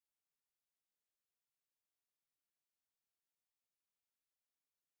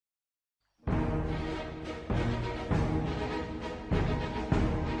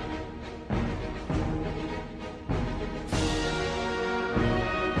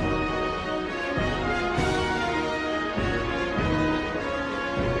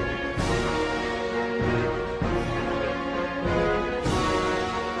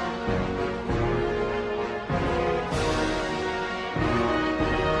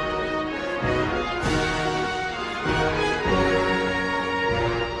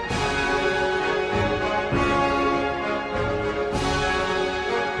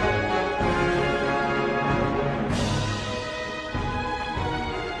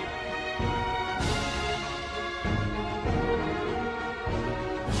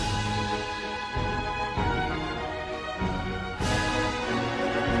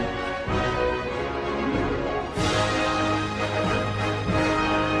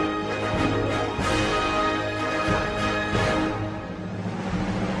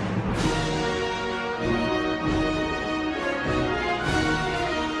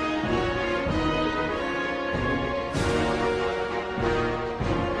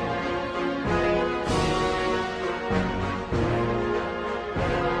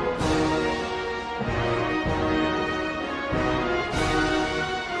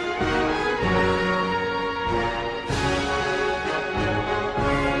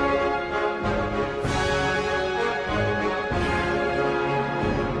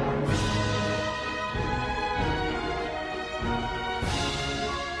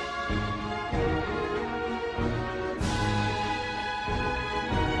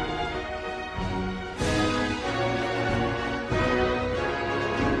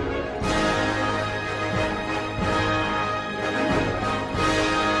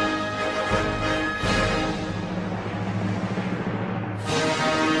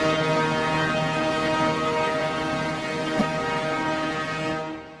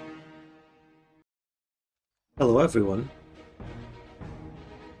Hello everyone.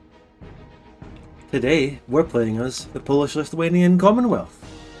 Today we're playing as the Polish-Lithuanian Commonwealth.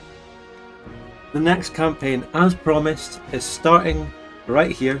 The next campaign, as promised, is starting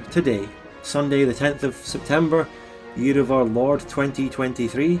right here today, Sunday the 10th of September, year of our Lord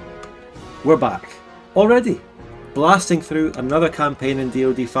 2023. We're back, already, blasting through another campaign in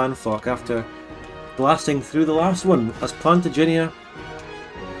DoD fanfork after blasting through the last one as Poland-Lithuania.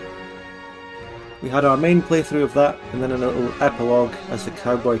 We had our main playthrough of that, and then a little epilogue as the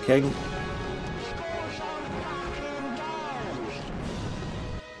Cowboy King.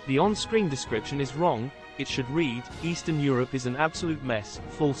 The on-screen description is wrong. It should read, Eastern Europe is an absolute mess,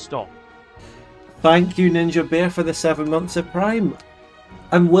 full stop. Thank you, Ninja Bear, for the 7 months of Prime.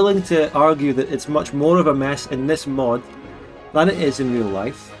 I'm willing to argue that it's much more of a mess in this mod than it is in real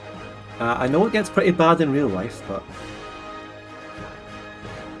life. I know it gets pretty bad in real life, but...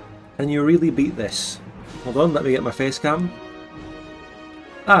 Can you really beat this? Hold on, let me get my face cam.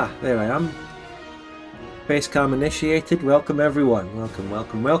 Ah, there I am. Face cam initiated. Welcome everyone. Welcome,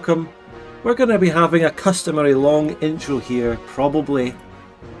 welcome, welcome. We're going to be having a customary long intro here, probably.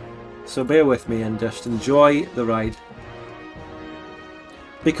 So bear with me and just enjoy the ride.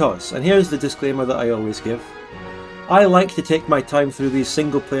 Because, and here's the disclaimer that I always give, I like to take my time through these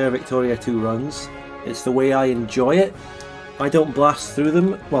single player Victoria 2 runs. It's the way I enjoy it. I don't blast through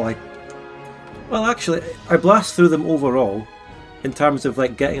them. Well, actually, I blast through them overall, in terms of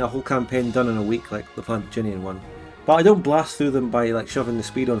like getting a whole campaign done in a week, like the Poland-Lithuanian one. But I don't blast through them by like shoving the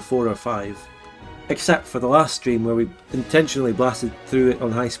speed on 4 or 5, except for the last stream where we intentionally blasted through it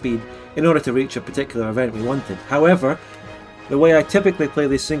on high speed in order to reach a particular event we wanted. However, the way I typically play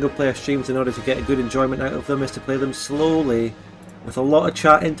these single player streams in order to get a good enjoyment out of them is to play them slowly, with a lot of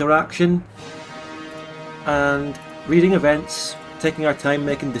chat interaction, and reading events, taking our time,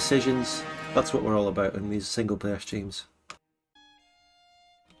 making decisions. That's what we're all about in these single player streams.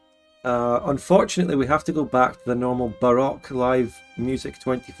 Unfortunately, we have to go back to the normal Baroque live music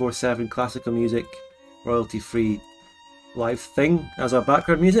 24/7 classical music royalty-free live thing as our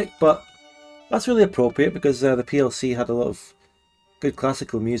background music, but that's really appropriate because the PLC had a lot of good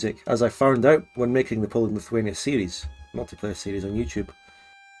classical music, as I found out when making the Poland-Lithuania series, multiplayer series on YouTube.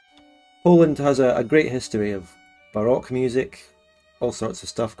 Poland has a great history of Baroque music, all sorts of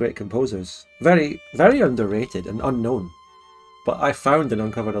stuff, great composers. Very, very underrated and unknown. But I found and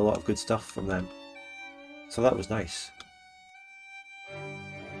uncovered a lot of good stuff from them. So that was nice.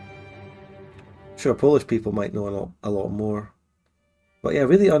 Sure, Polish people might know a lot more. But yeah,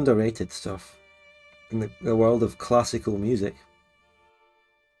 really underrated stuff in the world of classical music.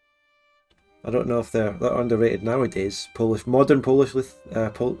 I don't know if they're underrated nowadays. Modern Polish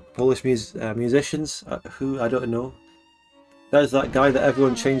musicians, who, I don't know. There's that guy that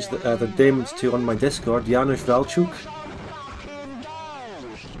everyone changed their names to on my Discord, Janusz Walczuk.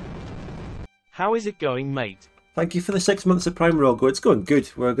 How is it going, mate? Thank you for the 6 months of Prime, Rogo. It's going good.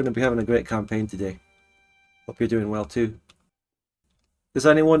 We're going to be having a great campaign today. Hope you're doing well too.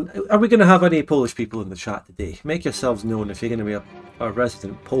 Are we going to have any Polish people in the chat today? Make yourselves known if you're going to be our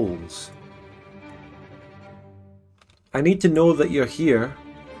resident Poles. I need to know that you're here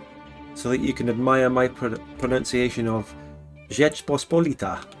so that you can admire my pronunciation of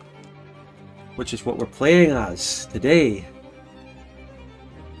Rzeczpospolita, which is what we're playing as today.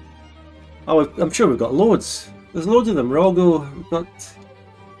 Oh, I'm sure we've got loads. There's loads of them. Rogo, we've got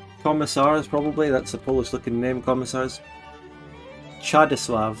Commissars, probably. That's a Polish looking name, Commissars.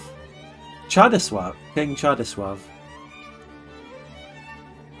 Chadisław. King Chadisław.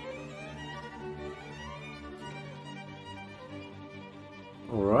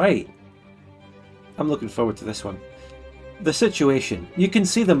 Alright. I'm looking forward to this one. The situation. You can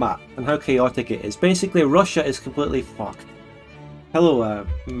see the map and how chaotic it is. Basically, Russia is completely fucked. Hello,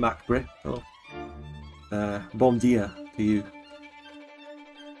 Macbre. Hello. Bom dia to you.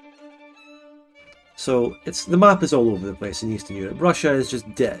 So, the map is all over the place in Eastern Europe. Russia is just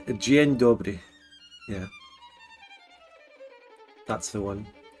dead. Dzień dobry. Yeah. That's the one.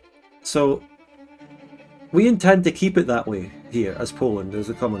 So, we intend to keep it that way here, as Poland, as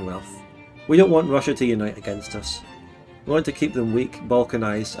a Commonwealth. We don't want Russia to unite against us. We want to keep them weak,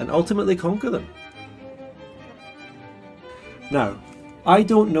 balkanized, and ultimately conquer them. Now, I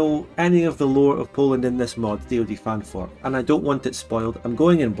don't know any of the lore of Poland in this mod, DoD fanfork, and I don't want it spoiled. I'm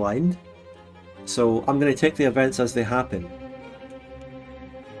going in blind, so I'm going to take the events as they happen.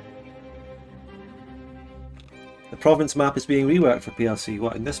 The province map is being reworked for PLC.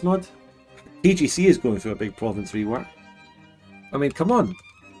 What, in this mod? TGC is going through a big province rework. I mean, come on.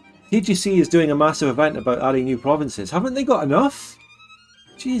 TGC is doing a massive event about adding new provinces. Haven't they got enough?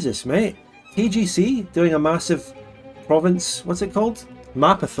 Jesus, mate. TGC doing a massive province, what's it called?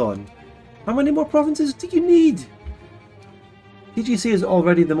 Mapathon. How many more provinces do you need? TGC is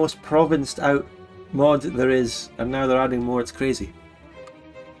already the most provinced out mod there is, and now they're adding more. It's crazy.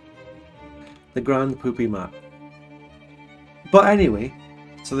 The Grand Poopy Map. But anyway,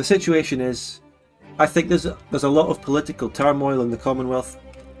 so the situation is, I think there's a lot of political turmoil in the Commonwealth.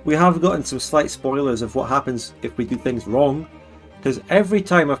 We have gotten some slight spoilers of what happens if we do things wrong, because every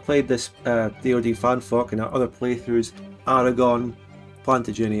time I've played this DoD fanfork and our other playthroughs, Aragon,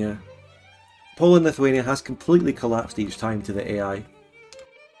 Plantagenet, Poland-Lithuania has completely collapsed each time to the AI.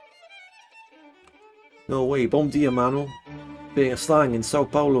 No way, bom dia mano. Being a slang in Sao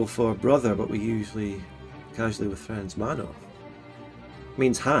Paulo for brother, but we usually casually with friends. Mano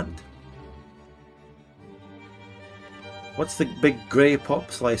means hand. What's the big grey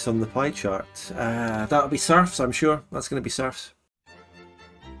pop slice on the pie chart? That'll be serfs, I'm sure. That's going to be serfs.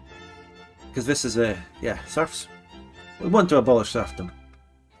 Because this is yeah, serfs. We want to abolish serfdom.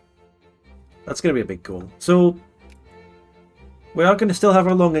 That's going to be a big goal. So, we are going to still have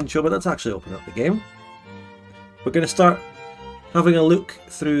our long intro, but let's actually open up the game. We're going to start having a look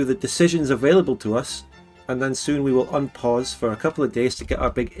through the decisions available to us, and then soon we will unpause for a couple of days to get our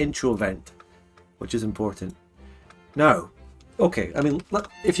big intro event, which is important. Now, okay, I mean,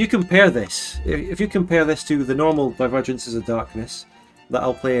 if you compare this to the normal Divergences of Darkness that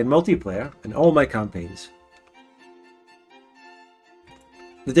I'll play in multiplayer in all my campaigns,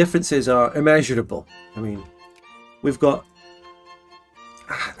 the differences are immeasurable. I mean, we've got,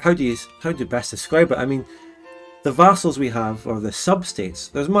 how do you best describe it? I mean, the vassals we have, or the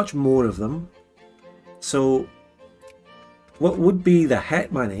substates, there's much more of them. So, what would be the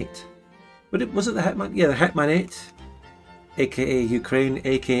Hetmanate? Was it the Hetman? Yeah, the Hetmanate, aka Ukraine,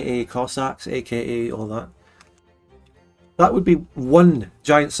 aka Cossacks, aka all that. That would be one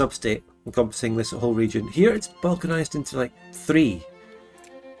giant substate encompassing this whole region. Here it's balkanized into like 3.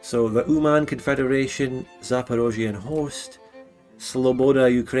 So the Uman Confederation, Zaporozhian Host,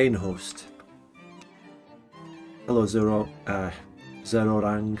 Sloboda Ukraine Host. Hello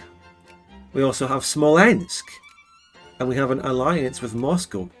Zerorang. We also have Smolensk, and we have an alliance with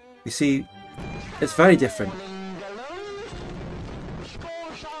Moscow. You see, it's very different.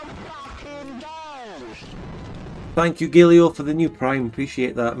 Thank you, Gilio, for the new Prime.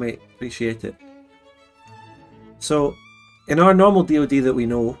 Appreciate that, mate. Appreciate it. So, in our normal DoD that we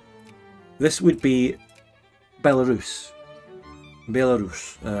know, this would be Belarus.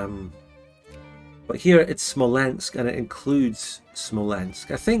 But here it's Smolensk, and it includes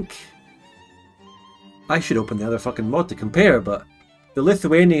Smolensk. I think I should open the other fucking mod to compare, but the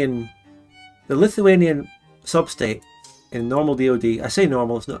Lithuanian substate in normal DoD, I say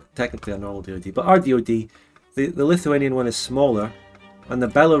normal, it's not technically a normal DoD, but our DoD, the Lithuanian one is smaller, and the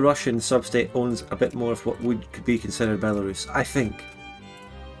Belarusian substate owns a bit more of what could be considered Belarus, I think.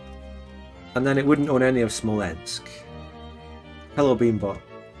 And then it wouldn't own any of Smolensk. Hello, Beambot.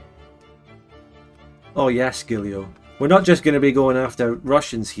 Oh yes, Gilio. We're not just going to be going after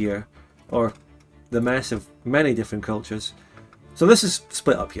Russians here, or the mess of many different cultures. So this is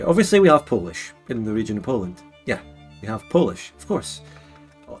split up here. Obviously we have Polish in the region of Poland. Yeah, we have Polish, of course.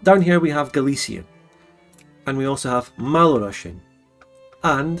 Down here we have Galician. And we also have Malorussian.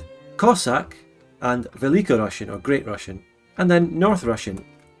 And Cossack and Velikorussian, or Great Russian. And then North Russian,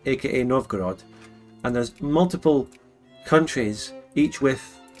 aka Novgorod. And there's multiple countries, each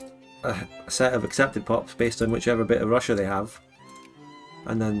with a set of accepted pops based on whichever bit of Russia they have.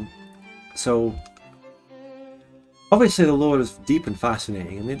 And then, so obviously the lore is deep and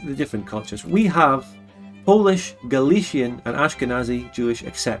fascinating, and the different cultures. We have Polish, Galician and Ashkenazi Jewish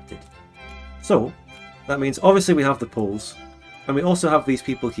accepted. So that means obviously we have the Poles, and we also have these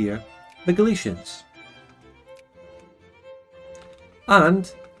people here, the Galicians.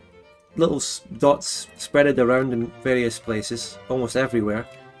 And little dots spreaded around in various places, almost everywhere.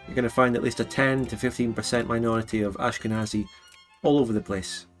 You're going to find at least a 10 to 15% minority of Ashkenazi all over the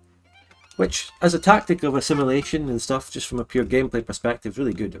place. Which, as a tactic of assimilation and stuff, just from a pure gameplay perspective,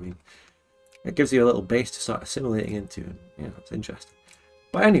 really good. I mean, it gives you a little base to start assimilating into, and yeah, it's interesting.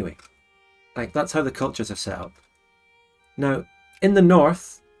 But anyway, like, that's how the cultures are set up. Now, in the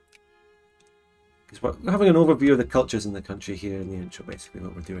north, because we're having an overview of the cultures in the country here in the intro, basically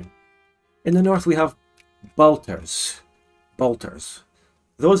what we're doing. In the north we have Balters. Balters.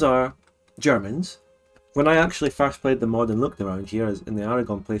 Those are Germans. When I actually first played the mod and looked around here in the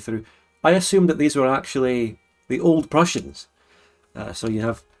Aragon playthrough, I assumed that these were actually the Old Prussians. So you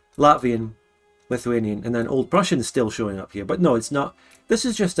have Latvian, Lithuanian, and then Old Prussians still showing up here. But no, it's not. This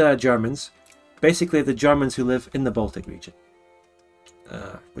is just Germans. Basically the Germans who live in the Baltic region.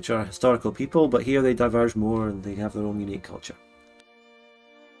 which are historical people, but here they diverge more and they have their own unique culture.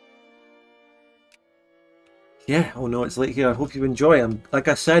 Yeah, oh no, it's late here. I hope you enjoy. Like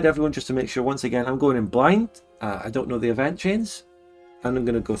I said, everyone, just to make sure, once again, I'm going in blind. I don't know the event chains, and I'm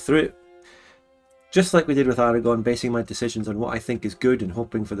going to go through it, just like we did with Aragon, basing my decisions on what I think is good and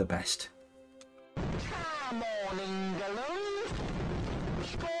hoping for the best. Come on, England.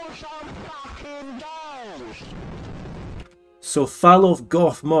 Score some fucking goals. So Thalov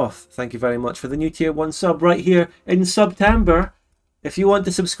Goth Moth, thank you very much for the new tier 1 sub right here in September. If you want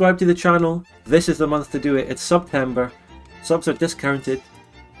to subscribe to the channel, this is the month to do it. It's September. Subs are discounted.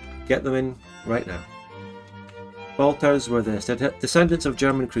 Get them in right now. Baltars were the descendants of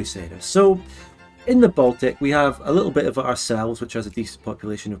German crusaders. So, in the Baltic, we have a little bit of it ourselves, which has a decent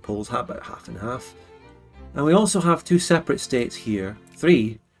population of Poles, about half and half. And we also have two separate states here.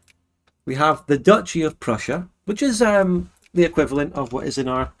 Three. We have the Duchy of Prussia, which is the equivalent of what is in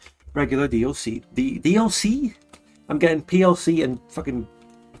our regular DLC. The DLC? I'm getting PLC and fucking,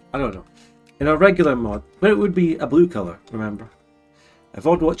 I don't know. In our regular mod, but it would be a blue colour, remember. A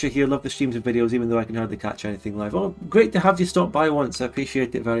VOD watcher here, love the streams and videos, even though I can hardly catch anything live. Oh, great to have you stop by once, I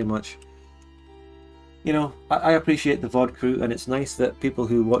appreciate it very much. You know, I appreciate the VOD crew, and it's nice that people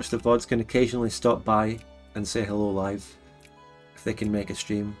who watch the VODs can occasionally stop by and say hello live, if they can make a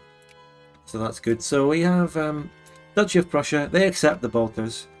stream. So that's good. So we have Duchy of Prussia, they accept the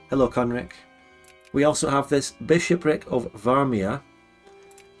Baltars. Hello Conric. We also have this Bishopric of Warmia,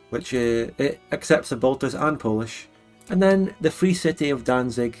 which it accepts the Baltars and Polish. And then the Free City of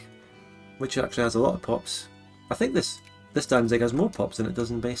Danzig, which actually has a lot of pops. I think this Danzig has more pops than it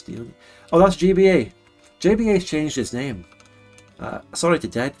does in base DoD. Oh, that's GBA. JBA's changed its name. Sorry to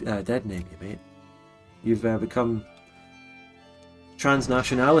dead name you, mate. You've become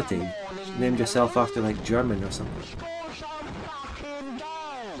transnationality. Named yourself after like German or something.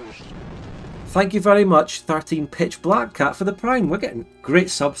 Thank you very much, 13 Pitch Black Cat, for the Prime. We're getting great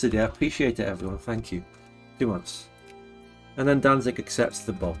subs today. I appreciate it, everyone. Thank you. 2 months. And then Danzig accepts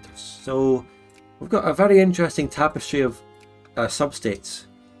the Baltars. So we've got a very interesting tapestry of substates.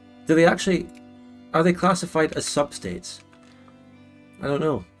 Do they actually... Are they classified as substates? I don't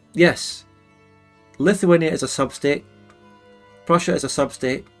know. Yes. Lithuania is a substate. Prussia is a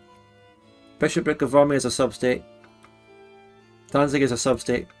substate. Bishopric of Warmia is a substate. Danzig is a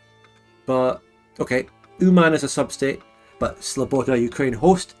substate. But, okay, Uman is a substate, but Sloboda Ukraine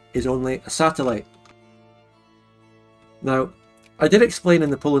host is only a satellite. Now, I did explain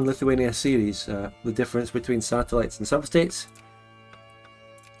in the Poland-Lithuania series the difference between satellites and substates.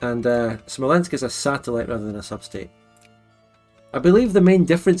 And Smolensk is a satellite rather than a substate. I believe the main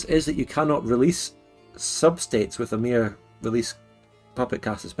difference is that you cannot release substates with a mere release puppet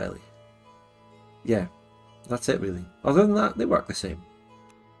casus belli. Yeah, that's it really. Other than that, they work the same.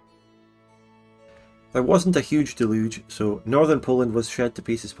 There wasn't a huge deluge, so northern Poland was shred to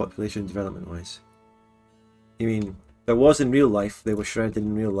pieces population development wise. You mean, there was in real life, they were shredded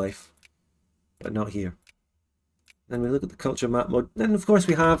in real life, but not here. Then we look at the culture map mode. Then of course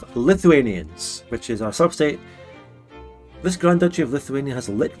we have Lithuanians, which is our substate. This Grand Duchy of Lithuania has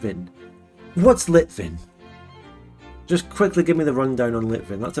Litvin. What's Litvin? Just quickly give me the rundown on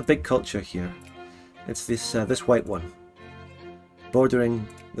Litvin. That's a big culture here. It's this this white one, bordering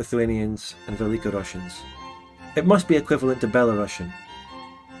Lithuanians and Veliko-Russians. It must be equivalent to Belarusian.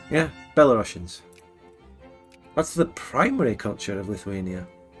 Yeah, Belarusians. That's the primary culture of Lithuania,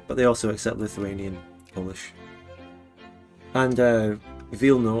 but they also accept Lithuanian, Polish. And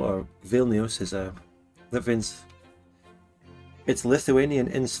Vilno, or Vilnius, is Litvin's... It's Lithuanian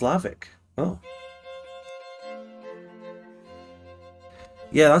in Slavic. Oh.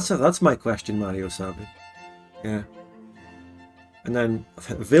 Yeah, that's my question, Mario Sabi. Yeah. And then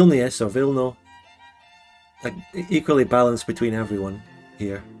Vilnius, or Vilno, like equally balanced between everyone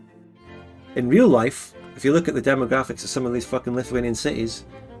here. In real life, if you look at the demographics of some of these fucking Lithuanian cities,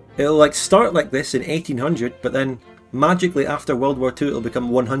 it'll like start like this in 1800, but then magically after World War II it'll become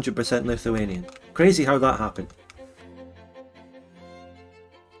 100% Lithuanian. Crazy how that happened.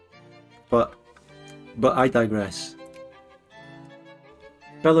 But I digress.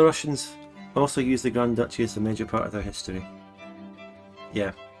 Belarusians also use the Grand Duchy as a major part of their history.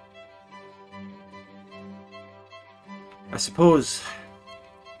 Yeah. I suppose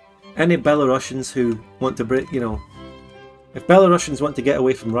any Belarusians who want to break, you know, if Belarusians want to get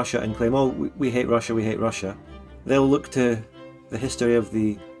away from Russia and claim, oh, we hate Russia, they'll look to the history of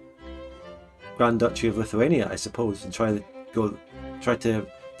the Grand Duchy of Lithuania, I suppose, and try to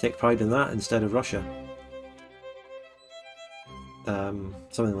take pride in that instead of Russia.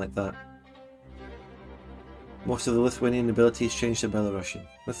 Something like that. Most of the Lithuanian nobility has changed to Belarusian.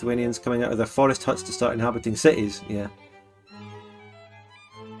 Lithuanians coming out of their forest huts to start inhabiting cities, yeah.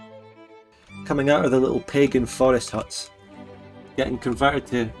 Coming out of the little pagan forest huts, getting converted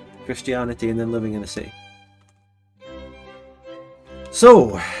to Christianity and then living in a city.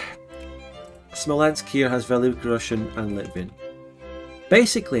 So, Smolensk here has Belarusian and Latvian.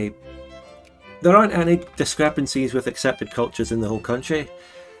 Basically, there aren't any discrepancies with accepted cultures in the whole country.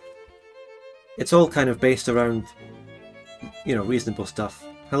 It's all kind of based around, you know, reasonable stuff.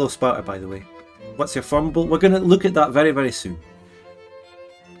 Hello Sparta, by the way. What's your formable? We're going to look at that very, very soon.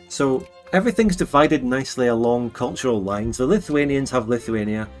 So, everything's divided nicely along cultural lines. The Lithuanians have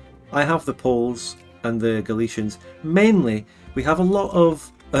Lithuania. I have the Poles and the Galicians. Mainly, we have a lot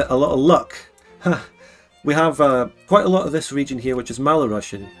of luck. We have quite a lot of this region here, which is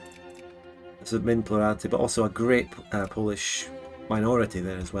Malorussian. It's a main plurality, but also a great Polish minority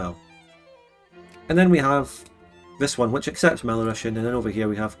there as well. And then we have this one, which accepts Malorussian, and then over here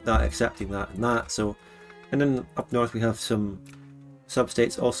we have that accepting that and that. So, and then up north we have some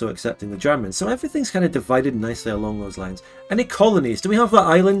substates also accepting the Germans. So everything's kind of divided nicely along those lines. Any colonies? Do we have that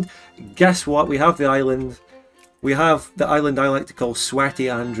island? Guess what? We have the island. We have the island I like to call Sweaty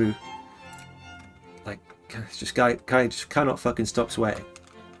Andrew. Like, it's just guy just cannot fucking stop sweating.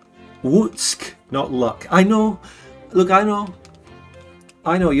 Łódzk, not luck. I know. Look, I know.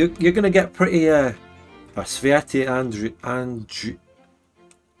 I know. You're gonna get pretty Sweaty Andrzej.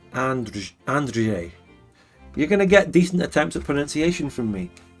 You're gonna get decent attempts at pronunciation from me.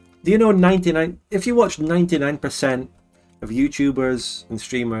 Do you know 99? If you watch 99% of YouTubers and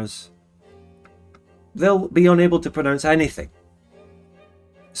streamers, they'll be unable to pronounce anything.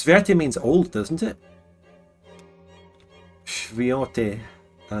 Sweaty means old, doesn't it? Sweaty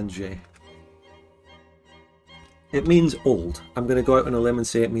Andrzej. It means old. I'm going to go out on a limb and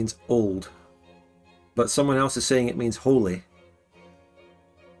say it means old. But someone else is saying it means holy.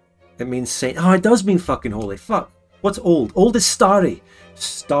 It means saint. Oh, it does mean fucking holy. Fuck. What's old? Old is starry.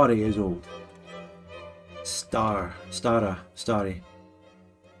 Starry is old. Starry.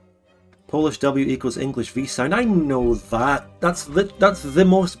 Polish W equals English V sound. I know that. That's the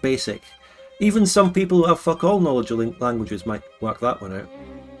most basic. Even some people who have fuck all knowledge of languages might work that one out.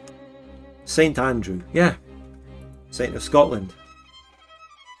 Saint Andrew. Yeah. Saint of Scotland.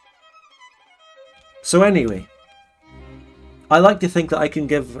 So anyway, I like to think that I can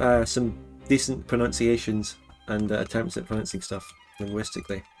give some decent pronunciations and attempts at pronouncing stuff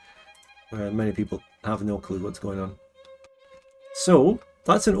linguistically, where many people have no clue what's going on. So,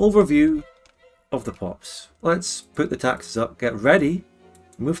 that's an overview of the pops. Let's put the taxes up, get ready,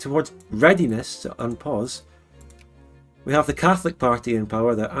 move towards readiness to unpause. We have the Catholic Party in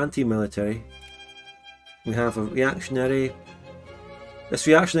power, they're anti-military. We have a reactionary. This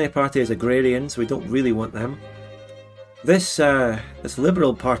reactionary party is agrarian, so we don't really want them. This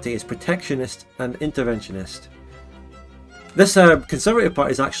Liberal Party is protectionist and interventionist. This Conservative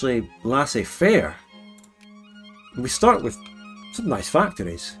Party is actually laissez-faire. We start with some nice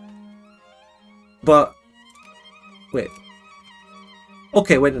factories. But, wait.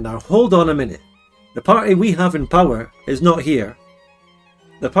 Okay, wait now, hold on a minute. The party we have in power is not here.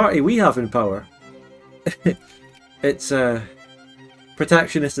 The party we have in power, it's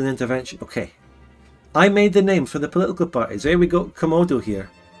protectionist and intervention. Okay. I made the name for the political parties. There we go, Komodo here.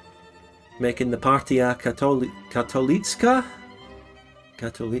 Making the Partia Katolicka?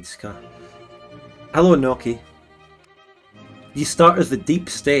 Katolicka. Hello, Noki. You start as the deep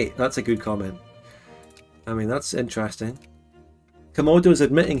state. That's a good comment. I mean, that's interesting. Komodo's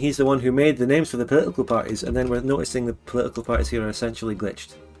admitting he's the one who made the names for the political parties, and then we're noticing the political parties here are essentially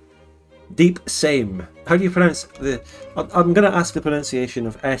glitched. Deep Same. How do you pronounce the... I'm going to ask the pronunciation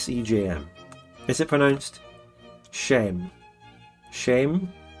of SEJM. Is it pronounced shame? Shame?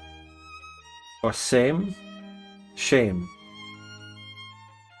 Or same? Shame.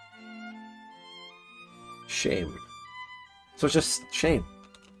 Shame. So it's just shame.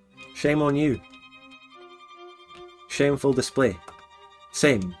 Shame on you. Shameful display.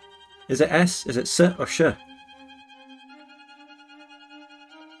 Same. Is it S? Is it S or sh?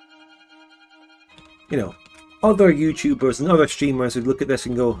 You know, other YouTubers and other streamers would look at this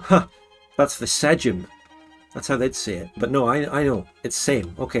and go, huh, that's the Sejim. That's how they'd say it. But no, I know. It's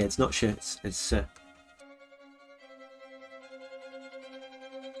same. Okay, it's not sh, it's sh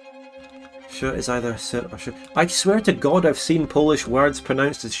is either s or sh. I swear to God I've seen Polish words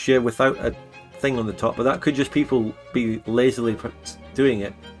pronounced as sh without a thing on the top, but that could just people be lazily doing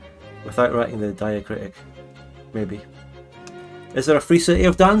it without writing the diacritic. Maybe. Is there a free city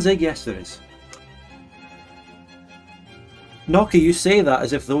of Danzig? Yes, there is. Noki, you say that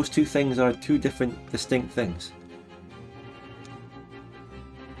as if those two things are two different, distinct things.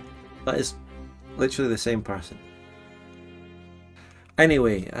 That is literally the same person.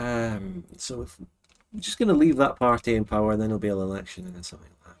 Anyway, so I'm just going to leave that party in power, and then there'll be an election, and then something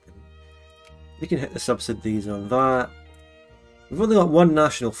will happen. We can hit the subsidies on that. We've only got one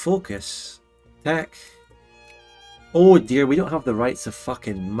national focus. Tech. Oh dear, we don't have the rights of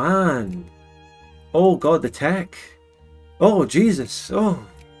fucking man. Oh god, the tech. Oh Jesus. Oh.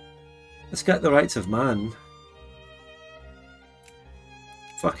 Let's get the rights of man.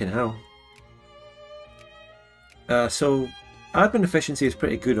 Fucking hell. So admin efficiency is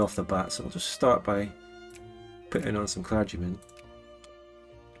pretty good off the bat, so I'll just start by putting on some clergymen.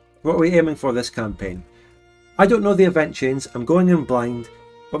 What are we aiming for this campaign? I don't know the event chains, I'm going in blind,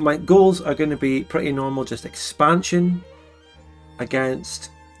 but my goals are going to be pretty normal, just expansion against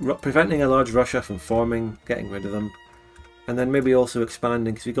preventing a large Russia from forming, getting rid of them, and then maybe also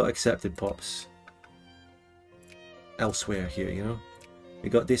expanding, because we got accepted pops elsewhere here, you know? We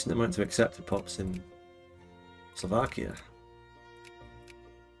got decent amounts of accepted pops in Slovakia.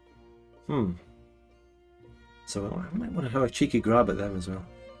 So I might want to have a cheeky grab at them as well.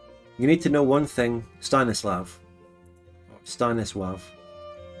 You need to know one thing, Stanislav.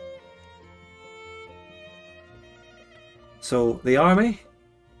 So the army.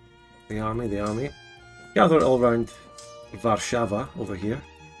 Gather all around Warsaw over here.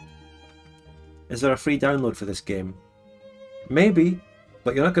 Is there a free download for this game? Maybe,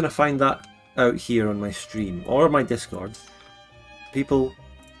 but you're not going to find that out here on my stream or my Discord. People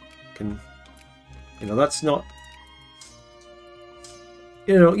can, you know, that's not,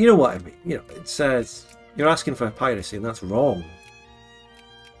 you know what I mean. You know, it says you're asking for piracy, and that's wrong.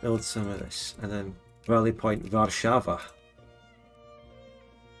 Build some of this, and then Rally Point Warsaw.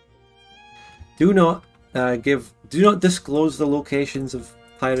 Do not disclose the locations of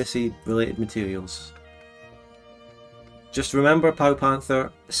piracy-related materials. Just remember, Pow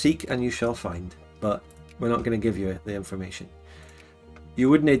Panther, seek and you shall find. But we're not going to give you the information. You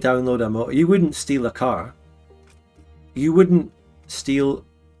wouldn't download a mod. You wouldn't steal a car. You wouldn't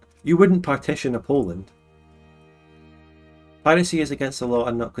partition a Poland. Piracy is against the law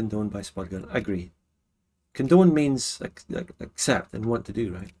and not condoned by Spudgun. Agree. Condone means accept and want to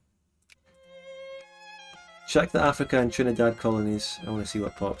do, right? Check the Africa and Trinidad colonies. I want to see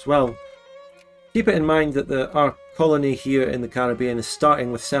what pops. Well, keep it in mind that our colony here in the Caribbean is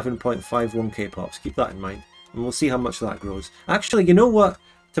starting with 7.51k pops. Keep that in mind. And we'll see how much that grows. Actually, you know what?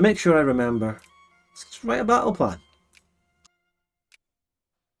 To make sure I remember, let's write a battle plan.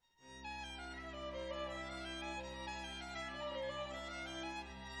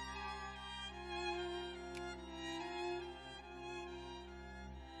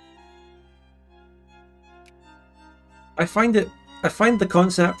 I find the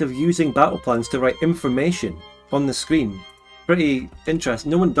concept of using battle plans to write information on the screen pretty interesting.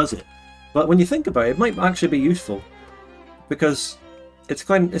 No one does it, but when you think about it, it might actually be useful because it's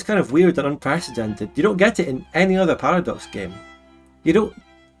kind of weird and unprecedented. You don't get it in any other Paradox game. You don't.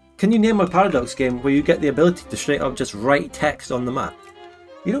 Can you name a Paradox game where you get the ability to straight up just write text on the map?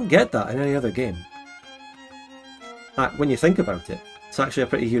 You don't get that in any other game. When you think about it, it's actually a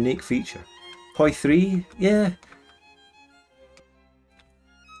pretty unique feature. Poi 3, yeah.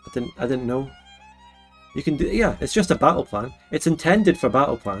 I didn't know. You can do, yeah, it's just a battle plan. It's intended for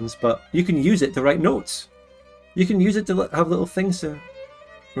battle plans, but you can use it to write notes. You can use it to have little things to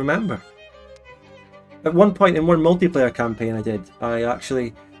remember. At one point in one multiplayer campaign I did,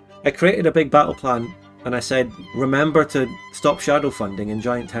 I created a big battle plan and I said, remember to stop shadow funding in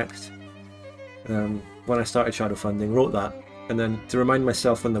giant text. When I started shadow funding, wrote that, and then to remind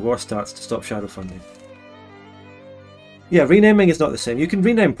myself when the war starts to stop shadow funding. Yeah, renaming is not the same. You can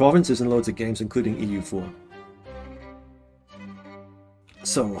rename provinces in loads of games, including EU4.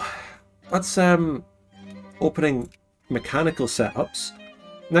 So, that's opening mechanical setups.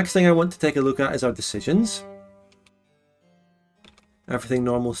 Next thing I want to take a look at is our decisions. Everything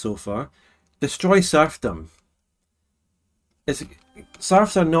normal so far. Destroy serfdom.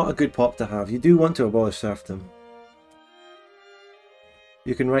 Serfs are not a good pop to have. You do want to abolish serfdom.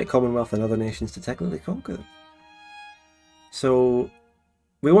 You can write Commonwealth and other nations to technically conquer them. So,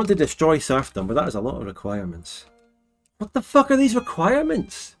 we want to destroy serfdom, but that is a lot of requirements. What the fuck are these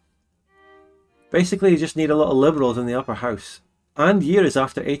requirements? Basically, you just need a lot of liberals in the upper house. And year is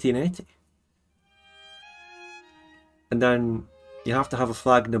after 1880. And then you have to have a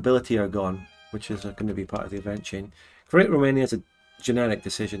flag nobility are gone, which is going to be part of the event chain. Create Romania is a generic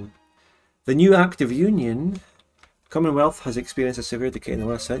decision. The new Act of Union. Commonwealth has experienced a severe decay in the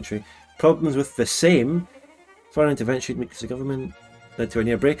last century. Problems with the same. Foreign intervention weakens the government, led to a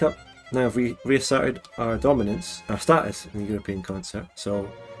near breakup. Now we've reasserted our dominance, our status in the European concert.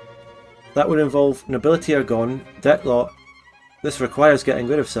 So that would involve nobility are gone, debt lot. This requires getting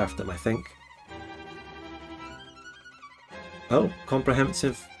rid of serfdom, I think. Oh,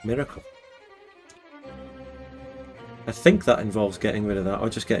 comprehensive miracle. I think that involves getting rid of that, or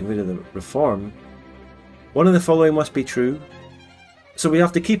just getting rid of the reform. One of the following must be true. So we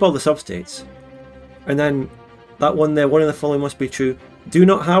have to keep all the substates. And then that one there, one of the following must be true. Do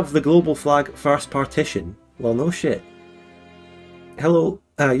not have the global flag first partition. Well, no shit. Hello,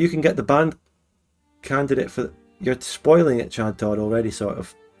 you can get the banned candidate for... You're spoiling it, Chad Todd, already, sort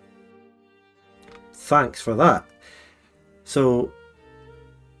of. Thanks for that. So...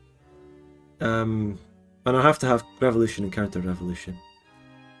 and I have to have revolution and counter-revolution.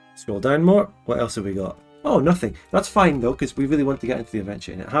 Scroll down more. What else have we got? Oh, nothing. That's fine, though, because we really want to get into the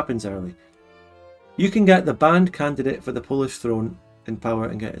adventure, and it happens early. You can get the banned candidate for the Polish throne in power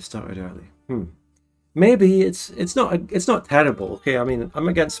and get it started early. Maybe it's not terrible, okay? I mean, I'm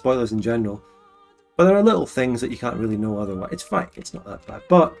against spoilers in general, but there are little things that you can't really know otherwise. It's fine. It's not that bad.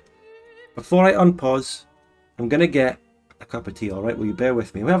 But before I unpause, I'm going to get a cup of tea, alright? Will you bear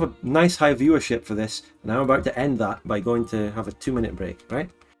with me? We have a nice high viewership for this, and I'm about to end that by going to have a 2-minute break, right?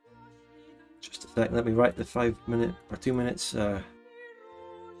 Just a sec, let me write the 5-minute or 2 minutes.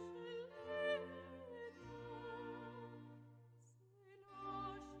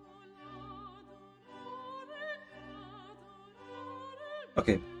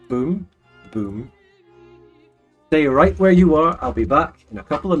 Okay, boom, boom. Stay right where you are, I'll be back in a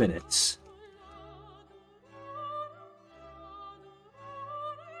couple of minutes.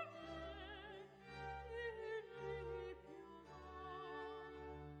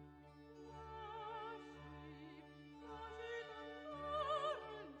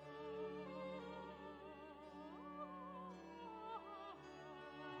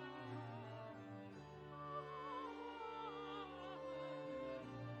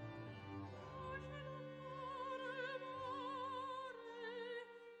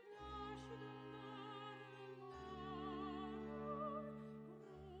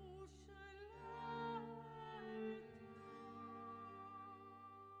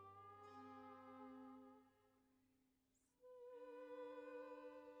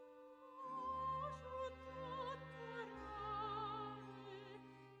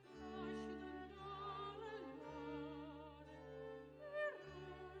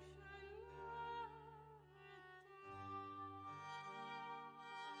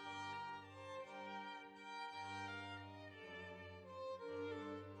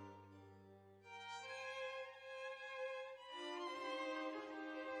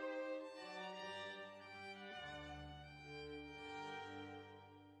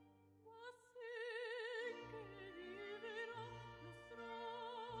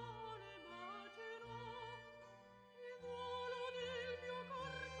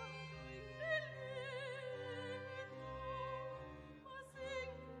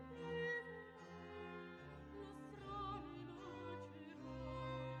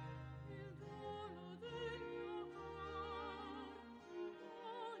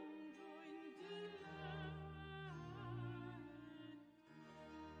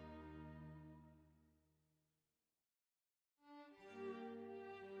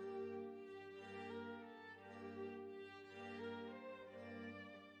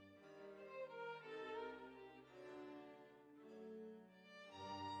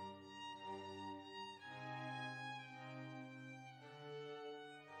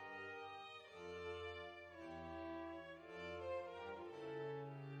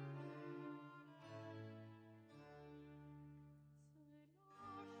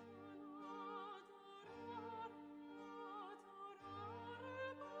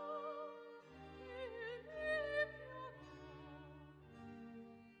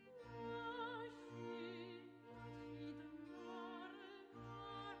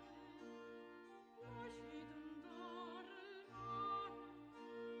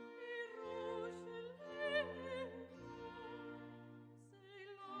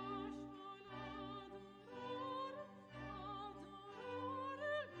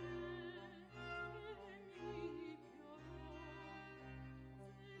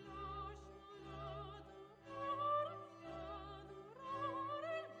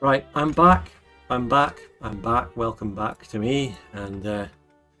 Right, I'm back. Welcome back to me, and we're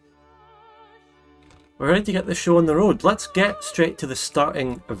ready to get the show on the road. Let's get straight to the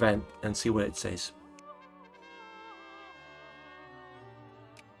starting event and see what it says.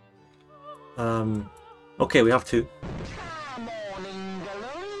 Okay, we have to. Morning,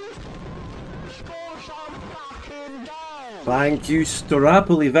 balloons. Score some Thank you,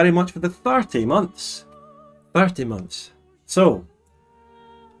 Storapoli, very much for the 30 months. 30 months. So,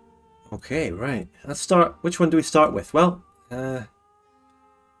 okay, right. Let's start. Which one do we start with? Well,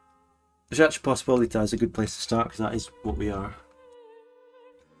 Rzeczpospolita is a good place to start because that is what we are.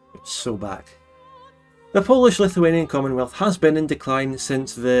 It's so back. The Polish-Lithuanian Commonwealth has been in decline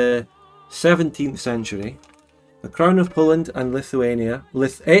since the 17th century. The Crown of Poland and Lithuania...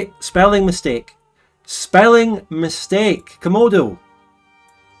 spelling mistake. Spelling mistake. Komodo.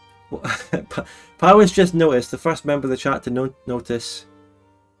 Powers just noticed, the first member of the chat to notice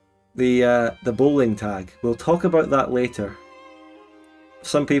the bowling tag. We'll talk about that later.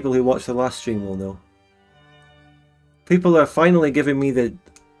 Some people who watched the last stream will know. People are finally giving me the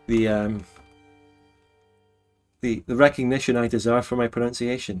recognition I deserve for my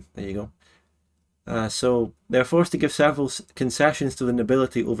pronunciation. There you go. So they're forced to give several concessions to the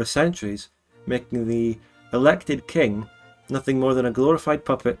nobility over centuries, making the elected king nothing more than a glorified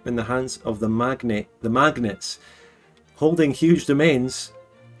puppet in the hands of the magnates, holding huge domains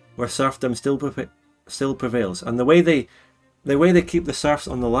where serfdom still prevails. And the way they keep the serfs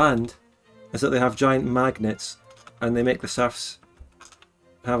on the land is that they have giant magnets, and they make the serfs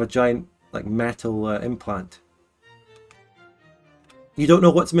have a giant like metal implant. You don't know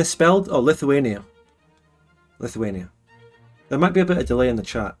what's misspelled? Oh, Lithuania. Lithuania. There might be a bit of delay in the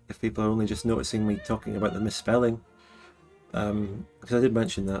chat if people are only just noticing me talking about the misspelling. Because I did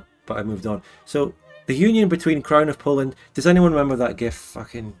mention that, but I moved on. So, the union between Crown of Poland... Does anyone remember that gif?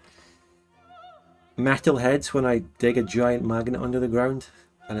 Fucking metal heads when I dig a giant magnet under the ground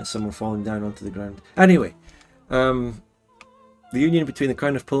and it's someone falling down onto the ground. Anyway, the union between the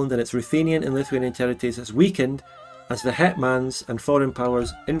Crown of Poland and its Ruthenian and Lithuanian territories has weakened as the hetmans and foreign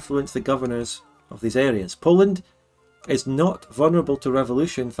powers influence the governors of these areas. Poland is not vulnerable to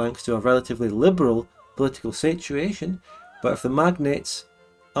revolution thanks to a relatively liberal political situation, but if the magnates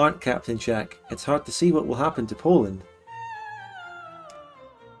aren't kept in check, it's hard to see what will happen to Poland.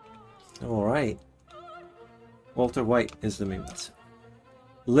 Alright. Walter White is the mood.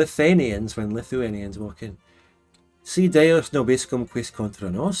 Lithuanians when Lithuanians walk in. Si Deus nobiscum quis contra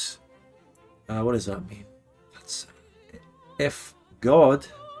nos? What does that mean? That's if God...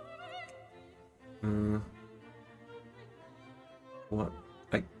 what?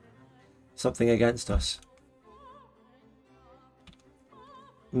 Like something against us.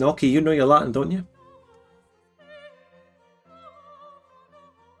 Noki, you know your Latin, don't you?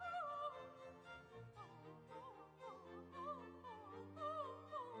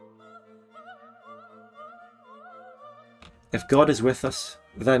 If God is with us,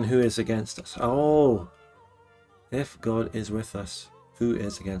 then who is against us? Oh! If God is with us, who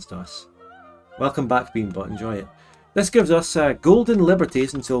is against us? Welcome back, Beanbot. Enjoy it. This gives us golden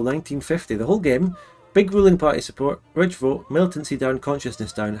liberties until 1950. The whole game. Big ruling party support, rich vote, militancy down,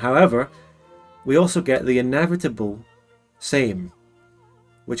 consciousness down. However, we also get the inevitable same,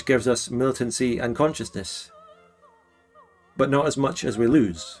 which gives us militancy and consciousness. But not as much as we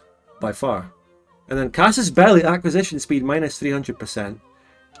lose, by far. And then Casus Belli acquisition speed minus 300%.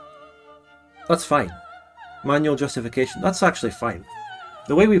 That's fine. Manual justification, that's actually fine.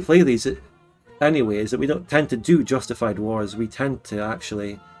 The way we play these anyway is that we don't tend to do justified wars, we tend to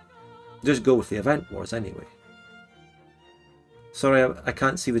actually just go with the event wars anyway. Sorry, I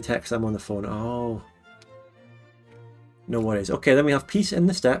can't see the text, I'm on the phone. Oh. No worries. Okay, then we have peace in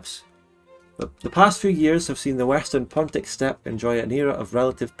the steppes. The past few years have seen the western Pontic steppe enjoy an era of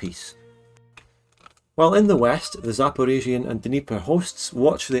relative peace. While in the west, the Zaporizhian and Dnieper hosts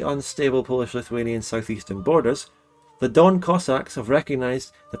watch the unstable Polish-Lithuanian southeastern borders, the Don Cossacks have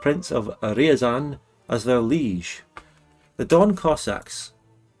recognised the Prince of Ryazan as their liege. The Don Cossacks.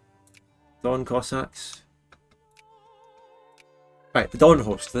 Don Cossacks? Right, the Don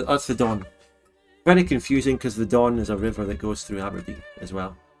host. That's the Don. Very confusing because the Don is a river that goes through Aberdeen as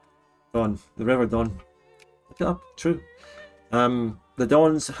well. Don. The River Don. Look it up. True. The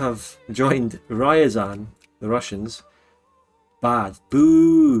Dons have joined Ryazan, the Russians. Bad.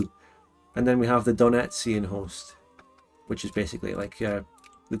 Boo! And then we have the Donetskian host, which is basically like the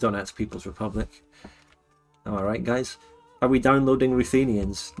Donetsk People's Republic. Am I right, guys? Are we downloading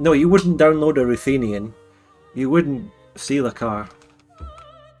Ruthenians? No, you wouldn't download a Ruthenian. You wouldn't steal a car.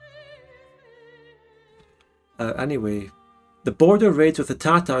 Anyway, the border raids with the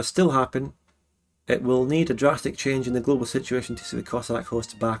Tatars still happen. It will need a drastic change in the global situation to see the Cossack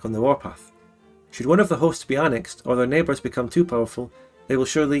hosts back on the warpath. Should one of the hosts be annexed, or their neighbours become too powerful, they will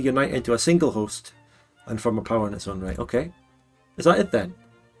surely unite into a single host and form a power in its own right. Okay. Is that it then?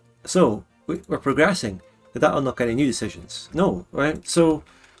 So, we're progressing. Did that unlock any new decisions? No, right? So,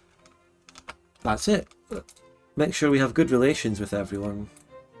 that's it. make sure we have good relations with everyone.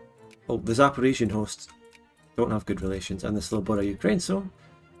 Oh, the Zaporizhian hosts don't have good relations, and the Sloboda Ukraine, so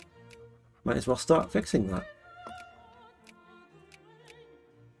might as well start fixing that.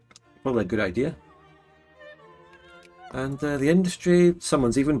 Probably a good idea. And the industry,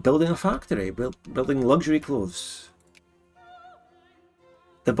 someone's even building a factory, building luxury clothes.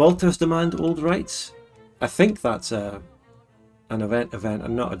 The Balters demand old rights. I think that's an event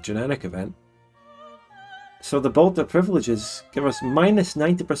and not a generic event. So the Balter privileges give us minus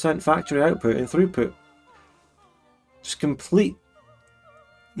 90% factory output and throughput. Just complete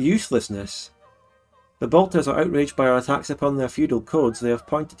uselessness. The Balters are outraged by our attacks upon their feudal codes. They have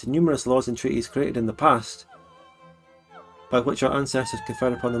pointed to numerous laws and treaties created in the past, by which our ancestors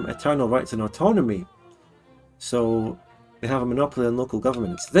conferred upon them eternal rights and autonomy. So they have a monopoly on local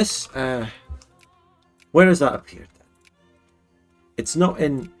governments. This, where has that appeared? It's not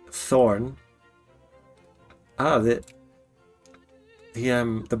in Thorn. Ah, the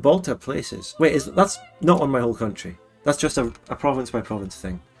Balter places. Wait, that's not on my whole country. That's just a province by province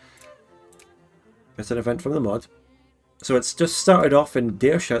thing. It's an event from the mod. So it's just started off in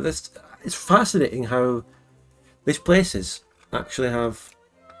Deershout. It's fascinating how these places actually have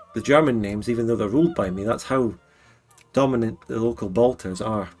the German names, even though they're ruled by me. That's how dominant the local Balters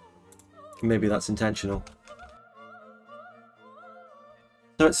are. Maybe that's intentional.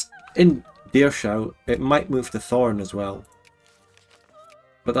 So it's in Deershout. It might move to Thorn as well.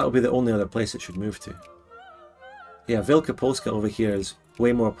 But that'll be the only other place it should move to. Yeah, Wielka Polska over here is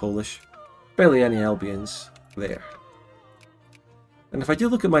way more Polish. Barely any Albions there. And if I do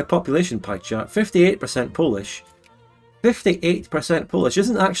look at my population pie chart, 58% Polish. 58% Polish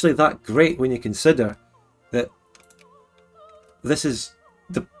isn't actually that great when you consider that this is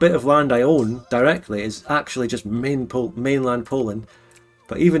the bit of land I own directly is actually just mainland Poland.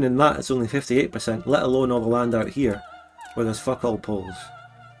 But even in that, it's only 58%, let alone all the land out here where there's fuck all Poles.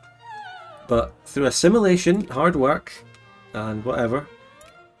 But through assimilation, hard work, and whatever,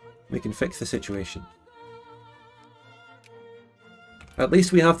 we can fix the situation. At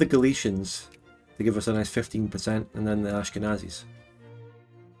least we have the Galicians to give us a nice 15%, and then the Ashkenazis.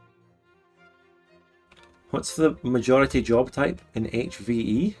 What's the majority job type in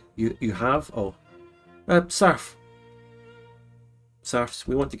HVE? You have? Oh. Serf. Serfs,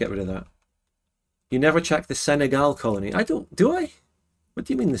 we want to get rid of that. You never check the Senegal colony. I don't... Do I? What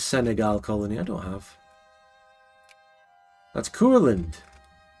do you mean the Senegal colony? I don't have. That's Courland.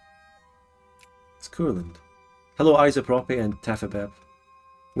 It's Courland. Hello, Isopropi and Tefabeb.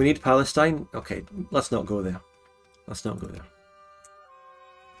 We need Palestine? Okay, let's not go there. Let's not go there.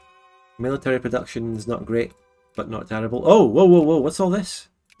 Military production is not great, but not terrible. Oh, whoa, whoa, whoa, what's all this?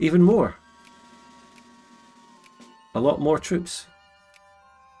 Even more. A lot more troops.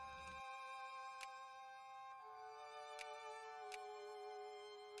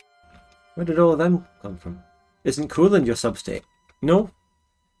 Where did all of them come from? Isn't Courland your substate? No.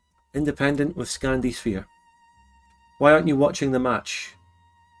 Independent with Scandi Sphere. Why aren't you watching the match?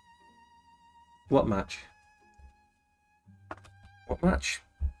 What match? What match?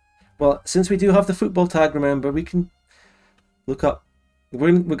 Well, since we do have the football tag, remember, we can look up.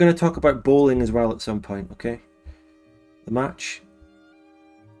 We're going to talk about bowling as well at some point, okay? The match.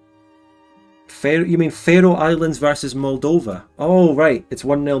 You mean Faroe Islands versus Moldova? Oh, right. It's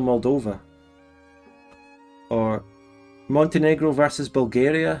 1-0 Moldova. Or Montenegro versus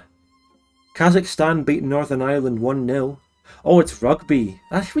Bulgaria. Kazakhstan beat Northern Ireland 1-0. Oh, it's rugby.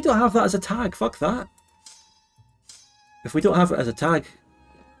 We don't have that as a tag. Fuck that. If we don't have it as a tag,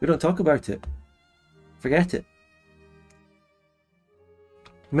 we don't talk about it. Forget it.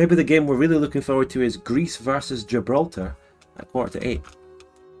 Maybe the game we're really looking forward to is Greece versus Gibraltar at 7:45.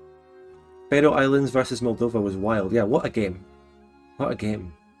 Faroe Islands versus Moldova was wild. Yeah, what a game. What a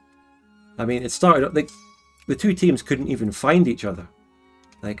game. I mean, it started up, like, the two teams couldn't even find each other.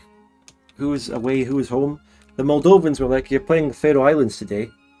 Like, who was away, who was home. The Moldovans were like, you're playing the Faroe Islands today,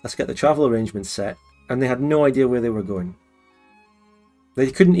 let's get the travel arrangements set. And they had no idea where they were going.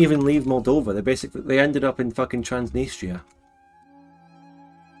 They couldn't even leave Moldova. They ended up in fucking Transnistria.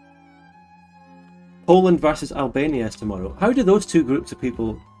 Poland versus Albania is tomorrow. How do those two groups of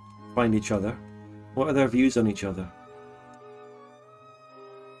people find each other? What are their views on each other?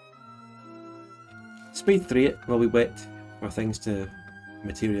 Speed 3 it while we wait for things to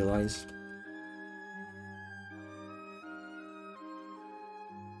materialise.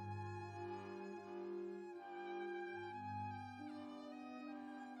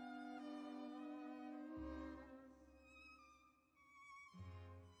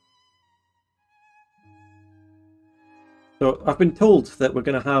 So I've been told that we're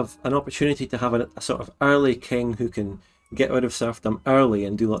going to have an opportunity to have a sort of early king who can get out of serfdom early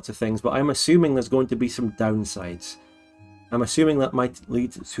and do lots of things, but I'm assuming there's going to be some downsides. I'm assuming that might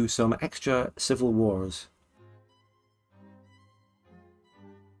lead to some extra civil wars.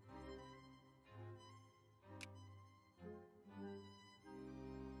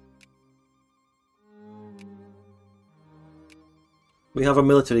 We have a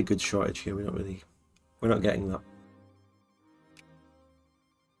military goods shortage here, we're not getting that.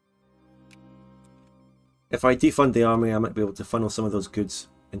 If I defund the army, I might be able to funnel some of those goods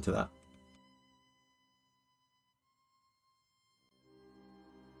into that.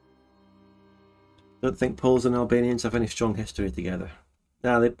 Don't think Poles and Albanians have any strong history together.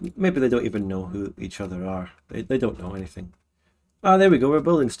 Nah, maybe they don't even know who each other are. They don't know anything. Ah, there we go, we're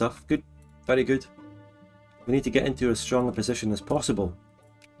building stuff. Good, very good. We need to get into as strong a position as possible.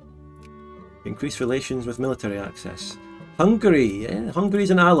 Increase relations with military access. Hungary! Yeah,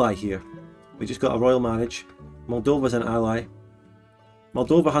 Hungary's an ally here. We just got a royal marriage. Moldova's an ally.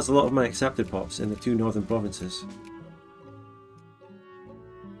 Moldova has a lot of my accepted pops in the 2 northern provinces.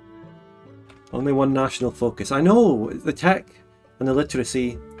 Only one national focus. I know! The tech and the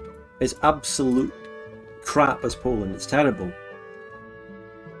literacy is absolute crap as Poland. It's terrible.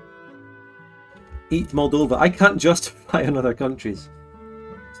 Eat Moldova. I can't justify on other countries.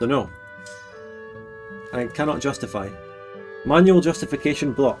 So no. I cannot justify. Manual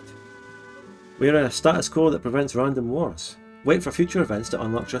justification blocked. We are in a status quo that prevents random wars. Wait for future events to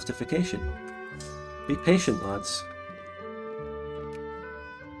unlock justification. Be patient, lads.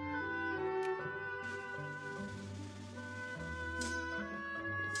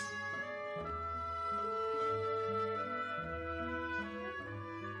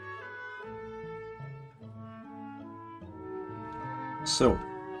 So,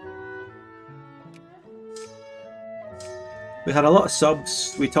 we had a lot of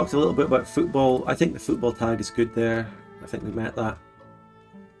subs. We talked a little bit about football. I think the football tag is good there. I think we met that.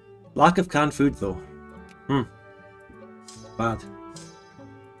 Lack of canned food though. Bad.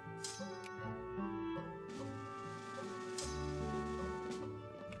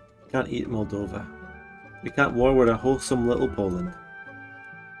 Can't eat Moldova. We can't war with a wholesome little Poland.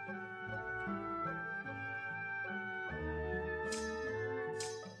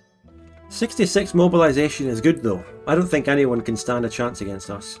 '66 mobilization is good though. I don't think anyone can stand a chance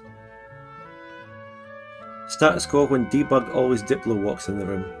against us. Status quo when debug always Diplo walks in the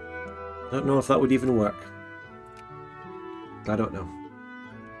room. I don't know if that would even work. I don't know.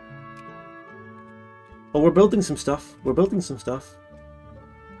 Oh, we're building some stuff. We're building some stuff.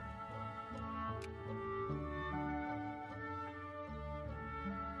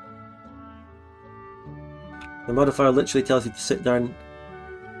 The modifier literally tells you to sit down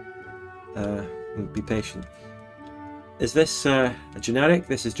and be patient. Is this a generic?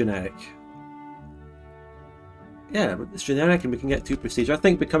 This is generic. Yeah, but it's generic and we can get 2 prestige. I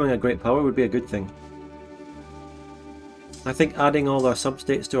think becoming a great power would be a good thing. I think adding all our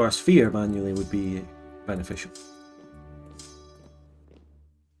substates to our sphere manually would be beneficial.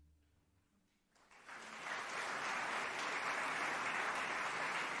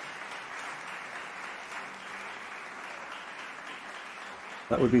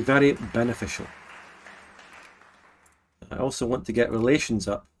 That would be very beneficial. I also want to get relations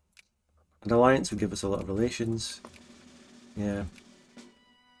up. An alliance would give us a lot of relations. Yeah.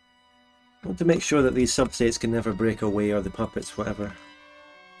 I want to make sure that these substates can never break away, or the puppets, whatever.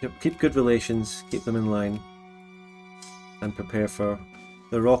 Yep, keep good relations, keep them in line, and prepare for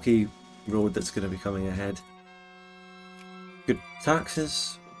the rocky road that's going to be coming ahead. Good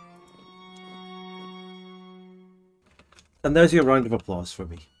taxes. And there's your round of applause for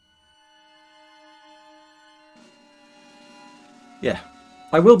me. Yeah,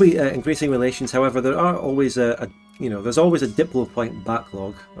 I will be increasing relations. However, there are always there's always a diplo point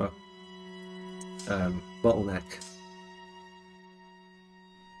backlog or bottleneck.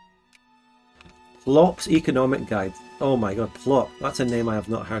 Plop's Economic Guide. Oh my god, Plop. That's a name I have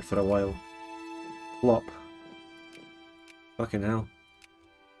not heard for a while. Plop. Fucking hell.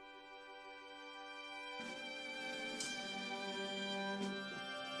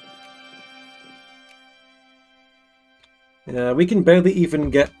 We can barely even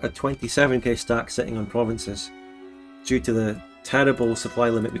get a 27k stack sitting on provinces due to the terrible supply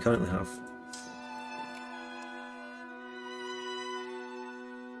limit we currently have.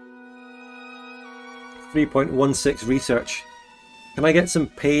 .16 research. Can I get some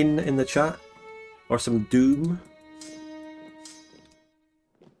pain in the chat? Or some doom?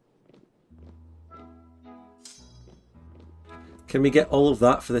 Can we get all of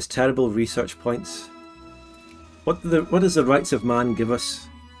that for this terrible research points? What does the rights of man give us?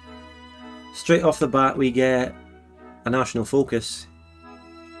 Straight off the bat we get a national focus.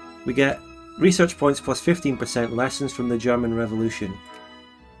 We get research points plus 15%, lessons from the German Revolution.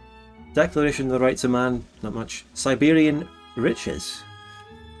 Declaration of the Rights of Man, not much. Siberian riches.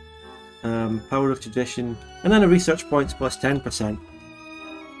 Power of tradition. And then a research points plus 10%.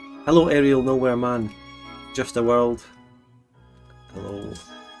 Hello aerial nowhere man. Just a world. Hello.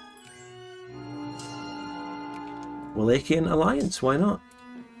 Wallachian Alliance, why not?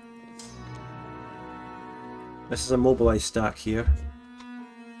 This is a mobilized stack here.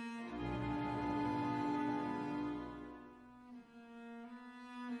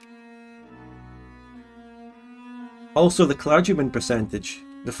 Also the clergyman percentage.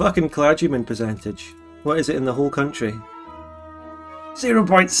 The fucking clergyman percentage. What is it in the whole country?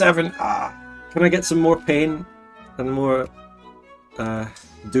 0.7! Ah! Can I get some more pain and more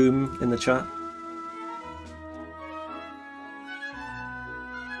doom in the chat?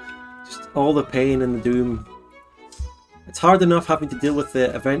 Just all the pain and the doom. It's hard enough having to deal with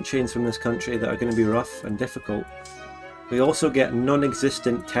the event chains from this country that are going to be rough and difficult. We also get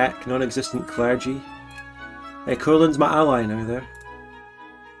non-existent tech, non-existent clergy. Hey, Kurland's my ally now there.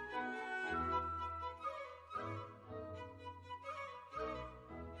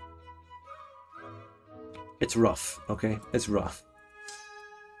 It's rough, okay? It's rough.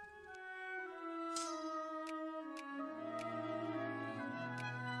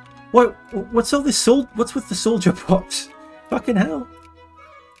 What's all this what's with the soldier pops? Fucking hell.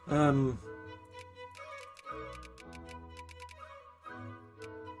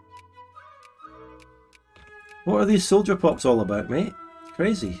 What are these soldier pops all about, mate? It's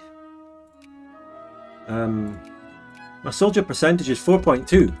crazy. My soldier percentage is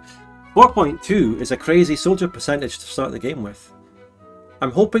 4.2. 4.2 is a crazy soldier percentage to start the game with.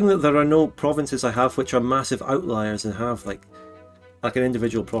 I'm hoping that there are no provinces I have which are massive outliers and have like an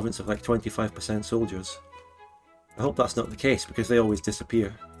individual province of like 25% soldiers. I hope that's not the case because they always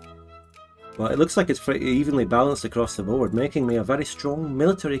disappear. But it looks like it's pretty evenly balanced across the board, making me a very strong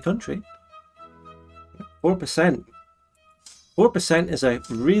military country. 4%. 4% is a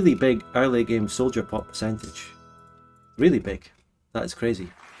really big early game soldier pop percentage. Really big. That is crazy.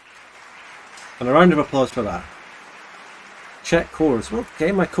 And a round of applause for that. Check cores. Well,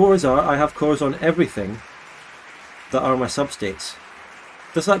 okay, my cores are, I have cores on everything that are my substates.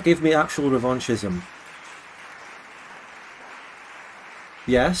 Does that give me actual revanchism?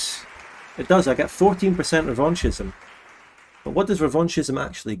 Yes, it does. I get 14% revanchism. But what does revanchism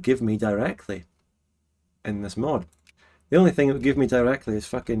actually give me directly in this mod? The only thing it would give me directly is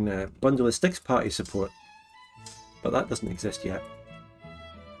fucking Bundle of Sticks party support. But that doesn't exist yet.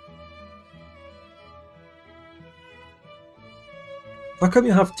 How come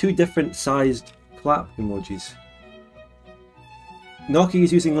you have two different sized clap emojis? Noki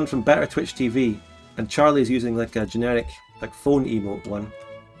is using one from Better Twitch TV, and Charlie's using like a generic like phone emote one.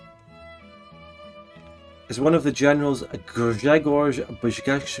 Is one of the generals a Grzegorz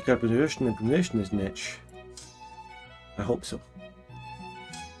niche? I hope so.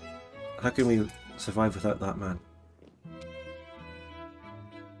 How can we survive without that man?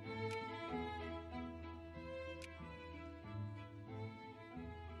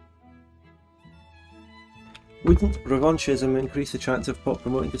 Wouldn't revanchism increase the chance of pop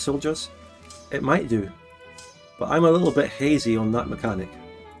promoting to soldiers? It might do, but I'm a little bit hazy on that mechanic.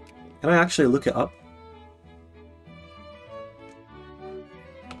 Can I actually look it up?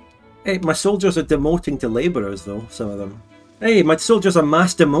 Hey, my soldiers are demoting to labourers though, some of them. Hey, my soldiers are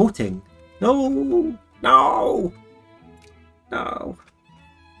mass demoting! No! No! No!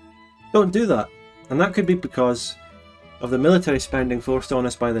 Don't do that. And that could be because of the military spending forced on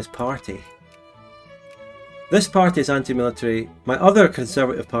us by this party. This party is anti-military, my other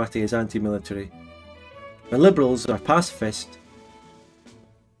Conservative party is anti-military. The Liberals are pacifist.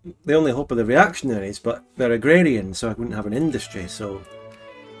 The only hope are the reactionaries, but they're agrarian, so I wouldn't have an industry, so...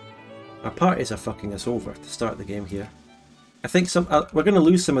 Our parties are fucking us over to start the game here. I think we're going to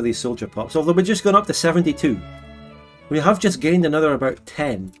lose some of these soldier pops, although we're just gone up to 72. We have just gained another about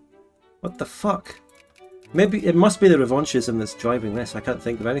 10. What the fuck? Maybe it must be the revanchism that's driving this. I can't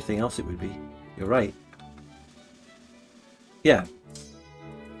think of anything else it would be. You're right. Yeah.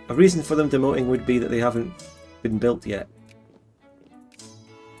 A reason for them demoting would be that they haven't been built yet.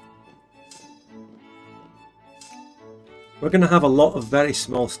 We're going to have a lot of very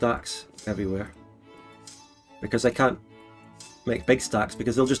small stacks everywhere. Because I can't make big stacks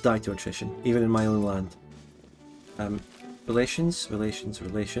because they'll just die to attrition, even in my own land. Relations.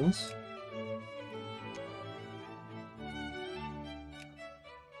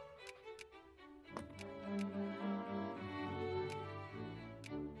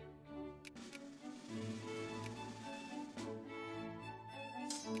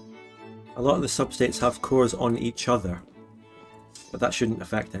 A lot of the substates have cores on each other, but that shouldn't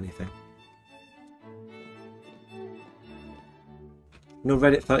affect anything. No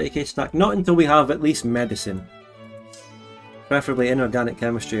Reddit 30k stack? Not until we have at least medicine. Preferably inorganic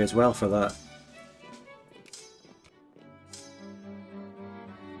chemistry as well for that.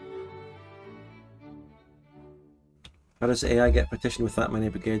 How does AI get petitioned with that many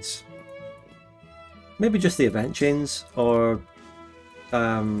brigades? Maybe just the event chains, or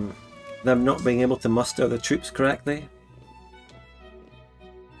them not being able to muster the troops correctly.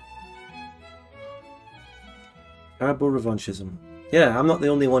 Turbo revanchism. Yeah, I'm not the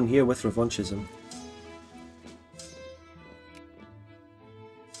only one here with revanchism.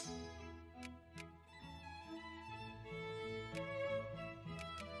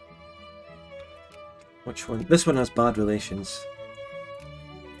 Which one? This one has bad relations.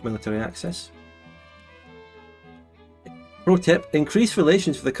 Military access. Pro tip, increase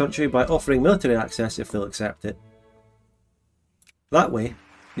relations with the country by offering military access if they'll accept it. That way,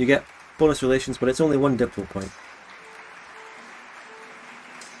 you get bonus relations, but it's only one diplo point.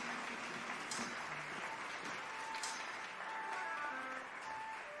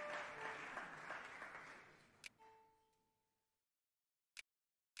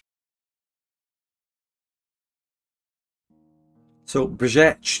 So,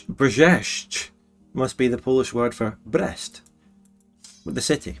 Brześć must be the Polish word for Brest, with the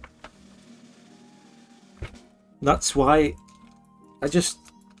city. That's why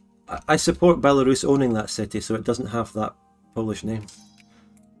I support Belarus owning that city, so it doesn't have that Polish name.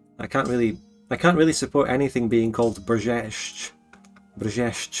 I can't really support anything being called Brześć.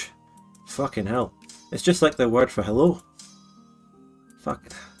 Brześć. Fucking hell. It's just like the word for hello.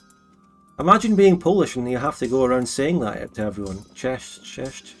 Fuck. Imagine being Polish and you have to go around saying that to everyone. Chest,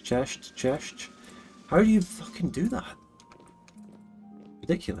 chest, chest, chest. How do you fucking do that?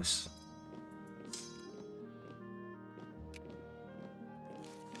 Ridiculous.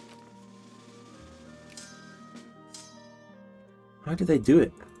 How do they do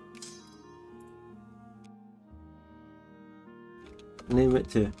it? Name it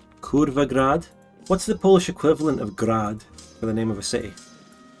to Kurwagrad. What's the Polish equivalent of Grad for the name of a city?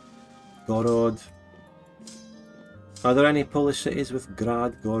 Gorod. Are there any Polish cities with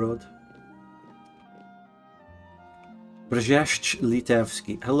Grad, Gorod? Brześć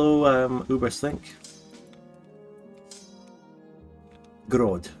Litewski. Hello, Uberslink.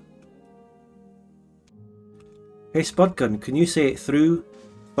 Grod. Hey Spudgun, can you say it through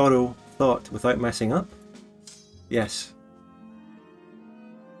thorough thought without messing up? Yes.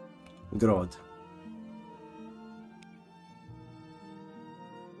 Grod.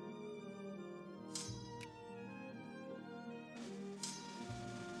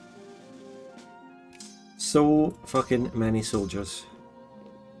 So fucking many soldiers.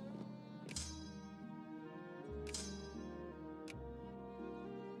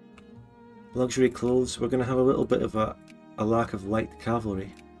 Luxury clothes. We're going to have a little bit of a lack of light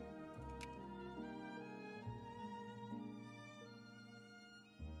cavalry.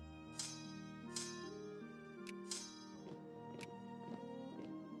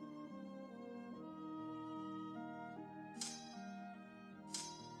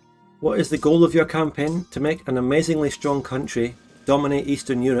 What is the goal of your campaign? To make an amazingly strong country, dominate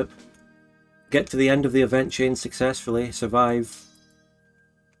Eastern Europe, get to the end of the event chain successfully, survive.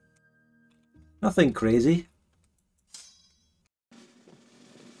 Nothing crazy.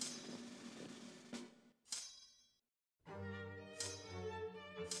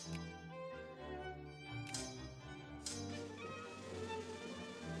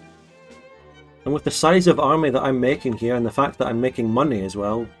 And with the size of army that I'm making here and the fact that I'm making money as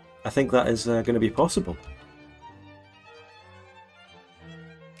well, I think that is going to be possible.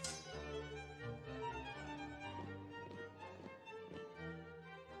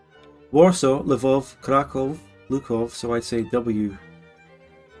 Warsaw, Lvov, Krakow, Lukov, so I'd say W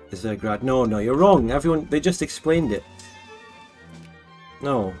is their grad. No, no, you're wrong. Everyone, they just explained it.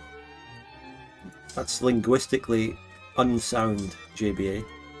 No. That's linguistically unsound, JBA.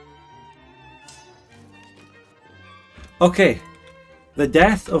 Okay. The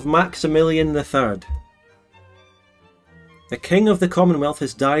death of Maximilian III. The King of the Commonwealth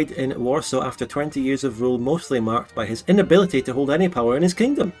has died in Warsaw after 20 years of rule, mostly marked by his inability to hold any power in his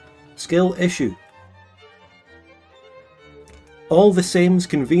kingdom. Skill issue. All the Seims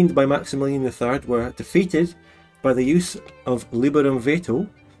convened by Maximilian III were defeated by the use of liberum veto,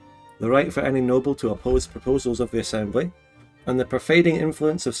 the right for any noble to oppose proposals of the assembly, and the pervading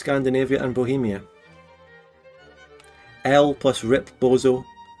influence of Scandinavia and Bohemia. L plus Rip Bozo.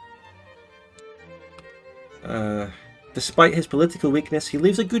 Despite his political weakness, he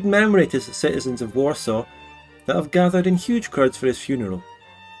leaves a good memory to the citizens of Warsaw that have gathered in huge crowds for his funeral.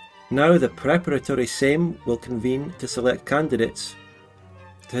 Now the preparatory Sejm will convene to select candidates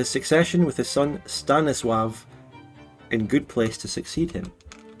to his succession, with his son Stanisław in good place to succeed him.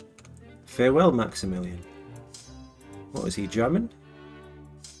 Farewell, Maximilian. What is he, German?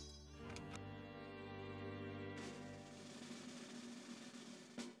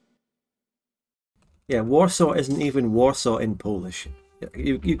 Yeah, Warsaw isn't even Warsaw in Polish.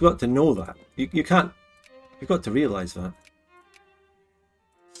 You've got to know that. You can't... You've got to realise that.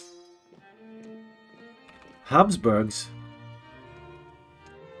 Habsburgs.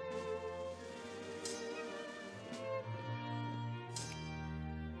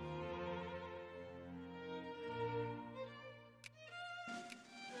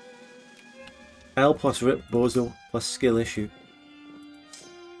 L plus Rip Bozo plus skill issue.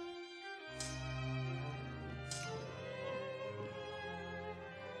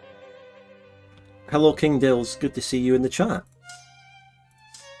 Hello King Dills, good to see you in the chat.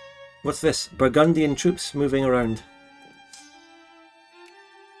 What's this? Burgundian troops moving around.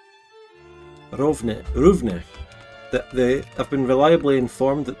 Rovne. I've been reliably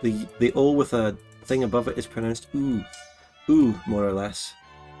informed that the O with a thing above it is pronounced oo. Oo, more or less.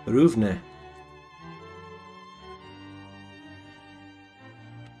 Rovne.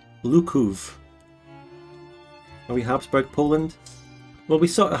 Lukov. Are we Habsburg Poland? Well, we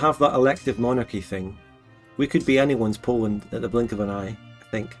sort of have that elective monarchy thing. We could be anyone's Poland at the blink of an eye, I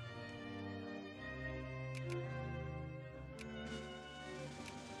think.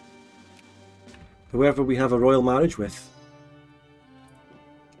 Whoever we have a royal marriage with.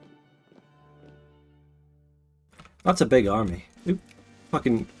 That's a big army. We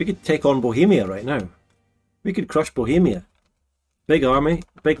could take on Bohemia right now. We could crush Bohemia. Big army,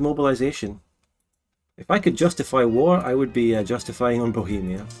 big mobilization. If I could justify war, I would be justifying on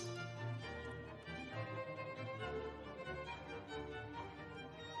Bohemia.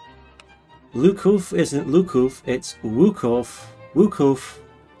 Lukov isn't Lukov, it's Wukov. Wukov.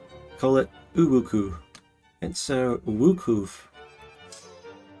 Call it Uwuku. It's Wukov.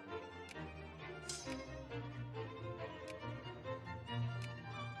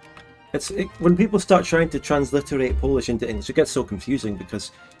 When people start trying to transliterate Polish into English, it gets so confusing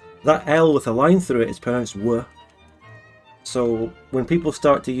because that L with a line through it is pronounced W. So when people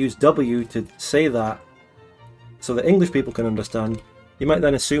start to use W to say that, so that English people can understand, you might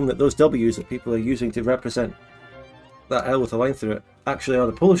then assume that those W's that people are using to represent that L with a line through it actually are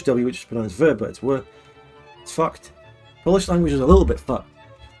the Polish W, which is pronounced V, but it's W. It's fucked. Polish language is a little bit fucked,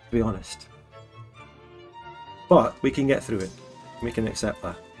 to be honest. But we can get through it. We can accept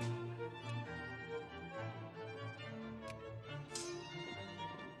that.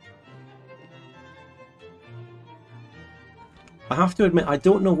 I have to admit, I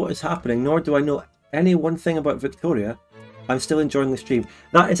don't know what is happening, nor do I know any one thing about Victoria. I'm still enjoying the stream.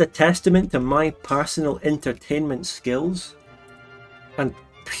 That is a testament to my personal entertainment skills and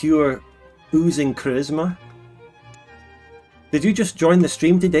pure oozing charisma. Did you just join the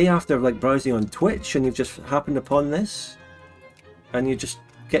stream today after like browsing on Twitch and you've just happened upon this? And you're just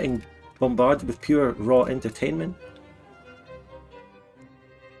getting bombarded with pure raw entertainment?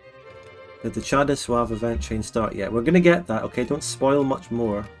 Did the Chadisław event chain start yet? We're going to get that, okay? Don't spoil much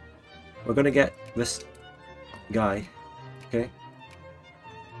more. We're going to get this guy, okay?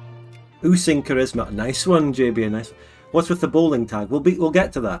 Oozing charisma. Nice one, JB, nice one. What's with the bowling tag? We'll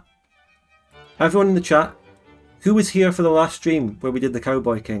get to that. Everyone in the chat, who was here for the last stream where we did the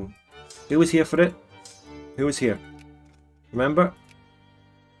Cowboy King? Who was here for it? Who was here? Remember?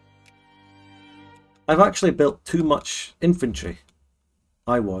 I've actually built too much infantry.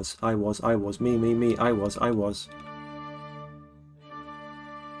 I was, me, I was.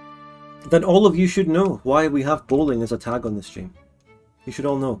 Then all of you should know why we have bowling as a tag on the stream. You should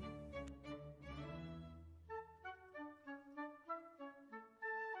all know.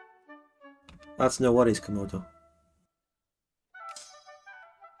 That's no worries, Komodo.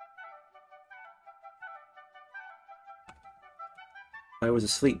 I was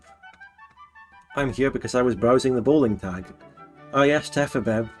asleep. I'm here because I was browsing the bowling tag. Ah yes,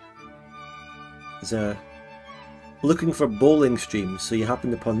 Tefabeb is looking for bowling streams, so you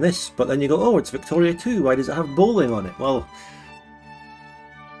happened upon this, but then you go, oh, it's Victoria 2, why does it have bowling on it? Well,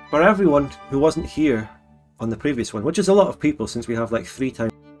 for everyone who wasn't here on the previous one, which is a lot of people since we have like 3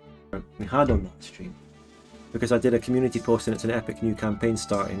 times we had on that stream, because I did a community post and it's an epic new campaign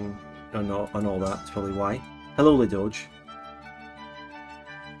starting and all that, that's probably why. Hello Lidoge.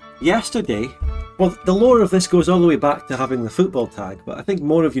 Yesterday, well, the lore of this goes all the way back to having the football tag, but I think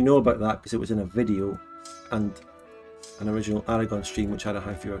more of you know about that because it was in a video, and an original Aragon stream which had a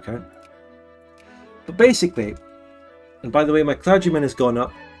high viewer count. But basically, and by the way, my clergyman has gone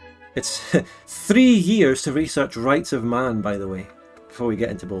up. It's 3 years to research rights of man, by the way, before we get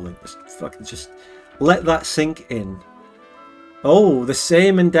into bowling. Just let that sink in. Oh, the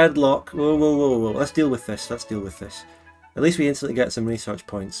same in deadlock. Whoa, whoa, whoa, whoa. Let's deal with this. Let's deal with this. At least we instantly get some research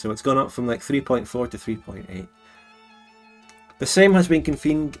points. So it's gone up from like 3.4 to 3.8. The same has been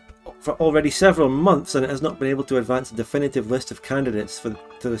convened for already several months, and it has not been able to advance a definitive list of candidates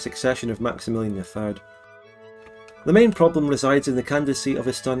to the succession of Maximilian III. The main problem resides in the candidacy of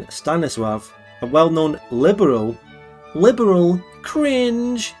his son Stanislav, a well-known liberal. Liberal?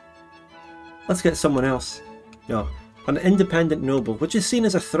 Cringe! Let's get someone else. No. An independent noble, which is seen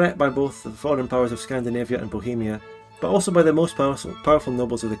as a threat by both the foreign powers of Scandinavia and Bohemia, but also by the most powerful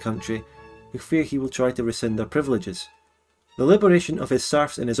nobles of the country, who fear he will try to rescind their privileges. The liberation of his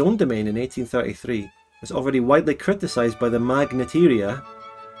serfs in his own domain in 1833 was already widely criticised by the Magnateria,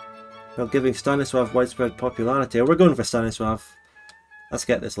 while giving Stanislav widespread popularity. Oh, we're going for Stanislav. Let's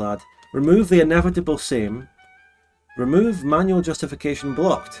get this lad. Remove the inevitable same. Remove manual justification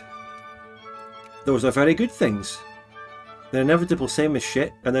blocked. Those are very good things. The inevitable same is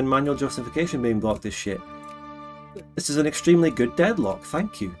shit, and then manual justification being blocked is shit. This is an extremely good deadlock,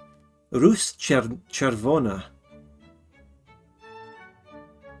 thank you. Rus Chervona.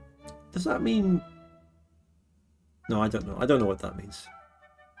 Does that mean... No, I don't know. I don't know what that means.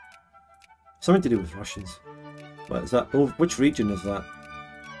 Something to do with Russians. What is that? Oh, which region is that?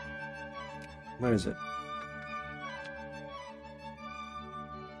 Where is it?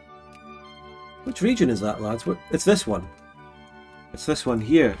 Which region is that, lads? It's this one. It's this one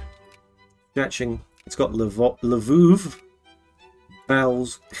here. Stretching. It's got Lvov,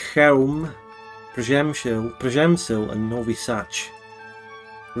 Belz, Chelm, Przemysl, and Novi Sad.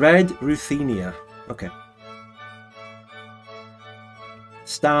 Red Ruthenia. Okay.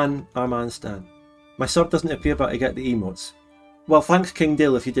 Stan, our man Stan. My sub doesn't appear, but I get the emotes. Well, thanks King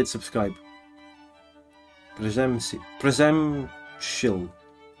Dill if you did subscribe. Przemysl.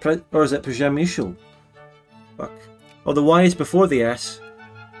 Or is it Przemysl? Fuck. Oh, the Y is before the S.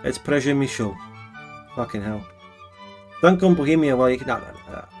 It's Przemysl. Fucking hell. Don't go Bohemia while you can... Nah.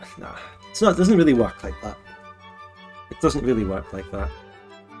 It's not, it doesn't really work like that. It doesn't really work like that.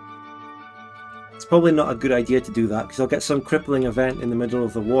 It's probably not a good idea to do that, because I'll get some crippling event in the middle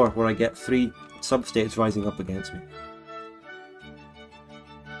of the war where I get 3 substates rising up against me.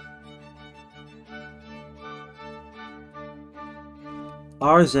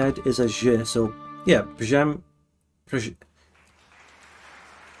 RZ is a J, so yeah, Przemysl.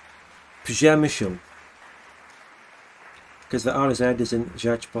 Because the RZ is in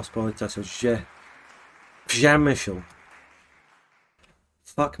Rzeczpospolita, so J. Przemysl.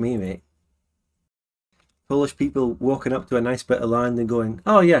 Fuck me, mate. Polish people walking up to a nice bit of land and going,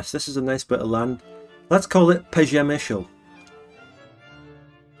 oh yes, this is a nice bit of land. Let's call it Przemysl.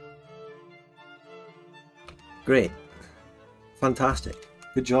 Great. Fantastic.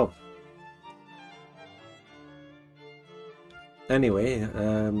 Good job. Anyway,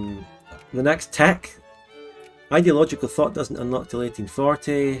 the next tech. Ideological thought doesn't unlock till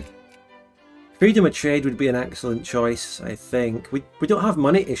 1840. Freedom of trade would be an excellent choice, I think. We don't have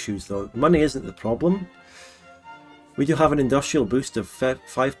money issues though. Money isn't the problem. We do have an industrial boost of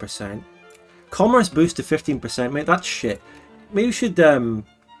 5%. Commerce boost to 15%, mate, that's shit. Maybe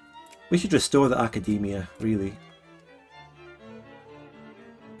we should restore the academia, really.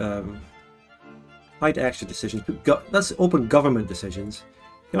 Hide extra decisions. Let's open government decisions.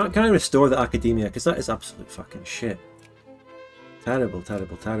 Can I restore the academia? Because that is absolute fucking shit. Terrible,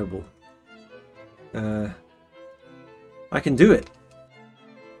 terrible, terrible. I can do it.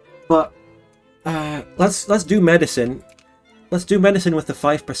 But let's do medicine. Let's do medicine with the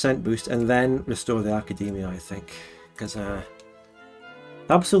 5% boost and then restore the academia, I think. Because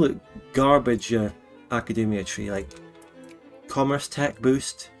absolute garbage academia tree, like commerce tech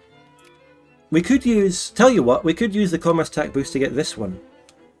boost. We could use, tell you what, we could use the commerce tech boost to get this one.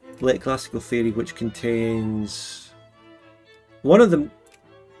 Late classical theory, which contains one of them.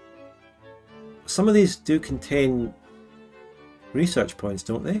 Some of these do contain research points,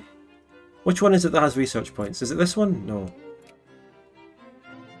 don't they? Which one is it that has research points? Is it this one? No.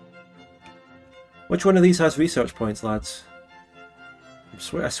 Which one of these has research points, lads?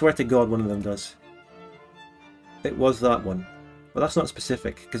 I swear to God one of them does. It was that one. But that's not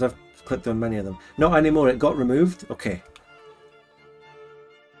specific, because I've clicked on many of them. Not anymore, it got removed? Okay.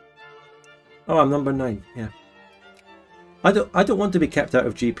 Oh, I'm number 9, yeah. I don't want to be kept out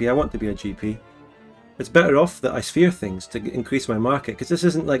of GP, I want to be a GP. It's better off that I sphere things to increase my market, because this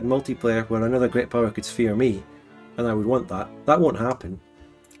isn't like multiplayer where another great power could sphere me. and I would want that. That won't happen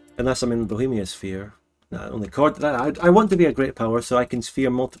unless I'm in Bohemia Sphere. No, only I want to be a great power so I can sphere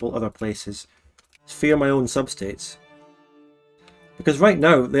multiple other places, sphere my own substates. Because right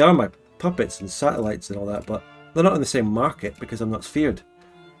now they are my puppets and satellites and all that, but they're not in the same market because I'm not sphered.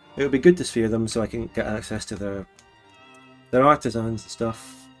 It would be good to sphere them so I can get access to their artisans and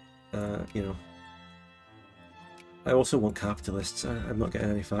stuff. You know. I also want capitalists. I'm not getting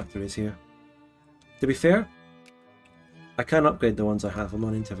any factories here. To be fair, I can upgrade the ones I have. I'm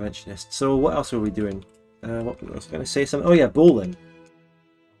on interventionist. So what else are we doing? What was I going to say? Something? Oh yeah, bowling.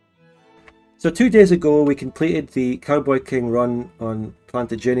 So 2 days ago we completed the Cowboy King run on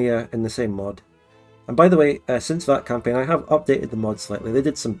Poland-Lithuania in the same mod. And by the way, since that campaign I have updated the mod slightly. They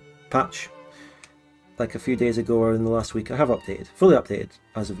did some patch like a few days ago or in the last week. I have updated, fully updated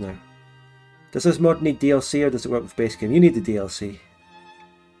as of now. Does this mod need DLC or does it work with base game? You need the DLC.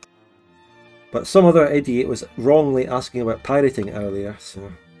 But some other idiot was wrongly asking about pirating earlier,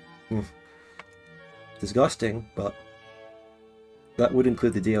 so... disgusting, but that would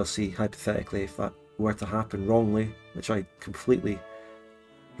include the DLC, hypothetically, if that were to happen wrongly, which I completely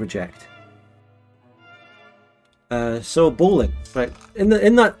reject. So bowling, right?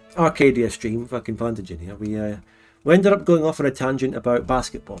 In that Arcadia stream, fucking Poland-Lithuania, we ended up going off on a tangent about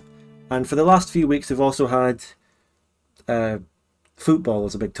basketball, and for the last few weeks we've also had football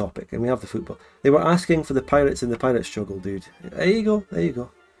as a big topic, and we have the football. They were asking for the pirates in the pirate struggle, dude. There you go, there you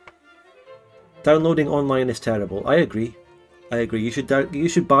go. Downloading online is terrible. I agree. I agree. You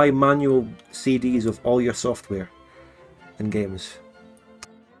should buy manual CDs of all your software and games,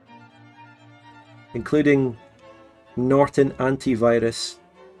 including Norton Antivirus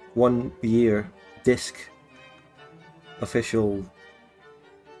 1 year disc official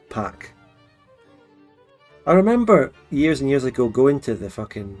pack. I remember years and years ago going to the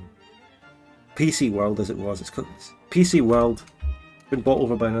fucking PC World, as it was. It's called PC World. Been bought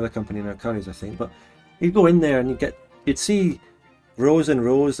over by another company now, Curry's I think, but you'd go in there and you'd see rows and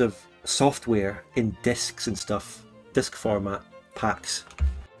rows of software in discs and stuff, disc format packs.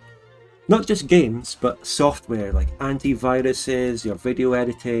 Not just games, but software like antiviruses, your video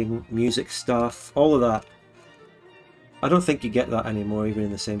editing, music stuff, all of that. I don't think you get that anymore, even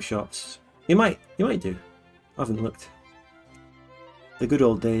in the same shops. You might do. I haven't looked. The good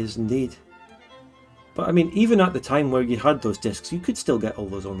old days, indeed. But I mean, even at the time where you had those discs, you could still get all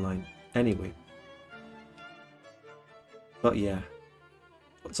those online anyway. But yeah,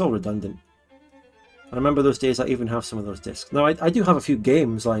 it's all redundant. I remember those days I even have some of those discs. Now I do have a few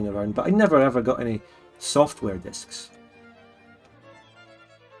games lying around, but I never ever got any software discs.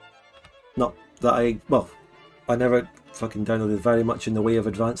 Not that I never fucking downloaded very much in the way of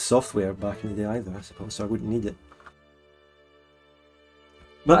advanced software back in the day either, I suppose, so I wouldn't need it.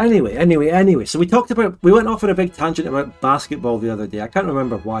 But anyway, so we went off on a big tangent about basketball the other day. I can't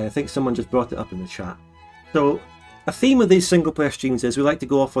remember why. I think someone just brought it up in the chat. So a theme of these single player streams is we like to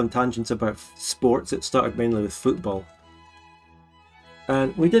go off on tangents about sports. It started mainly with football.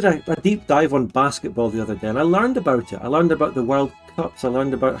 And we did a deep dive on basketball the other day, and I learned about it. I learned about the World Cups. I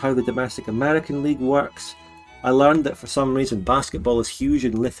learned about how the domestic American League works. I learned that for some reason basketball is huge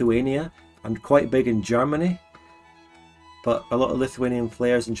in Lithuania and quite big in Germany. But a lot of Lithuanian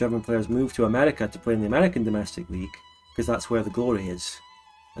players and German players moved to America to play in the American domestic league because that's where the glory is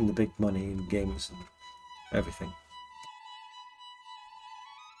and the big money and games and everything.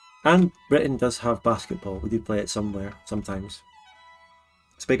 And Britain does have basketball. We do play it somewhere, sometimes.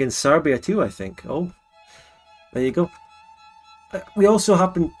 It's big in Serbia too, I think. Oh, there you go. We also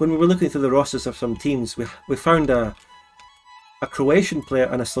happened, when we were looking through the rosters of some teams, we found a Croatian player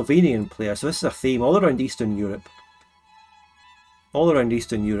and a Slovenian player. So this is a theme all around Eastern Europe. All around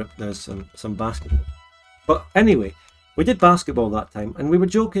Eastern Europe there's some basketball. But anyway, we did basketball that time, and we were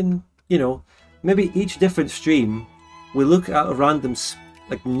joking, you know, maybe each different stream we look at a random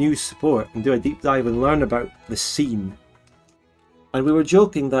like new sport and do a deep dive and learn about the scene. And we were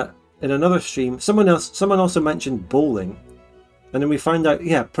joking that in another stream, someone also mentioned bowling, and then we found out,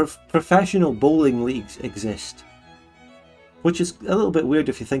 yeah, professional bowling leagues exist, which is a little bit weird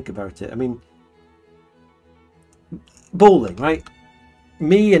if you think about it. I mean, bowling, right?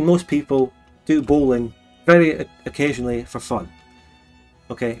 Me and most people do bowling very occasionally for fun.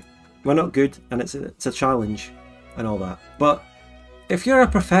 Okay, we're not good, and it's a challenge and all that. But if you're a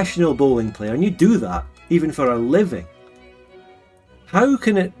professional bowling player and you do that even for a living, how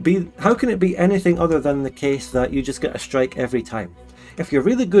can it be anything other than the case that you just get a strike every time? If you're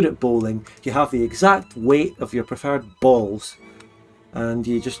really good at bowling, you have the exact weight of your preferred balls, and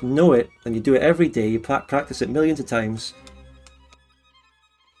you just know it, and you do it every day. You practice it millions of times.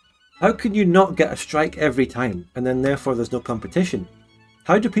 How can you not get a strike every time, and then therefore there's no competition?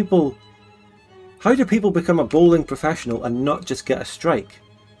 How do people become a bowling professional and not just get a strike?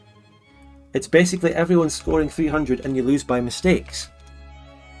 It's basically everyone scoring 300 and you lose by mistakes.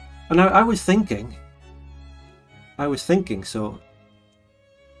 And I was thinking, so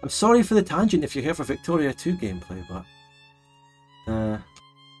I'm sorry for the tangent if you're here for Victoria 2 gameplay, but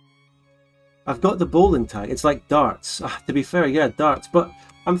I've got the bowling tag. It's like darts. To be fair, yeah, darts. But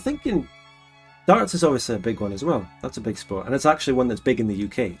I'm thinking darts is obviously a big one as well. That's a big sport. And it's actually one that's big in the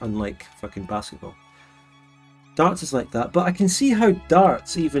UK, unlike fucking basketball. Darts is like that. But I can see how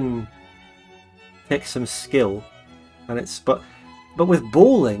darts even takes some skill. And it's but with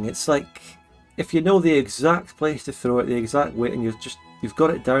bowling, it's like if you know the exact place to throw it, the exact weight, and you've got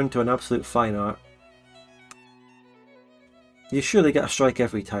it down to an absolute fine art, you surely get a strike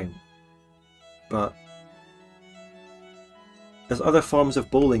every time. But there's other forms of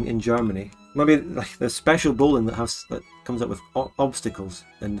bowling in Germany. Maybe like there's special bowling that comes up with obstacles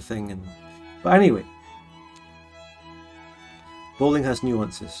in the thing. But anyway, bowling has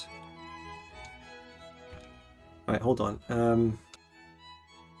nuances. Right, hold on.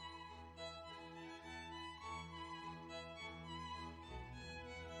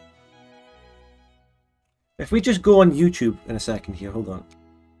 If we just go on YouTube in a second here, hold on.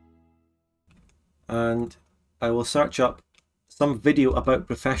 And I will search up some video about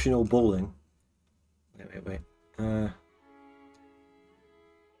professional bowling. Wait.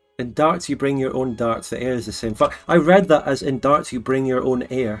 In darts you bring your own darts, the air is the same. Fuck, I read that as in darts you bring your own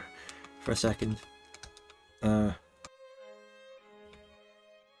air for a second. I'm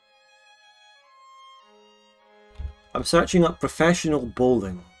searching up professional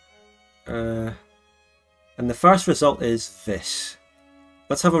bowling. And the first result is this.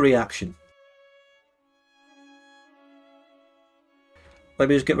 Let's have a reaction. Let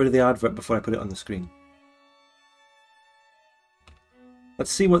me just get rid of the advert before I put it on the screen.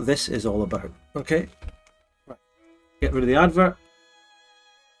 Let's see what this is all about. Okay. Right. Get rid of the advert.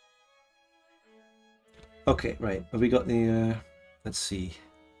 Okay, right. Have we got the... let's see.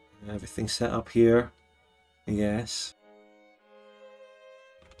 Everything set up here. Yes.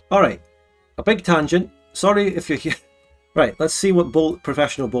 Alright. A big tangent. Sorry if you're here. Right, let's see what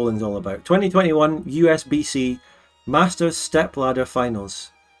professional bowling is all about. 2021 USBC Masters Stepladder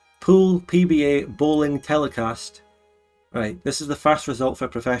Finals. Pool PBA Bowling Telecast. Right, this is the first result for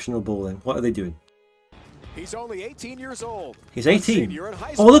professional bowling. What are they doing? He's only 18 years old. He's 18.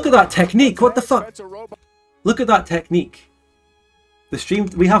 Oh, look at that technique. What the fuck? Look at that technique. The stream.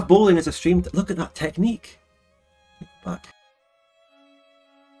 We have bowling as a stream. Look at that technique. Back.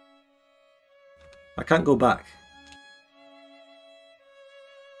 I can't go back.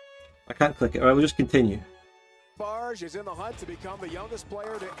 I can't click it. Alright, we'll just continue. Is in the hunt to become the youngest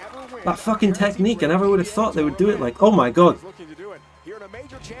player to ever win. That fucking technique, I never would have thought they would do it like, oh my god.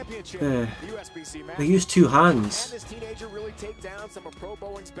 They use two hands.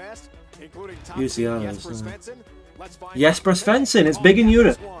 Use the arrows. Jesper Svensson, it's big in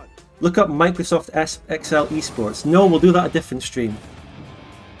Europe. Look up Microsoft XL Esports. No, we'll do that a different stream.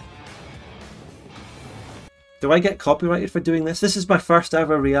 Do I get copyrighted for doing this? This is my first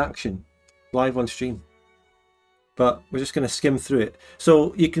ever reaction live on stream. But we're just going to skim through it.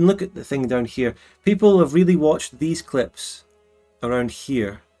 So you can look at the thing down here. People have really watched these clips around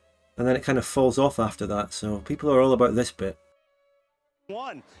here. And then it kind of falls off after that. So people are all about this bit.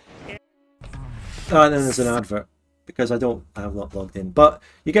 And then there's an advert. Because I have not logged in. But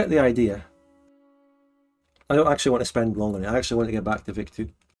you get the idea. I don't actually want to spend long on it. I actually want to get back to Vic 2.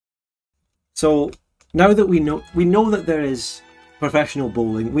 So now that we know that there is professional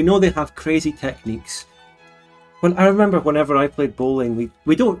bowling. We know they have crazy techniques. When I remember whenever I played bowling,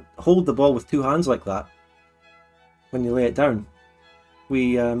 we don't hold the ball with two hands like that when you lay it down.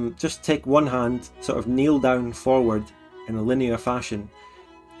 We just take one hand, sort of kneel down forward in a linear fashion.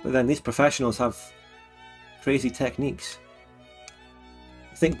 But then these professionals have crazy techniques.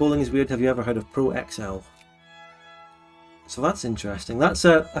 You think bowling is weird? Have you ever heard of Pro XL? So that's interesting. That's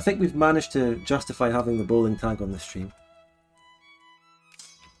I think we've managed to justify having the bowling tag on the stream.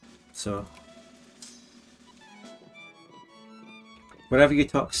 So whenever you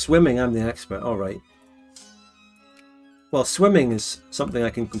talk swimming, I'm the expert. All right. Well, swimming is something I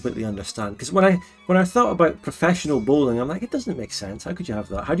can completely understand, because when I thought about professional bowling, I'm like, it doesn't make sense. How could you have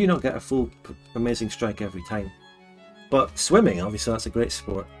that? How do you not get a full amazing strike every time? But swimming, obviously, that's a great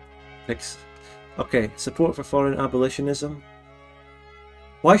sport. Okay, support for foreign abolitionism.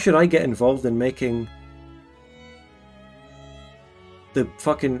 Why should I get involved in making the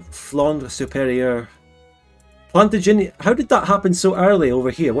fucking Flandre Supérieure Plantagenet. How did that happen so early over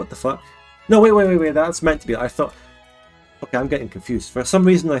here? What the fuck? No, wait. That's meant to be. I thought. Okay, I'm getting confused. For some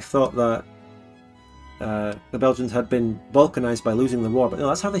reason, I thought that the Belgians had been balkanized by losing the war, but no,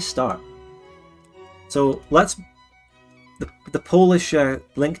 that's how they start. So let's. The Polish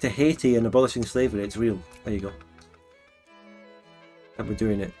link to Haiti and abolishing slavery. It's real. There you go. And we're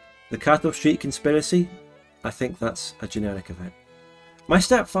doing it. The Cato Street conspiracy. I think that's a generic event. My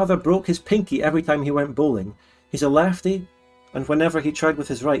stepfather broke his pinky every time he went bowling. He's a lefty, and whenever he tried with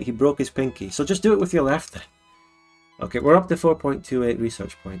his right, he broke his pinky. So just do it with your left then. Okay, we're up to 4.28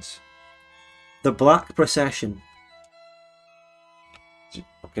 research points. The Black Procession.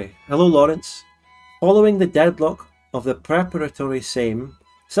 Okay, hello Lawrence. Following the deadlock of the preparatory Sejm,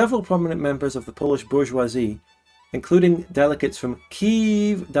 several prominent members of the Polish bourgeoisie, including delegates from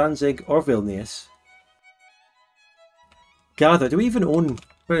Kiev, Danzig or Vilnius, gather. Do we even own...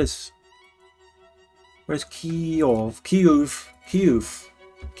 Where's Kiev? Kiev.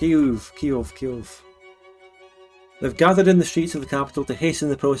 They've gathered in the streets of the capital to hasten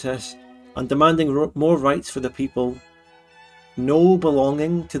the process and demanding more rights for the people, no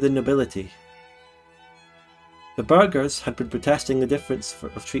belonging to the nobility. The burghers had been protesting the difference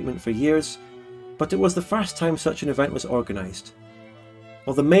of treatment for years, but it was the first time such an event was organised.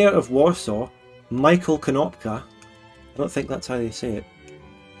 While the mayor of Warsaw, Michael Konopka, I don't think that's how they say it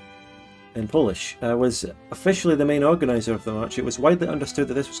in Polish, was officially the main organiser of the march, it was widely understood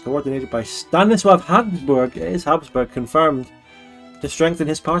that this was coordinated by Stanisław Habsburg, it is Habsburg, confirmed, to strengthen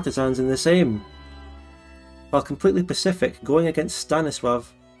his partisans in the Sejm. While completely pacific, going against Stanisław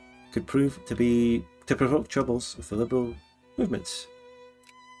could prove to provoke troubles with the liberal movements.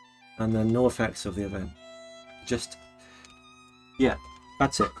 And then no effects of the event. Just, yeah,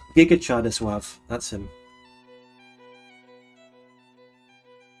 that's it. Giga Chadisław, that's him.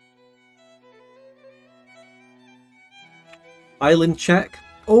 Island check.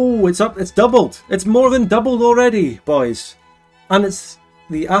 Oh, it's up, it's doubled. It's more than doubled already, boys. And it's,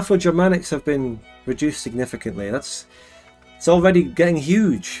 the Afro-Germanics have been reduced significantly. It's already getting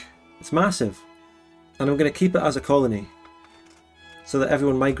huge. It's massive. And I'm going to keep it as a colony, so that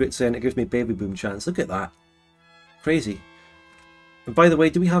everyone migrates in. It gives me baby boom chance. Look at that. Crazy. And by the way,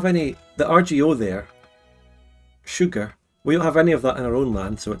 do we have any... The RGO there, sugar, we don't have any of that in our own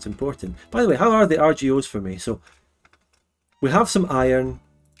land, so it's important. By the way, how are the RGOs for me? So, we have some iron.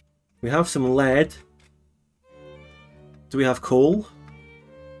 We have some lead. Do we have coal?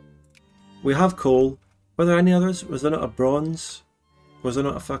 We have coal. Were there any others? Was there not a bronze? Was there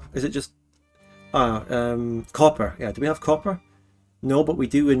not a is it just... copper. Yeah, do we have copper? No, but we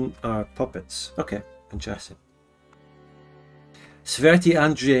do in our puppets. Okay, interesting. Sveti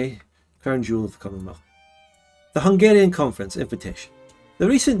Andrzej, Crown Jewel of the Commonwealth. The Hungarian Conference invitation. The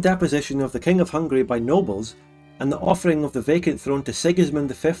recent deposition of the King of Hungary by nobles and the offering of the vacant throne to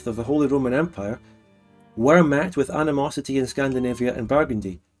Sigismund V of the Holy Roman Empire were met with animosity in Scandinavia and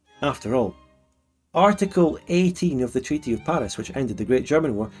Burgundy. After all, Article 18 of the Treaty of Paris, which ended the Great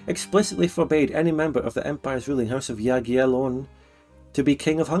German War, explicitly forbade any member of the Empire's ruling House of Jagiellon to be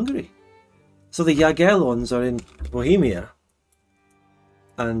King of Hungary. So the Jagiellons are in Bohemia,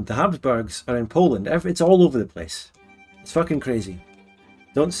 and the Habsburgs are in Poland. It's all over the place. It's fucking crazy.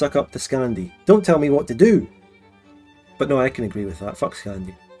 Don't suck up to Scandi. Don't tell me what to do! But no, I can agree with that. Fuck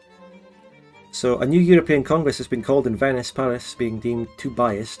Scandi. So, a new European Congress has been called in Venice, Paris, being deemed too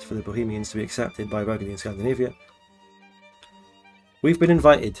biased for the Bohemians to be accepted by Burgundy and Scandinavia. We've been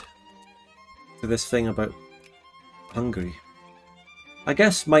invited to this thing about Hungary. I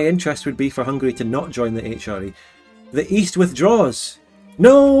guess my interest would be for Hungary to not join the HRE. The East withdraws!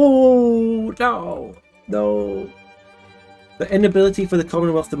 No! No! No! The inability for the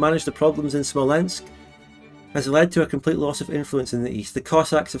Commonwealth to manage the problems in Smolensk has led to a complete loss of influence in the East. The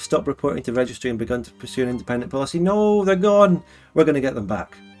Cossacks have stopped reporting to registry and begun to pursue an independent policy. No, they're gone! We're going to get them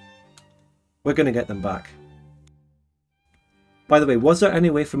back. We're going to get them back. By the way, was there any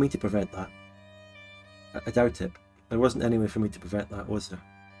way for me to prevent that? I doubt it. There wasn't any way for me to prevent that, was there?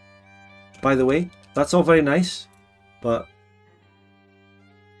 By the way, that's all very nice, but...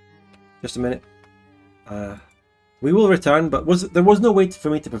 Just a minute. We will return, but there was no way for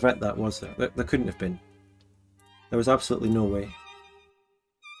me to prevent that, was there? There couldn't have been. There was absolutely no way.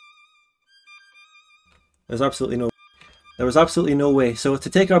 There was absolutely no way. So to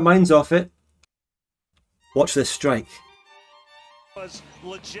take our minds off it, watch this strike. Was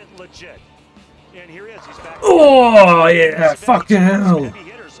legit. And here he is. He's back. Oh yeah! Fucking hell!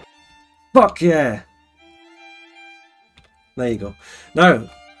 Fuck yeah! There you go. Now,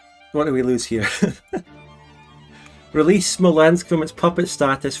 what do we lose here? Release Smolensk from its puppet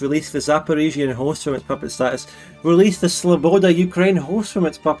status. Release the Zaporizhian host from its puppet status. Release the Sloboda Ukraine host from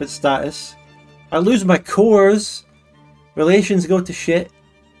its puppet status. I lose my cores. Relations go to shit.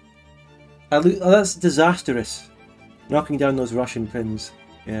 That's disastrous. Knocking down those Russian pins.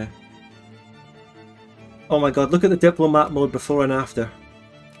 Yeah. Oh my god, look at the diplomat mode before and after.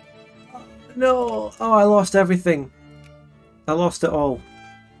 No! Oh, I lost everything. I lost it all.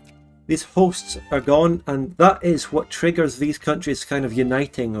 These hosts are gone, and that is what triggers these countries kind of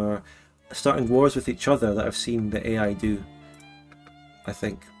uniting or starting wars with each other that I've seen the AI do, I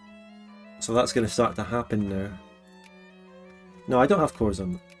think. So that's going to start to happen now. No, I don't have cores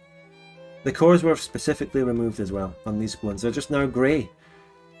on them. The cores were specifically removed as well on these ones. They're just now grey.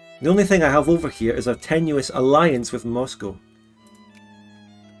 The only thing I have over here is a tenuous alliance with Moscow.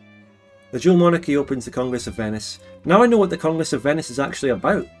 The dual monarchy opens the Congress of Venice. Now I know what the Congress of Venice is actually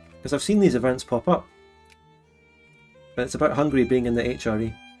about, because I've seen these events pop up. And it's about Hungary being in the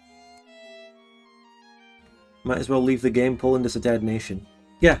HRE. Might as well leave the game. Poland is a dead nation.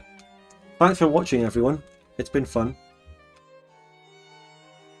 Yeah. Thanks for watching, everyone. It's been fun.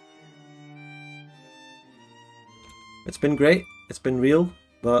 It's been great. It's been real,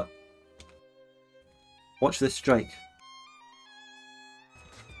 but watch this strike.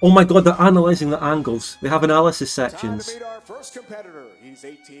 Oh my god, they're analysing the angles. They have analysis sections. Time to meet our first competitor. He's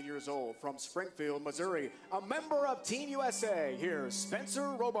 18 years old from Springfield, Missouri. A member of Team USA. Here's Spencer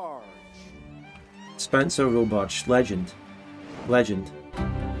Robarge. Spencer Robarge. Legend. Legend.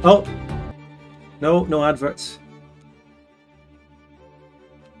 Oh! No, no adverts.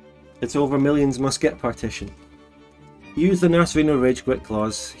 It's over millions must get partition. Use the nursery no rage quit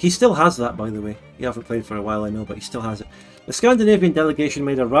clause. He still has that, by the way. You haven't played for a while, I know, but he still has it. The Scandinavian delegation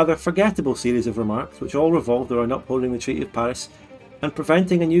made a rather forgettable series of remarks, which all revolved around upholding the Treaty of Paris and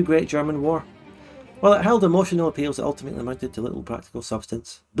preventing a new Great German War. While it held emotional appeals, it ultimately amounted to little practical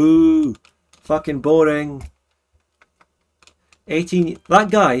substance. Boo! Fucking boring. 18.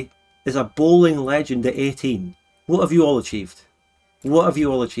 That guy is a bowling legend at 18. What have you all achieved? What have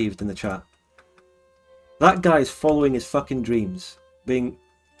you all achieved in the chat? That guy is following his fucking dreams, being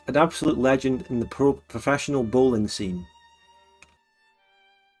an absolute legend in the professional bowling scene.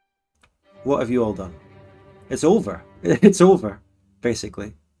 What have you all done? It's over. It's over,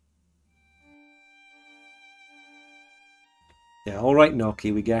 basically. Yeah, alright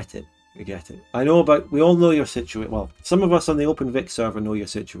Noki, we get it. We get it. I know about, we all know your situation. Well, some of us on the OpenVic server know your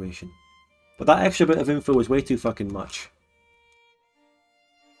situation. But that extra bit of info is way too fucking much.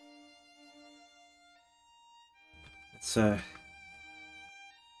 It's,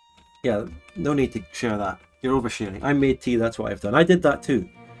 yeah, no need to share that. You're oversharing. I made tea, that's what I've done. I did that too.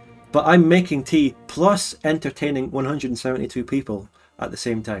 But I'm making tea plus entertaining 172 people at the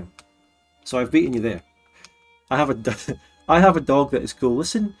same time. So I've beaten you there. I have a dog that is cool.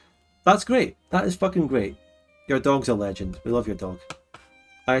 Listen, that's great. That is fucking great. Your dog's a legend. We love your dog.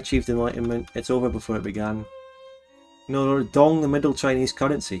 I achieved enlightenment. It's over before it began. No, dong, the Middle Chinese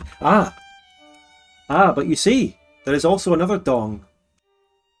currency. Ah, but you see, there is also another dong.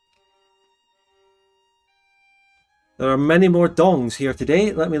 There are many more dongs here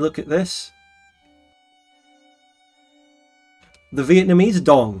today. Let me look at this. The Vietnamese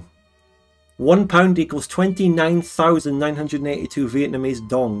dong. £1 equals 29,982 Vietnamese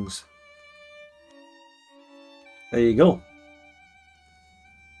dongs. There you go.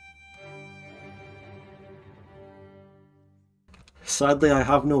 Sadly, I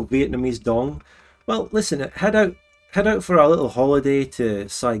have no Vietnamese dong. Well, listen, head out for a little holiday to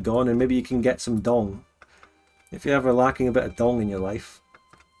Saigon and maybe you can get some dong. If you're ever lacking a bit of dong in your life.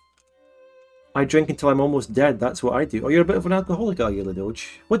 I drink until I'm almost dead, that's what I do. Oh, you're a bit of an alcoholic, are you,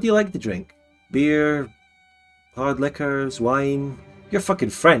 Ladoge? What do you like to drink? Beer? Hard liquors? Wine? You're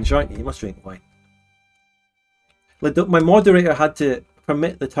fucking French, aren't you? You must drink wine. My moderator had to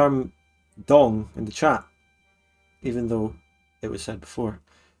permit the term dong in the chat. Even though it was said before.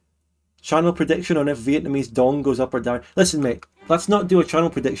 Channel prediction on if Vietnamese dong goes up or down. Listen, mate, let's not do a channel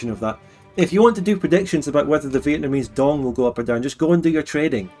prediction of that. If you want to do predictions about whether the Vietnamese dong will go up or down, just go and do your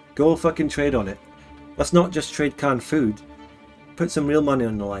trading. Go fucking trade on it. Let's not just trade canned food. Put some real money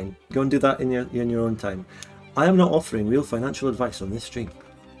on the line. Go and do that in your own time. I am not offering real financial advice on this stream.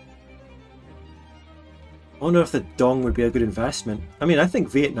 I wonder if the dong would be a good investment. I mean, I think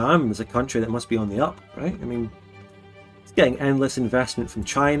Vietnam is a country that must be on the up, right? I mean, it's getting endless investment from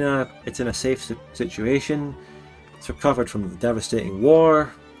China. It's in a safe situation. It's recovered from the devastating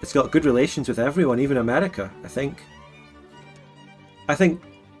war. It's got good relations with everyone, even America, I think. I think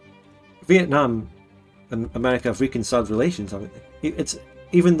Vietnam and America have reconciled relations, haven't they? It's,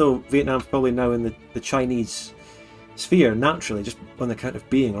 even though Vietnam's probably now in the Chinese sphere naturally, just on the account of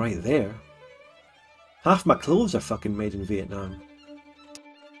being right there. Half my clothes are fucking made in Vietnam.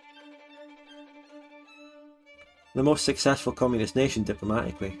 The most successful communist nation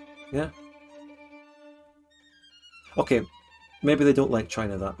diplomatically. Yeah. Okay, maybe they don't like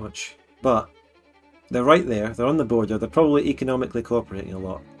China that much, but they're right there, they're on the border, they're probably economically cooperating a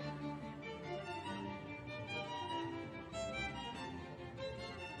lot.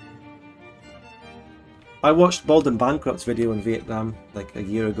 I watched Bald and Bankrupt's video in Vietnam like a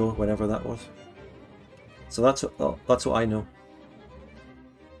year ago, whenever that was. So that's what I know.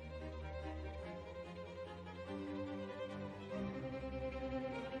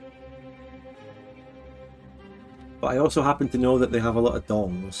 But I also happen to know that they have a lot of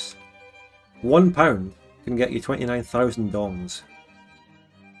dongs. £1 can get you 29,000 dongs.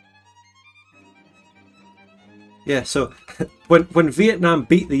 Yeah, so when Vietnam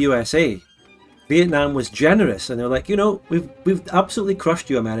beat the USA, Vietnam was generous, and they're like, you know, we've absolutely crushed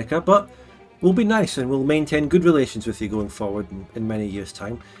you, America, but we'll be nice and we'll maintain good relations with you going forward in many years'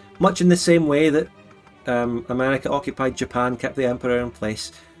 time. Much in the same way that America occupied Japan, kept the emperor in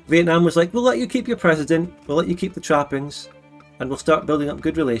place. Vietnam was like, we'll let you keep your president, we'll let you keep the trappings, and we'll start building up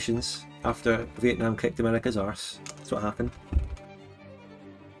good relations after Vietnam kicked America's arse. That's what happened.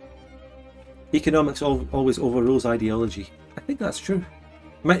 Economics always overrules ideology. I think that's true.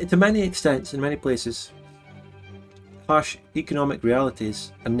 To many extents, in many places. Harsh economic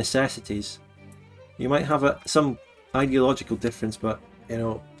realities and necessities. You might have some ideological difference, but, you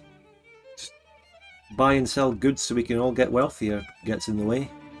know, just buy and sell goods so we can all get wealthier gets in the way.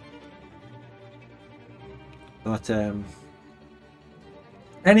 But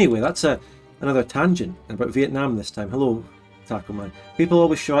anyway, that's another tangent about Vietnam this time. Hello, Taco Man. People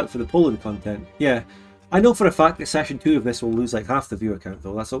always show out for the Poland content. Yeah, I know for a fact that session 2 of this will lose like half the viewer count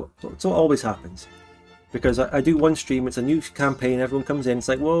though. That's what always happens. Because I do one stream, it's a new campaign, everyone comes in, it's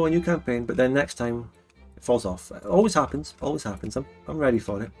like, whoa, a new campaign, but then next time it falls off. It always happens, always happens. I'm ready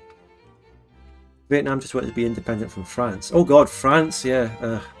for it. Vietnam just wanted to be independent from France. Oh god, France,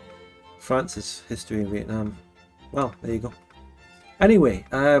 yeah. France's history in Vietnam. Well, there you go. Anyway,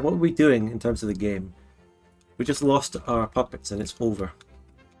 what are we doing in terms of the game? We just lost our puppets and it's over.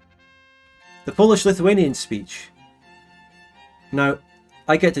 The Polish-Lithuanian speech. Now,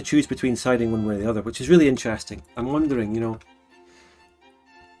 I get to choose between siding one way or the other, which is really interesting. I'm wondering, you know,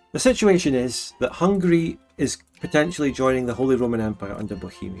 the situation is that Hungary is potentially joining the Holy Roman Empire under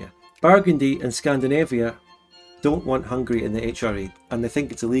Bohemia. Burgundy and Scandinavia don't want Hungary in the HRE, and they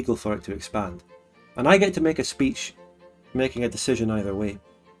think it's illegal for it to expand. And I get to make a speech making a decision either way.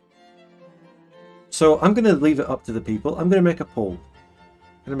 So I'm going to leave it up to the people. I'm going to make a poll.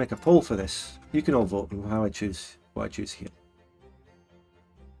 I'm going to make a poll for this. You can all vote on how I choose, what I choose here.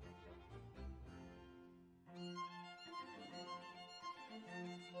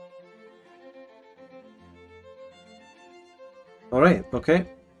 Alright, okay.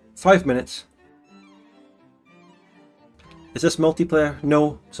 5 minutes. Is this multiplayer?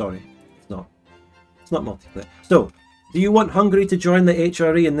 No, sorry. It's not. It's not multiplayer. So, do you want Hungary to join the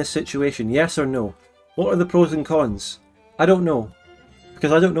HRE in this situation? Yes or no? What are the pros and cons? I don't know.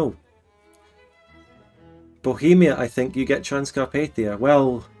 Because I don't know. Bohemia, I think you get Transcarpathia.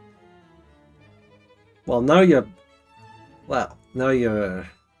 Well, now you're... Well, now you're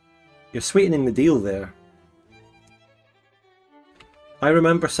sweetening the deal there. I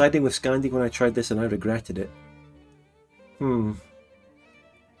remember siding with Scandi when I tried this and I regretted it.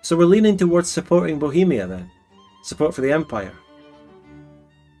 So we're leaning towards supporting Bohemia then? Support for the Empire?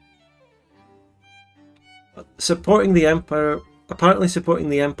 Supporting the Empire... Apparently supporting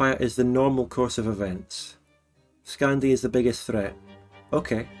the Empire is the normal course of events. Scandi is the biggest threat.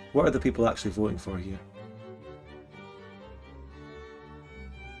 Okay, what are the people actually voting for here?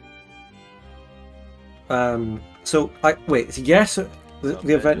 So, wait, it's yes...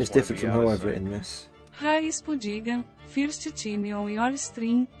 The event is different from how I've written this. Hi, Spodiga. First time on your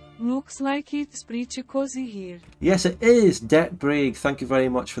stream. Looks like it's pretty cozy here. Yes, it is. Det Brag, thank you very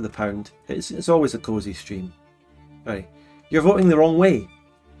much for the pound. It's always a cozy stream. Right. You're voting the wrong way.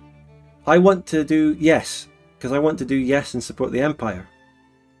 I want to do yes, because I want to do yes and support the Empire.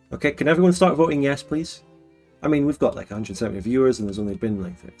 Okay, can everyone start voting yes, please? I mean, we've got like 170 viewers and there's only been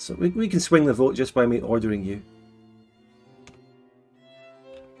like that. So we can swing the vote just by me ordering you.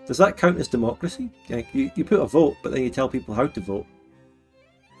 Does that count as democracy? Like, you put a vote, but then you tell people how to vote.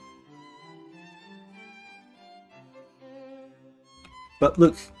 But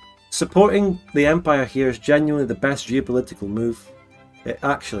look, supporting the Empire here is genuinely the best geopolitical move. It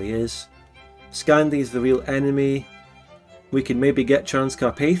actually is. Scandi is the real enemy. We can maybe get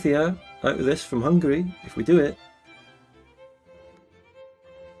Transcarpathia out of this from Hungary, if we do it.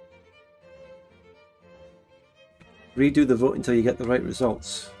 Redo the vote until you get the right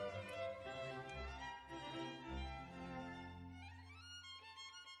results.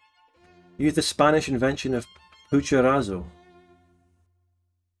 Use the Spanish invention of pucherazo.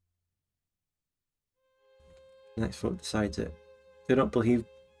 Next vote decides it. Do not believe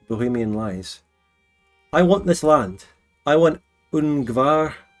Bohemian lies. I want this land. I want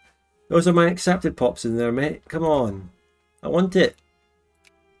Ungvar. Those are my accepted pops in there, mate. Come on. I want it.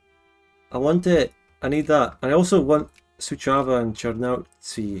 I want it. I need that. I also want Suchava and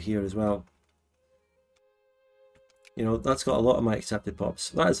Chernautsy here as well. You know, that's got a lot of my accepted pops.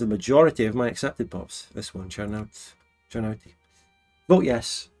 That is the majority of my accepted pops. This one, Chernauty. Vote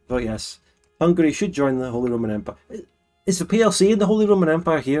yes. Vote yes. Hungary should join the Holy Roman Empire. Is the PLC in the Holy Roman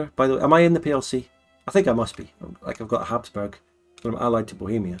Empire here? By the way, am I in the PLC? I think I must be. Like I've got a Habsburg, but I'm allied to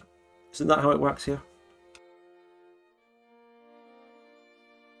Bohemia. Isn't that how it works here?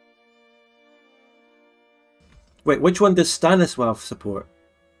 Wait, which one does Stanislav support?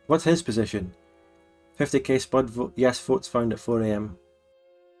 What's his position? 50k Spud vote, yes votes found at 4 AM.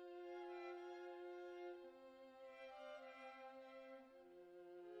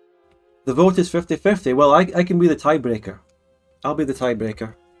 The vote is 50-50. Well, I can be the tiebreaker. I'll be the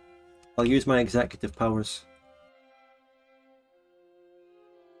tiebreaker. I'll use my executive powers.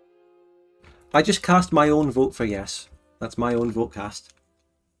 I just cast my own vote for yes. That's my own vote cast.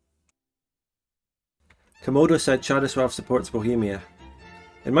 Komodo said Chadislav supports Bohemia.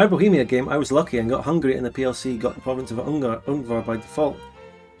 In my Bohemia game, I was lucky and got Hungary and the PLC got the province of Ungvar by default,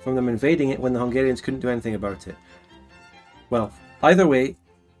 from them invading it when the Hungarians couldn't do anything about it. Well, either way,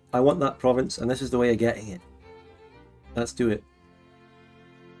 I want that province and this is the way of getting it. Let's do it.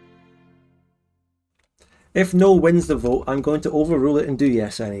 If no wins the vote, I'm going to overrule it and do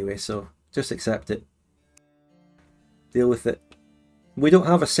yes anyway, so just accept it. Deal with it. We don't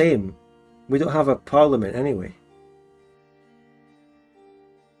have a Sejm. We don't have a parliament anyway.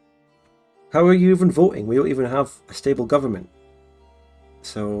 How are you even voting? We don't even have a stable government.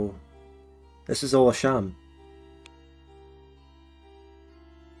 So, this is all a sham.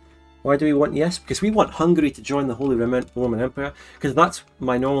 Why do we want yes? Because we want Hungary to join the Holy Roman Empire, because that's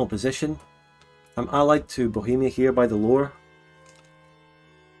my normal position. I'm allied to Bohemia here by the lore.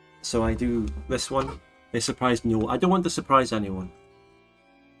 So I do this one. They surprised no. I don't want to surprise anyone.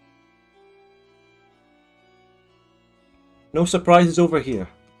 No surprises over here.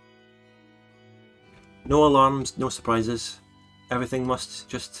 No alarms, no surprises. Everything must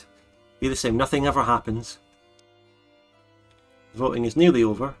just be the same. Nothing ever happens. Voting is nearly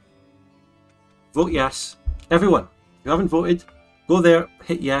over. Vote yes. Everyone, if you haven't voted, go there,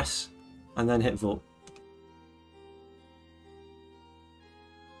 hit yes, and then hit vote.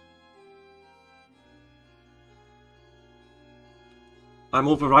 I'm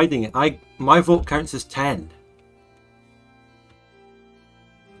overriding it. My vote counts as 10.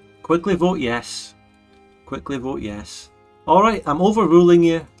 Quickly vote yes. Quickly vote yes. Alright, I'm overruling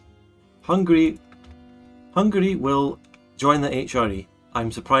you. Hungary will join the HRE.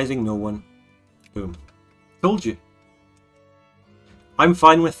 I'm surprising no one. Boom. Told you. I'm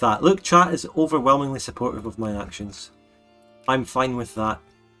fine with that. Look, chat is overwhelmingly supportive of my actions. I'm fine with that.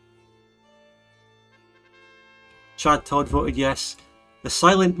 Chad Todd voted yes. The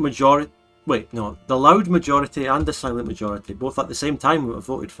silent majority... Wait, no. The loud majority and the silent majority, both at the same time, would have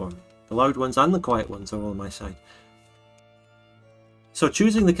voted for me. The loud ones and the quiet ones are all on my side. So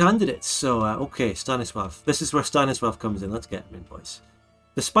choosing the candidates. So, okay, Stanislav. This is where Stanislav comes in. Let's get him in, boys.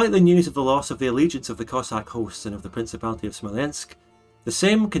 Despite the news of the loss of the allegiance of the Cossack hosts and of the Principality of Smolensk, the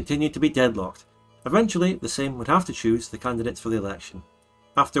Sejm continued to be deadlocked. Eventually, the Sejm would have to choose the candidates for the election.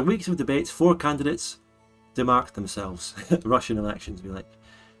 After weeks of debates, 4 candidates demarked themselves. Russian elections, be like.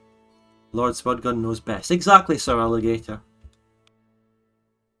 Lord Spudgun knows best. Exactly, Sir Alligator.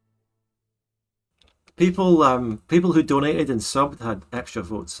 People who donated and subbed had extra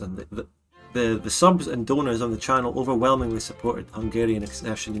votes, and the subs and donors on the channel overwhelmingly supported Hungarian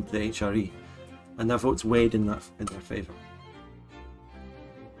accession into the HRE, and their votes weighed in their favour.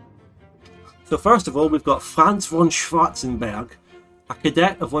 So first of all, we've got Franz von Schwarzenberg, a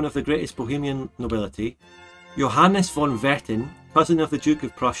cadet of one of the greatest Bohemian nobility, Johannes von Wettin, cousin of the Duke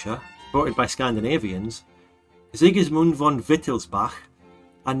of Prussia, supported by Scandinavians, Sigismund von Wittelsbach,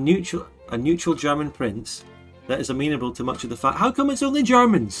 a neutral German prince that is amenable to much of the fact. How come it's only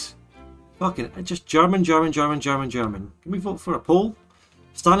Germans? Fucking just German. Can we vote for a Pole?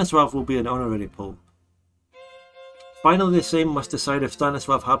 Stanislav will be an honorary Pole. Finally, the Sejm must decide if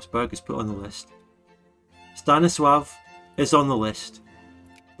Stanislav Habsburg is put on the list. Stanislav is on the list.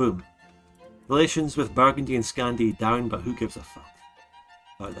 Boom. Relations with Burgundy and Scandi down, but who gives a fuck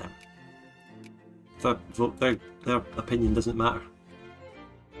about them? Their vote, their opinion doesn't matter.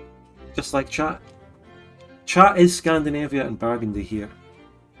 Just like chat. Chat is Scandinavia and Burgundy here,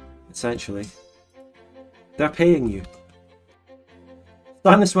 essentially. They're paying you.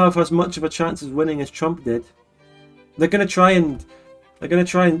 Stanislav has much of a chance of winning as Trump did. They're gonna try and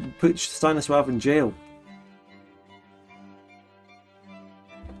put Stanislav in jail.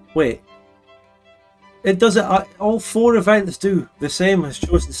 Wait. It does it. All 4 events do. The Sejm has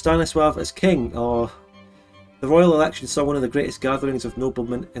chosen Stanislav as king. Oh, the royal election saw one of the greatest gatherings of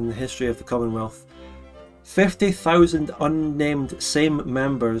noblemen in the history of the Commonwealth. 50,000 unnamed Sejm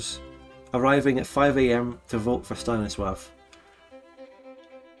members arriving at 5 AM to vote for Stanislav.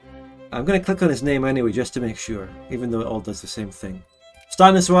 I'm going to click on his name anyway just to make sure, even though it all does the same thing.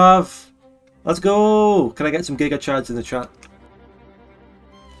 Stanislav! Let's go! Can I get some Giga Chads in the chat?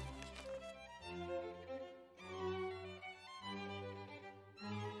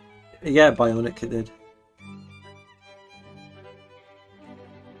 Yeah, Bionic it did.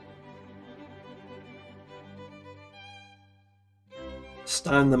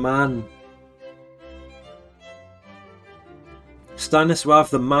 Stan the man.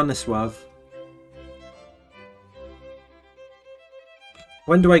 Stanislav the Manislav.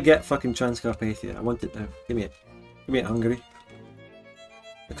 When do I get fucking Transcarpathia? I want it now. Give me it. Give me it, Hungary.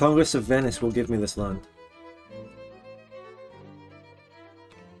 The Congress of Venice will give me this land.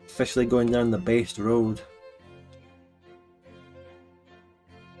 Officially going down the based road.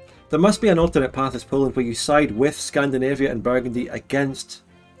 There must be an alternate path as Poland where you side with Scandinavia and Burgundy against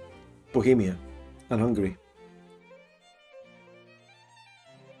Bohemia and Hungary.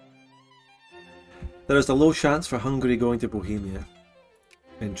 There is a low chance for Hungary going to Bohemia.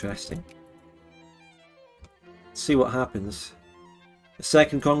 Interesting. Let's see what happens. The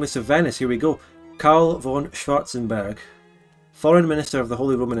Second Congress of Venice, here we go. Karl von Schwarzenberg, Foreign Minister of the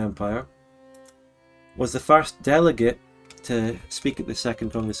Holy Roman Empire, was the first delegate to speak at the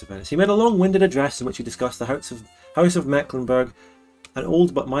Second Congress of Venice. He made a long-winded address in which he discussed the House of Mecklenburg, an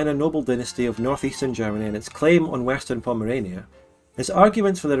old but minor noble dynasty of northeastern Germany and its claim on western Pomerania. His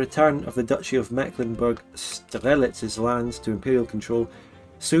arguments for the return of the Duchy of Mecklenburg-Strelitz's lands to imperial control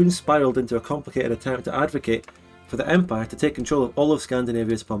soon spiralled into a complicated attempt to advocate for the empire to take control of all of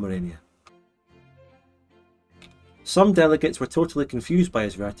Scandinavia's Pomerania. Some delegates were totally confused by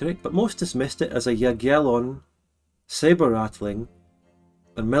his rhetoric, but most dismissed it as a Jagiellon, saber-rattling,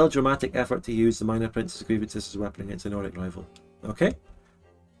 and melodramatic effort to use the minor prince's grievances as a weapon against a Nordic rival. Okay?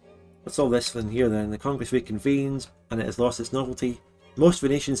 What's all this in here then? The Congress reconvenes, and it has lost its novelty. Most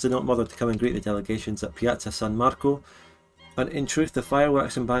Venetians did not bother to come and greet the delegations at Piazza San Marco, and in truth the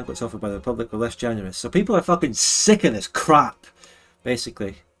fireworks and banquets offered by the public were less generous. So people are fucking sick of this crap,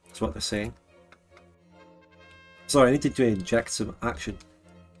 basically. That's what they're saying. Sorry, I needed to inject some action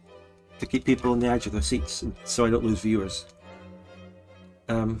to keep people on the edge of their seats so I don't lose viewers.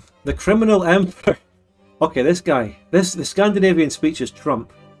 The criminal emperor. Okay, this guy. The Scandinavian speech is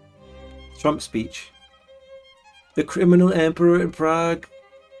Trump. Trump speech. The criminal emperor in Prague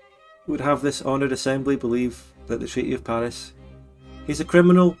would have this honoured assembly believe that the Treaty of Paris. He's a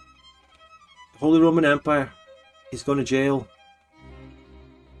criminal. Holy Roman Empire. He's going to jail.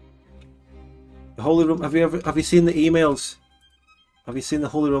 The Holy Roman. Have you seen the emails? Have you seen the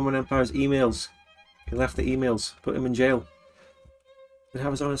Holy Roman Empire's emails? He left the emails. Put him in jail. Would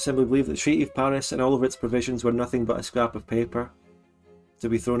have his own assembly believe that the Treaty of Paris and all of its provisions were nothing but a scrap of paper to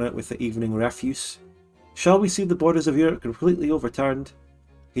be thrown out with the evening refuse. Shall we see the borders of Europe completely overturned?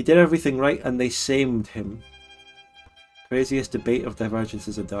 He did everything right and they Sejmed him. Craziest debate of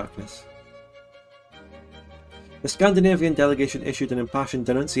divergences of darkness. The Scandinavian delegation issued an impassioned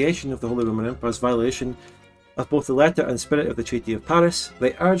denunciation of the Holy Roman Empire's violation of both the letter and spirit of the Treaty of Paris.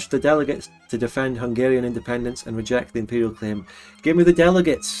 They urged the delegates to defend Hungarian independence and reject the imperial claim. Give me the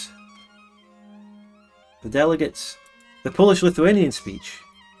delegates! The delegates. The Polish-Lithuanian speech.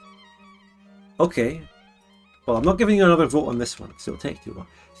 Okay. Well, I'm not giving you another vote on this one, because it'll take too long.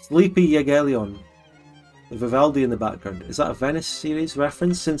 Sleepy Jagiellon. The Vivaldi in the background. Is that a Venice series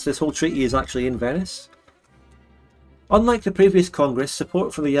reference, since this whole treaty is actually in Venice? Unlike the previous Congress,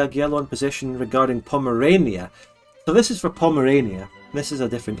 support for the Jagiellon position regarding Pomerania. So this is for Pomerania. This is a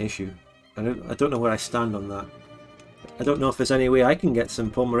different issue. I don't know where I stand on that. I don't know if there's any way I can get some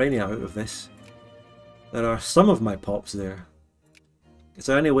Pomerania out of this. There are some of my pops there. Is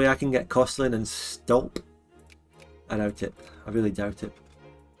there any way I can get Koslin and Stolp? I doubt it. I really doubt it.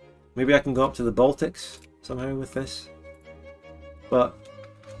 Maybe I can go up to the Baltics somehow with this. But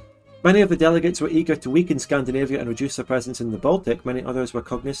many of the delegates were eager to weaken Scandinavia and reduce their presence in the Baltic. Many others were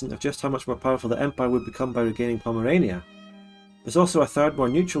cognizant of just how much more powerful the empire would become by regaining Pomerania. There's also a third, more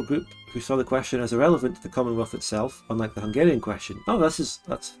neutral group who saw the question as irrelevant to the Commonwealth itself, unlike the Hungarian question. Oh, that's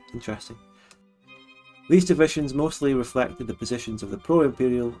interesting. These divisions mostly reflected the positions of the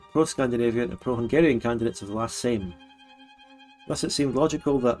pro-Imperial, pro-Scandinavian and pro-Hungarian candidates of the last Sejm. Thus it seemed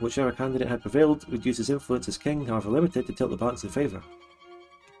logical that whichever candidate had prevailed would use his influence as king, however limited, to tilt the balance in favour.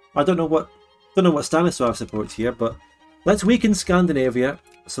 I don't know what Stanislav supports here, but let's weaken Scandinavia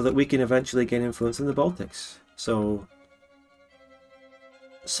so that we can eventually gain influence in the Baltics. So,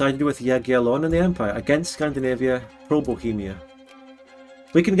 sided with Jagiellon and the Empire against Scandinavia, pro-Bohemia.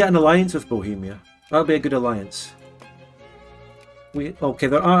 We can get an alliance with Bohemia. That'll be a good alliance. Okay,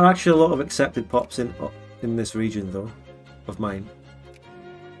 there are actually a lot of accepted pops in this region though, of mine.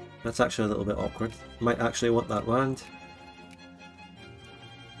 That's actually a little bit awkward. Might actually want that land.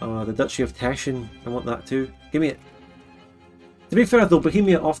 The Duchy of Teschen, I want that too. Give me it. To be fair though,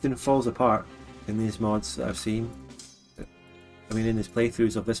 Bohemia often falls apart in these mods that I've seen. I mean, in these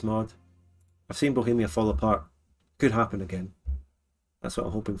playthroughs of this mod, I've seen Bohemia fall apart. Could happen again. That's what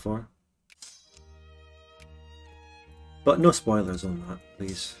I'm hoping for. But no spoilers on that,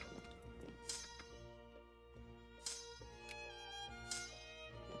 please.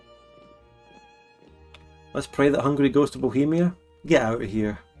 Let's pray that Hungary goes to Bohemia. Get out of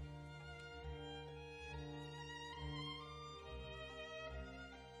here.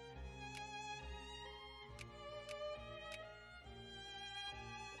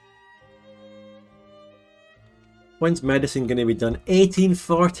 When's medicine going to be done?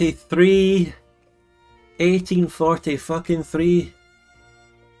 1843! 1840 fucking 3!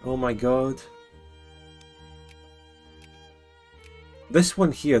 Oh my god. This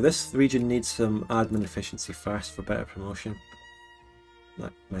one here, this region needs some admin efficiency first for better promotion.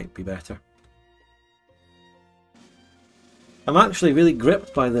 That might be better. I'm actually really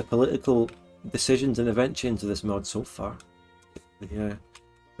gripped by the political decisions and event chains of this mod so far. The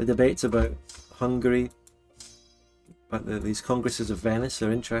debates about Hungary, about these Congresses of Venice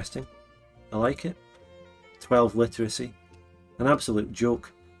are interesting. I like it. 12 literacy. An absolute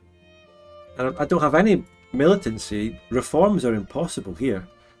joke. And I don't have any militancy. Reforms are impossible here.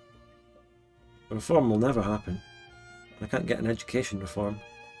 A reform will never happen. I can't get an education reform.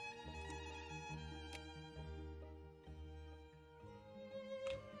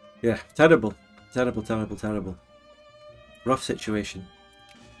 Yeah, terrible. Terrible, terrible, terrible. Rough situation.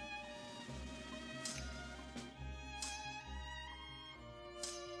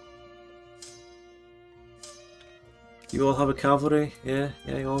 You all have a cavalry? Yeah,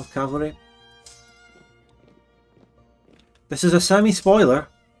 you all have cavalry. This is a semi-spoiler,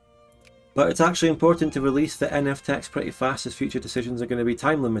 but it's actually important to release the NF text pretty fast as future decisions are going to be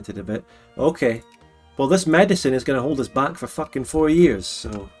time limited a bit. Okay, well this medicine is going to hold us back for fucking 4 years,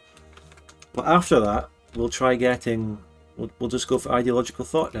 so... But after that, we'll try getting... We'll just go for ideological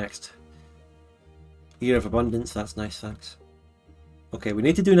thought next. Year of Abundance, that's nice, thanks. Okay, we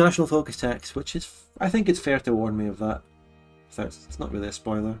need to do national focus text, which is... I think it's fair to warn me of that. It's not really a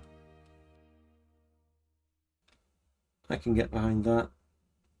spoiler. I can get behind that.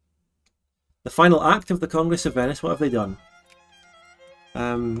 The final act of the Congress of Venice, what have they done?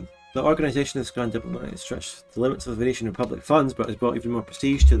 The organisation of this Grand Diplomat has stretched the limits of the Venetian Republic funds, but has brought even more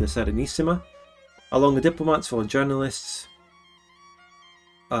prestige to the Serenissima. Along the diplomats, follow journalists.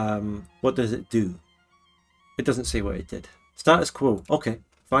 What does it do? It doesn't say what it did. Status quo. Okay,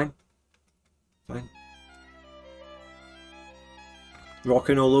 fine. Fine.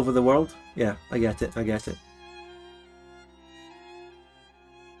 Rocking all over the world? Yeah, I get it, I get it.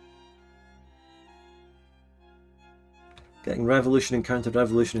 Getting revolution and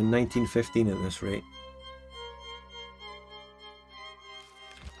counter-revolution in 1915 at this rate.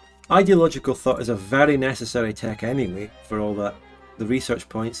 Ideological thought is a very necessary tech anyway, for all that. The research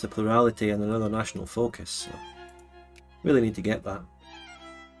points, the plurality and another national focus, so... Really need to get that.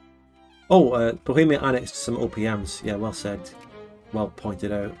 Oh, Bohemia annexed some OPMs. Yeah, well said. Well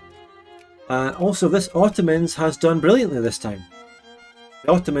pointed out. Also, this Ottomans has done brilliantly this time.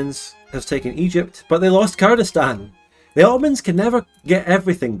 The Ottomans has taken Egypt, but they lost Kurdistan. The Ottomans can never get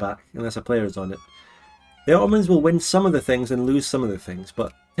everything back unless a player is on it. The Ottomans will win some of the things and lose some of the things,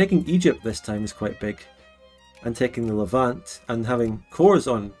 but taking Egypt this time is quite big. And taking the Levant and having cores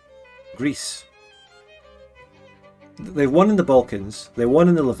on Greece. They won in the Balkans, they won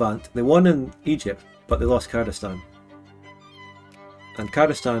in the Levant, they won in Egypt, but they lost Kurdistan. And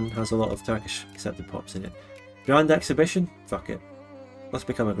Kurdistan has a lot of Turkish accepted pops in it. Grand Exhibition? Fuck it. Let's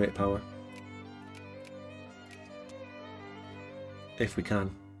become a great power. If we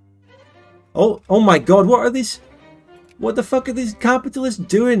can. Oh my god, what are these? What the fuck are these capitalists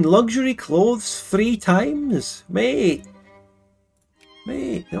doing? Luxury clothes 3 times? Mate!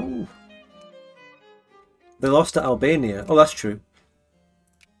 Mate, no. They lost to Albania. Oh, that's true.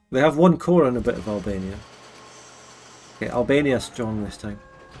 They have one core on a bit of Albania. Okay, Albania's strong this time.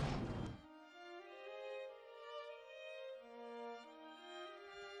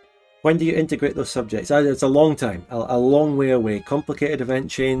 When do you integrate those subjects? It's a long time. A long way away. Complicated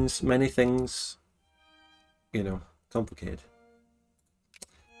event chains, many things. You know, complicated.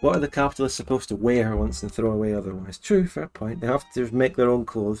 What are the capitalists supposed to wear once and throw away otherwise? True, fair point. They have to make their own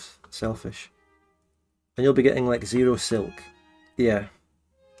clothes. Selfish. And you'll be getting like 0 silk. Yeah.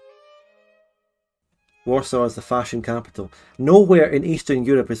 Warsaw is the fashion capital. Nowhere in Eastern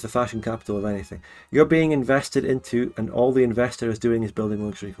Europe is the fashion capital of anything. You're being invested into, and all the investor is doing is building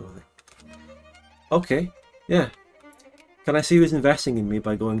luxury clothing. Okay, yeah. Can I see who's investing in me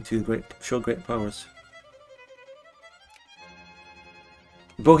by going to show great powers?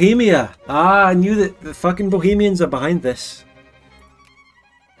 Bohemia! Ah, I knew that the fucking Bohemians are behind this.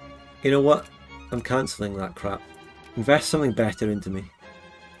 You know what? I'm cancelling that crap. Invest something better into me.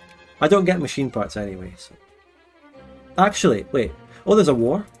 I don't get machine parts anyway, so... Actually, wait. Oh, there's a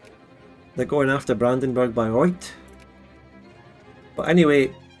war? They're going after Brandenburg by Reut. But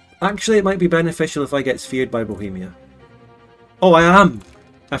anyway, actually it might be beneficial if I get sphered by Bohemia. Oh, I am!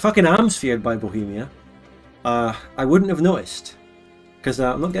 I fucking am sphered by Bohemia. I wouldn't have noticed. Because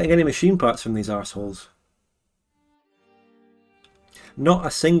I'm not getting any machine parts from these arseholes. Not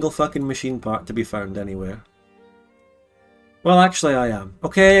a single fucking machine part to be found anywhere. Well, actually I am.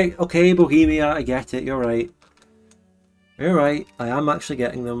 Okay, Bohemia, I get it, you're right. You're right, I am actually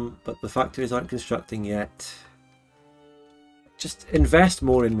getting them, but the factories aren't constructing yet. Just invest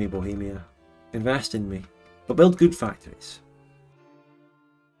more in me, Bohemia. Invest in me. But build good factories.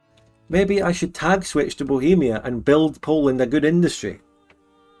 Maybe I should tag switch to Bohemia and build Poland a good industry.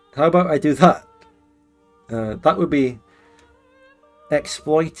 How about I do that? That would be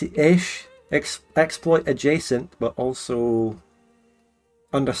exploit-ish. Exploit adjacent, but also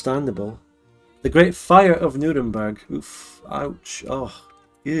understandable. The Great Fire of Nuremberg. Oof. Ouch. Oh.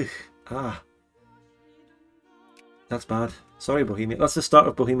 Ugh. Ah. That's bad. Sorry, Bohemia. That's the start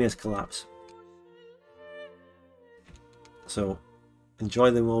of Bohemia's collapse. So,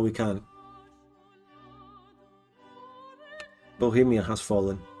 enjoy them while we can. Bohemia has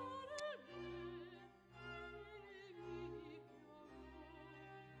fallen.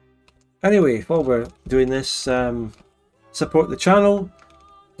 Anyway, while we're doing this, support the channel,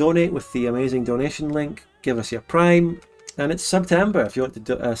 donate with the amazing donation link, give us your Prime, and it's September if you want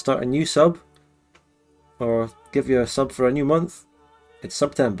to start a new sub, or give you a sub for a new month. It's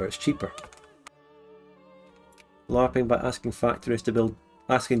September, it's cheaper. LARPing by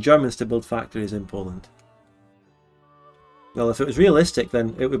asking Germans to build factories in Poland. Well, if it was realistic,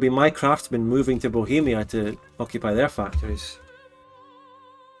 then it would be my craftsmen moving to Bohemia to occupy their factories.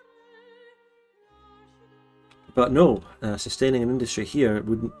 But no, sustaining an industry here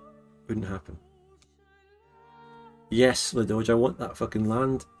wouldn't happen. Yes, Lidoge, I want that fucking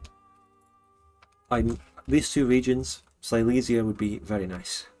land. These two regions, Silesia would be very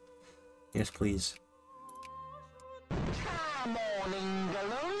nice. Yes, please.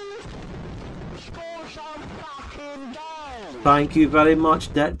 Thank you very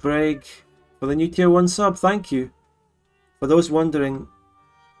much, Detbrig, for the new tier 1 sub. Thank you. For those wondering,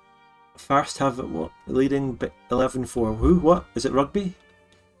 first have what? Leading 11-4. Who? What? Is it rugby?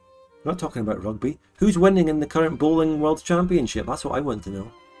 I'm not talking about rugby. Who's winning in the current bowling world championship? That's what I want to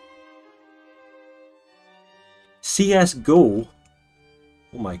know. CSGO?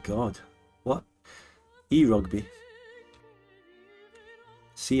 Oh my god. What? E-rugby.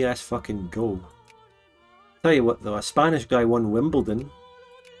 CS fucking go. Tell you what though, a Spanish guy won Wimbledon.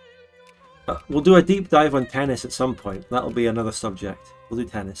 We'll do a deep dive on tennis at some point. That'll be another subject. We'll do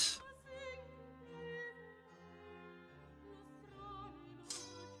tennis.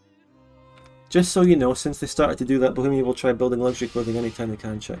 Just so you know, since they started to do that, Bohemia will try building luxury clothing anytime they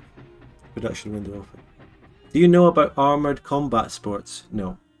can. Check production window open. Do you know about armoured combat sports?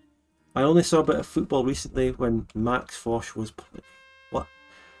 No. I only saw a bit of football recently when Max Foch was playing. What?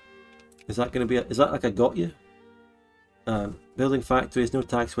 Is that going to be is that like a got you? Building factories, no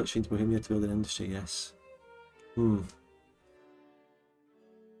tax switching to Bohemia to build an industry, yes.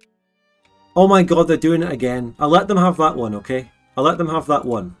 Oh my god, they're doing it again. I'll let them have that one, okay? I'll let them have that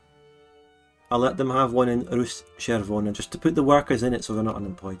one. I'll let them have one in Rus Chervona just to put the workers in it so they're not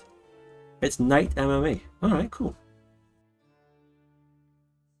unemployed. It's night MMA. Alright, cool.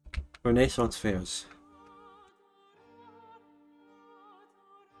 Renaissance fairs.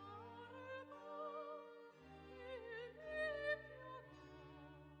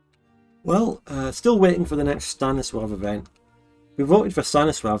 Well, still waiting for the next Stanislav event. We voted for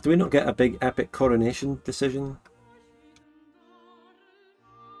Stanislav. Do we not get a big epic coronation decision?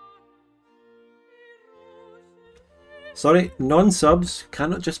 Sorry, non-subs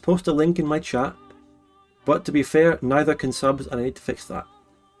cannot just post a link in my chat. But to be fair, neither can subs, and I need to fix that.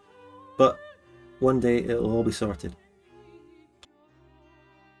 But one day it'll all be sorted.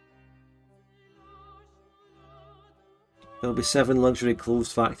 There'll be 7 luxury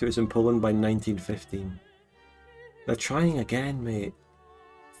clothes factories in Poland by 1915. They're trying again, mate.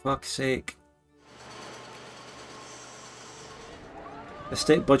 Fuck's sake. The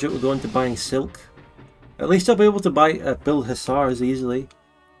state budget will go into buying silk. At least I'll be able to build hussars easily.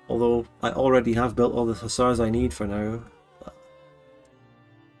 Although I already have built all the hussars I need for now.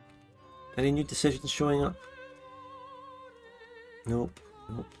 Any new decisions showing up? Nope.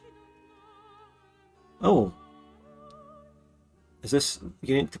 Nope. Oh. Is this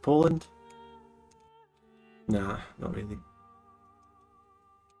unique to Poland? Nah, not really.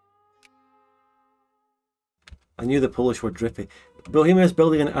 I knew the Polish were drippy. Bohemia is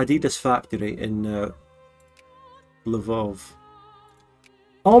building an Adidas factory in Lvov.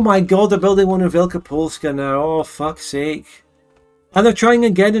 Oh my god, they're building one in Wielkopolska now. Oh, fuck's sake. And they're trying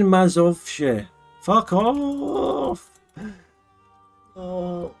again in Mazovshe. Fuck off.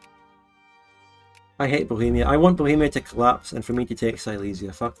 Oh. I hate Bohemia. I want Bohemia to collapse and for me to take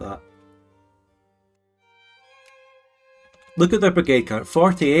Silesia. Fuck that. Look at their brigade count.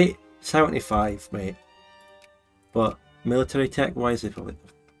 48, 75, mate. But military tech wise, they probably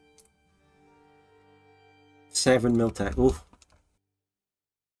 7 mil tech. Oof.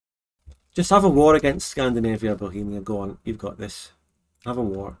 Just have a war against Scandinavia, Bohemia. Go on, you've got this. Have a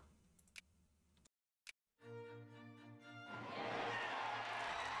war.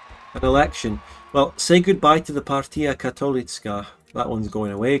 An election. Well, say goodbye to the Partia Katolicka. That one's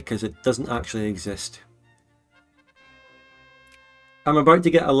going away because it doesn't actually exist. I'm about to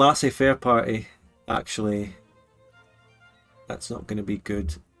get a laissez-faire party, actually. That's not going to be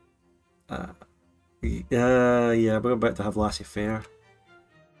good. Yeah, we're about to have laissez-faire.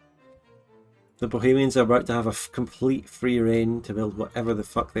 The Bohemians are about to have a complete free reign to build whatever the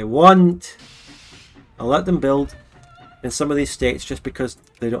fuck they want. I'll let them build in some of these states just because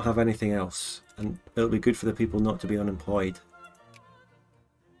they don't have anything else. And it'll be good for the people not to be unemployed.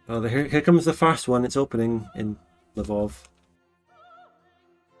 Oh, here comes the first one. It's opening in Lvov.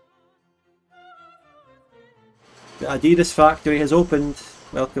 The Adidas factory has opened.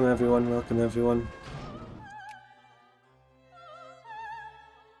 Welcome everyone, welcome everyone.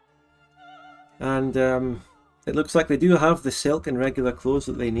 And it looks like they do have the silk and regular clothes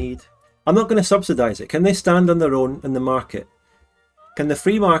that they need. I'm not going to subsidise it. Can they stand on their own in the market? Can the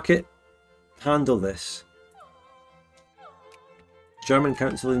free market handle this? German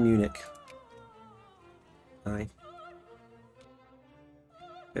Council in Munich. Aye.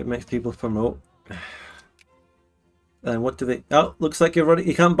 It makes people promote. And what do they... Oh, looks like you're running...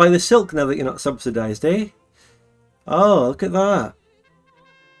 You can't buy the silk now that you're not subsidised, eh? Oh, look at that.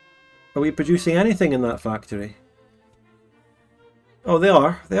 Are we producing anything in that factory? Oh, they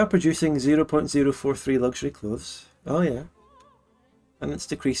are. They are producing 0.043 luxury clothes. Oh, yeah. And it's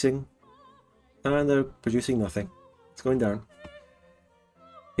decreasing. And they're producing nothing. It's going down.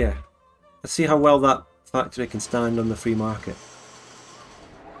 Yeah. Let's see how well that factory can stand on the free market.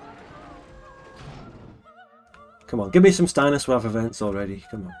 Come on, give me some Stanislav events already.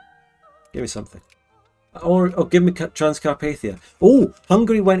 Come on. Give me something. Or give me Transcarpathia. Oh,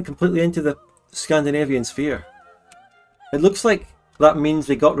 Hungary went completely into the Scandinavian sphere. It looks like that means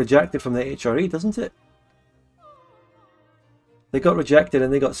they got rejected from the HRE, doesn't it? They got rejected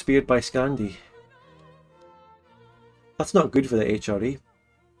and they got speared by Scandi. That's not good for the HRE.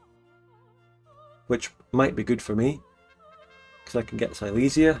 Which might be good for me. Because I can get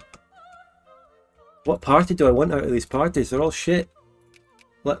Silesia. What party do I want out of these parties? They're all shit.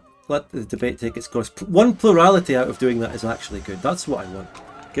 Let the debate take its course. One plurality out of doing that is actually good. That's what I want.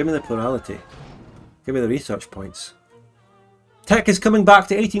 Give me the plurality. Give me the research points. Tech is coming back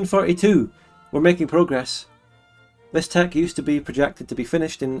to 1842. We're making progress. This tech used to be projected to be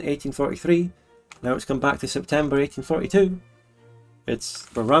finished in 1843. Now it's come back to September 1842.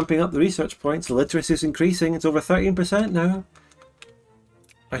 We're ramping up the research points. The literacy is increasing. It's over 13% now.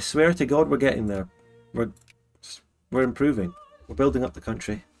 I swear to God we're getting there. We're improving. We're building up the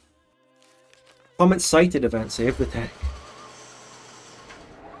country. Comet sighted event, save the tech.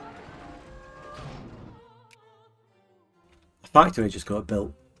 A factory just got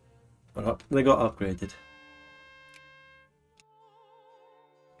built. They got upgraded.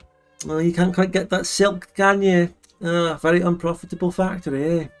 Well, you can't quite get that silk, can you? Ah, very unprofitable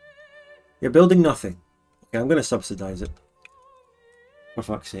factory, eh? You're building nothing. Okay, I'm going to subsidise it. For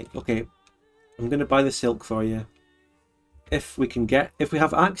fuck's sake. Okay, I'm going to buy the silk for you. If we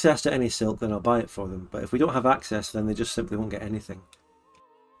have access to any silk, then I'll buy it for them. But if we don't have access, then they just simply won't get anything.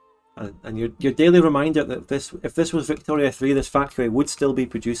 And your daily reminder that if this was Victoria 3, this factory would still be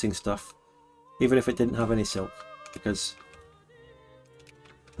producing stuff, even if it didn't have any silk, because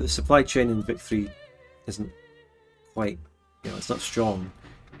the supply chain in Vic 3 isn't quite, it's not strong.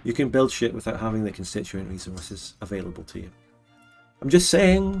 You can build shit without having the constituent resources available to you. I'm just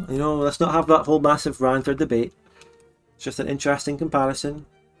saying, let's not have that whole massive rant or debate. It's just an interesting comparison.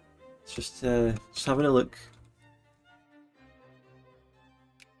 It's just having a look.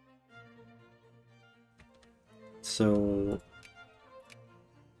 So,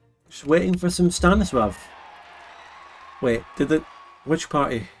 just waiting for some Stanislav. Wait, which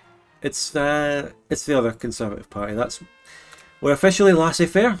party? It's the other Conservative party. We're officially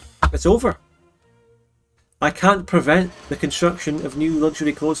laissez-faire. It's over. I can't prevent the construction of new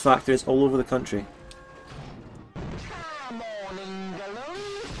luxury clothes factories all over the country. Come on, England.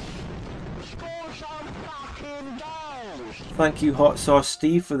 Score some fucking goals. Thank you, Hot Sauce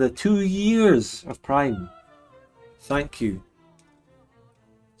Steve, for the 2 years of Prime. Thank you.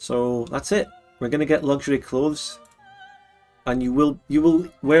 So that's it. We're gonna get luxury clothes, and you will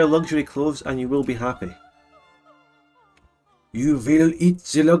wear luxury clothes, and you will be happy. You will eat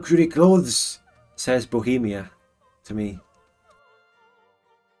the luxury clothes, says Bohemia to me.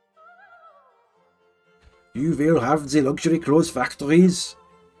 You will have the luxury clothes factories.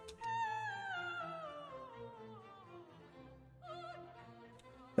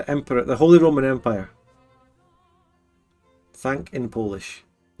 The Emperor, the Holy Roman Empire. Thank in Polish.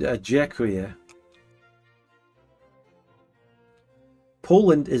 Dziękuję.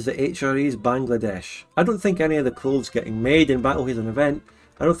 Poland is the HRE's Bangladesh. I don't think any of the clothes getting made in Battlefield an event,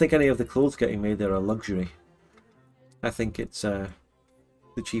 I don't think any of the clothes getting made there are luxury. I think it's the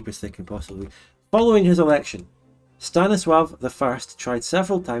cheapest they can possibly be. Following his election, Stanislav I tried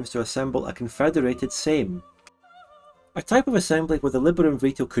several times to assemble a confederated Sejm, a type of assembly where the Liberum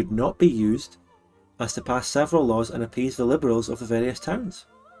veto could not be used, as to pass several laws and appease the liberals of the various towns.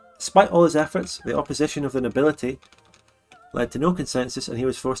 Despite all his efforts, the opposition of the nobility led to no consensus, and he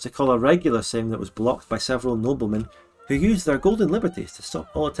was forced to call a regular Sejm that was blocked by several noblemen who used their golden liberties to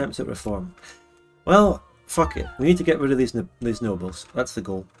stop all attempts at reform. Well, fuck it. We need to get rid of these nobles. That's the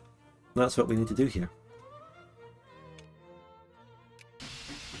goal. That's what we need to do here.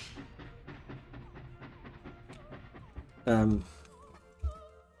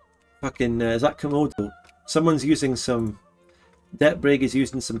 Is that Komodo? Someone's using some... Detbrig is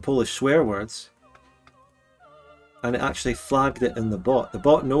using some Polish swear words. And it actually flagged it in the bot. The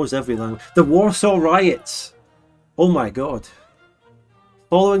bot knows every language. The Warsaw Riots! Oh my god.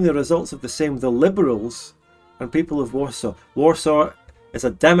 Following the results of the same, the liberals and people of Warsaw. Warsaw is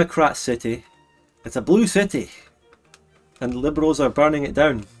a Democrat city. It's a blue city. And the liberals are burning it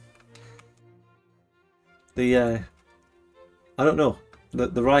down. I don't know.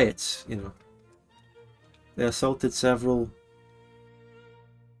 The riots, They assaulted several...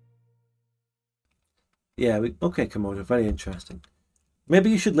 Yeah, okay, Komodo, very interesting. Maybe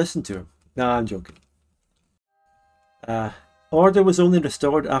you should listen to him. Nah, I'm joking. Order was only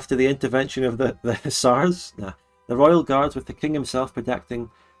restored after the intervention of the Hussars. Nah. The Royal Guards, with the king himself protecting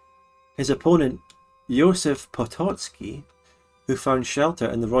his opponent, Josef Potocki, who found shelter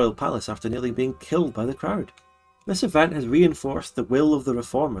in the royal palace after nearly being killed by the crowd. This event has reinforced the will of the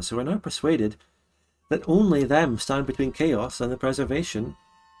reformers, who are now persuaded that only them stand between chaos and the preservation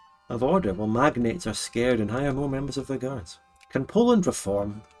of order, while magnates are scared and hire more members of their guards. Can Poland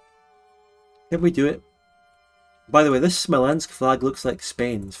reform? Can we do it? By the way, this Smolensk flag looks like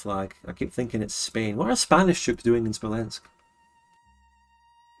Spain's flag. I keep thinking it's Spain. What are Spanish troops doing in Smolensk?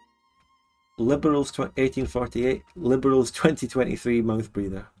 Liberals 1848, Liberals 2023 mouth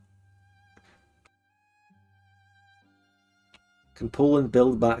breather. Can Poland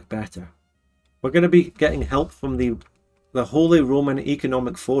build back better? We're going to be getting help from the Holy Roman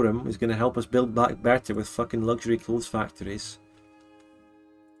Economic Forum, who's going to help us build back better with fucking luxury clothes factories.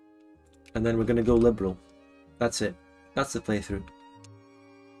 And then we're going to go liberal. That's it. That's the playthrough.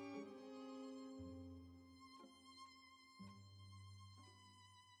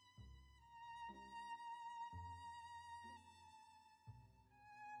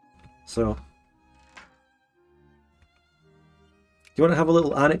 So, do you want to have a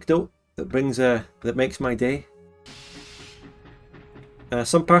little anecdote that makes my day?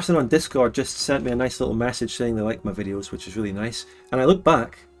 Some person on Discord just sent me a nice little message saying they like my videos, which is really nice. And I look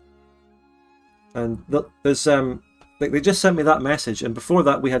back, and there's like they just sent me that message, and before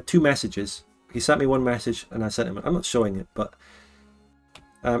that we had two messages. He sent me one message, and I sent him. I'm not showing it, but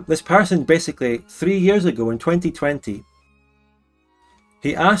This person basically 3 years ago in 2020,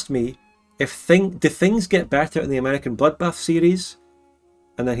 he asked me if do things get better in the American Bloodbath series,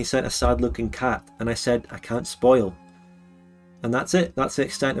 and then he sent a sad looking cat, and I said I can't spoil, and that's it. That's the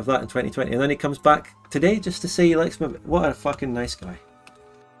extent of that in 2020. And then he comes back today just to say he likes me. What a fucking nice guy.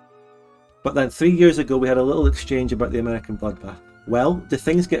 But then 3 years ago we had a little exchange about the American Bloodbath. Well, do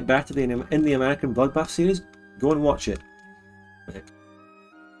things get better in the American Bloodbath series? Go and watch it.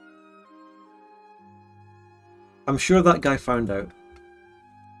 I'm sure that guy found out.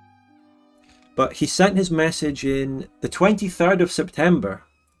 But he sent his message in the 23rd of September.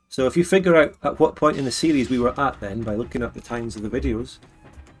 So if you figure out at what point in the series we were at then by looking at the times of the videos.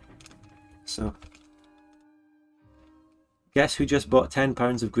 So, guess who just bought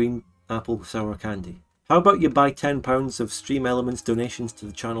 £10 of green apple sour candy? How about you buy £10 of Stream Elements donations to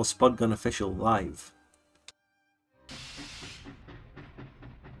the channel Spudgun Official Live?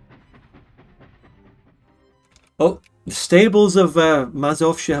 Oh, the stables of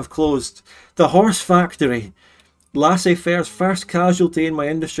Mazovsha have closed. The horse factory. Laissez-faire's first casualty in my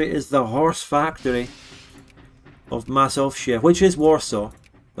industry is the horse factory of Mazovsha, which is Warsaw.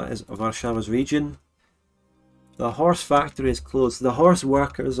 That is Warszawa's region. The horse factory is closed. The horse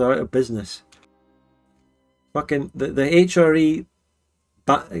workers are out of business. Fucking the HRE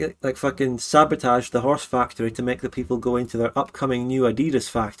like fucking sabotaged the horse factory to make the people go into their upcoming new Adidas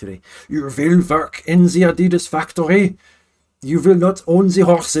factory. You will work in the Adidas factory. You will not own the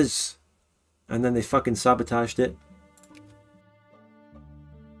horses. And then they fucking sabotaged it.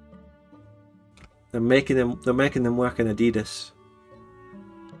 They're making them work in Adidas.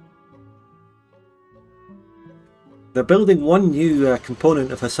 They're building one new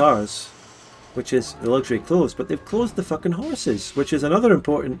component of Hussars, which is the luxury clothes, but they've closed the fucking horses, which is another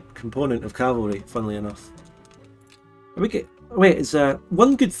important component of cavalry, funnily enough. Wait, it's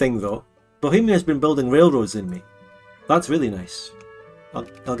one good thing though. Bohemia has been building railroads in me. That's really nice.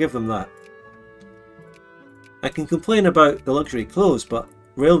 I'll give them that. I can complain about the luxury clothes, but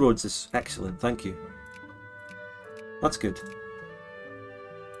railroads is excellent, thank you. That's good.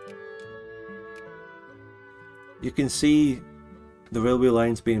 You can see the railway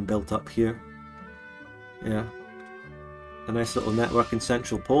lines being built up here. Yeah. A nice little network in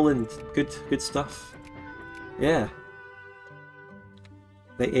central Poland. Good stuff. Yeah.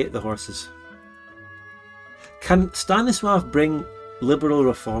 They ate the horses. Can Stanislav bring liberal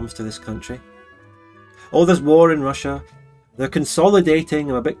reforms to this country? Oh, there's war in Russia. They're consolidating.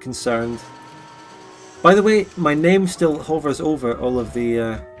 I'm a bit concerned. By the way, my name still hovers over all of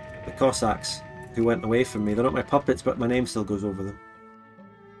the Cossacks who went away from me. They're not my puppets, but my name still goes over them.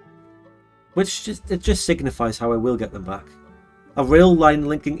 Which just signifies how I will get them back. A rail line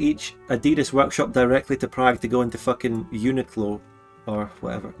linking each Adidas workshop directly to Prague to go into fucking Uniqlo or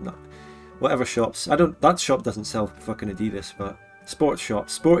whatever. No, whatever shops. That shop doesn't sell fucking Adidas, but sports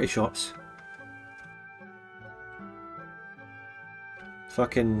shops, sporty shops.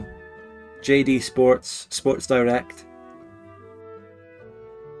 Fucking JD Sports, Sports Direct.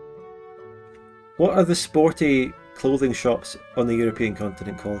 What are the sporty clothing shops on the European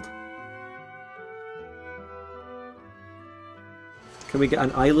continent called? Can we get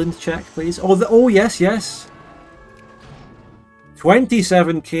an island check, please? Oh, yes.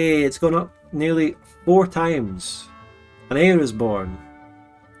 27k. It's gone up nearly 4 times. An heir is born.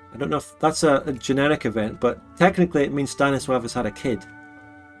 I don't know if that's a generic event, but technically it means Stanislav has had a kid.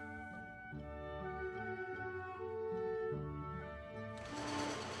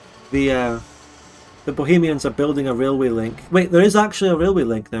 The Bohemians are building a railway link. Wait, there is actually a railway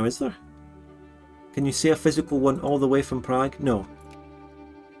link now, is there? Can you see a physical one all the way from Prague? No.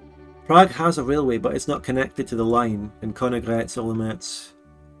 Prague has a railway, but it's not connected to the line in Konogrets, Olomets.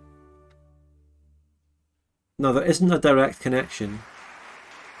 No, there isn't a direct connection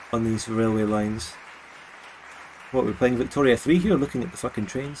on these railway lines. What, we're playing Victoria 3 here, looking at the fucking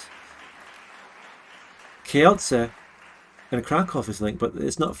trains? Kielce and Krakow is linked, but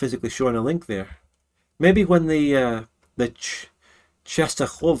it's not physically showing a link there. Maybe when the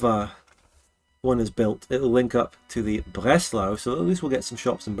Częstochowa one is built, it'll link up to the Breslau, so at least we'll get some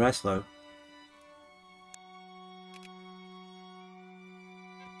shops in Breslau.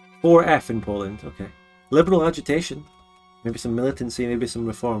 4F in Poland, okay. Liberal agitation, maybe some militancy, maybe some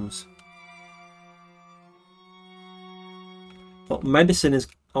reforms. Well, medicine is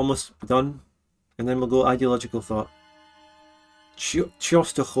almost done, and then we'll go ideological thought.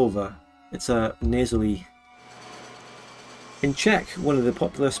 Częstochowa, it's a nasally. In Czech, one of the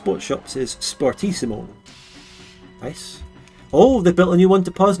popular sports shops is Sportissimo. Nice. Oh, they built a new one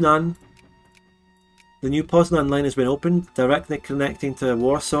to Poznan. The new Poznan line has been opened, directly connecting to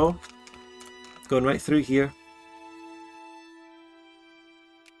Warsaw. Going right through here.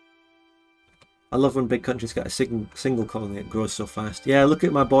 I love when big countries get a single colony, it grows so fast. Yeah, look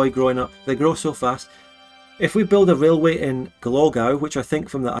at my boy growing up. They grow so fast. If we build a railway in Glogau, which I think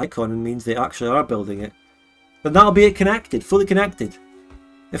from the icon means they actually are building it, then that'll be it connected, fully connected.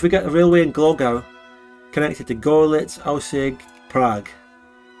 If we get a railway in Glogau, connected to Gorlitz, Aussig, Prague,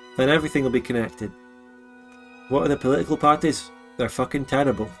 then everything will be connected. What are the political parties? They're fucking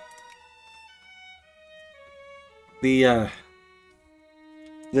terrible. The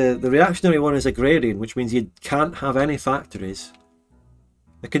reactionary one is agrarian, which means you can't have any factories.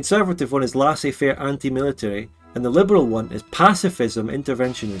 The conservative one is laissez-faire anti-military, and the liberal one is pacifism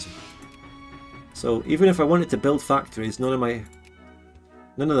interventionism. So even if I wanted to build factories, none of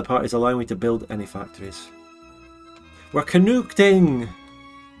the parties allow me to build any factories. We're connecting!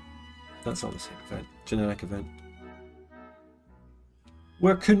 That's all the same event, generic event.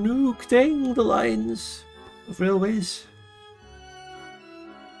 We're connecting the lines of railways.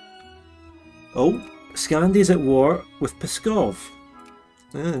 Oh, Scandy's at war with Pskov.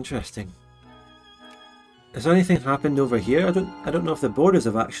 Interesting. Has anything happened over here? I don't know if the borders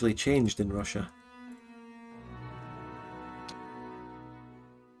have actually changed in Russia.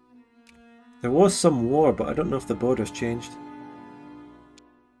 There was some war, but I don't know if the borders changed.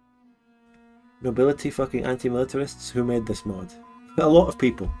 Nobility fucking anti-militarists? Who made this mod? A lot of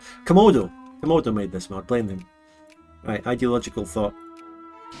people. Komodo made this mod, blame them. Right, ideological thought.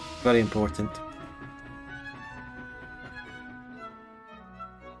 Very important.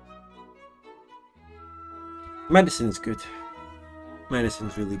 Medicine is good.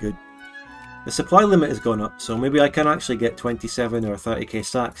 Medicine's really good. The supply limit has gone up, so maybe I can actually get 27 or 30k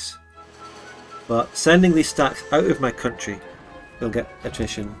stacks. But sending these stacks out of my country will get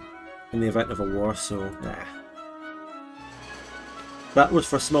attrition in the event of a war, so nah. That was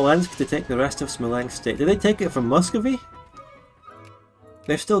for Smolensk to take the rest of Smolensk state. Did they take it from Muscovy?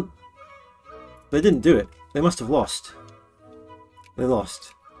 They didn't do it. They must have lost. They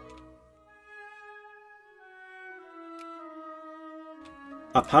lost.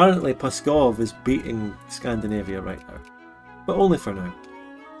 Apparently Pskov is beating Scandinavia right now. But only for now.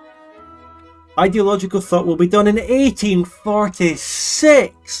 Ideological thought will be done in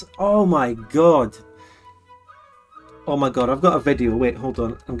 1846! Oh my god. Oh my god, I've got a video. Wait, hold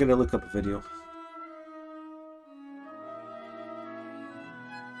on. I'm going to look up a video.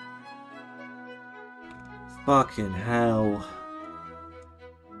 Fucking hell.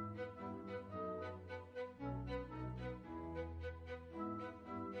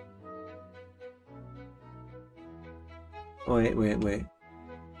 Wait.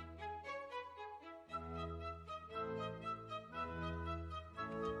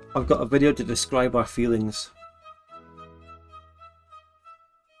 I've got a video to describe our feelings.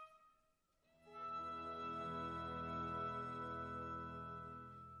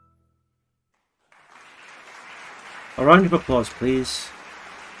 A round of applause, please.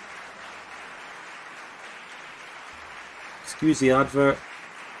 Excuse the advert.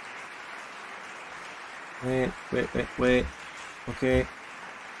 Wait. Okay.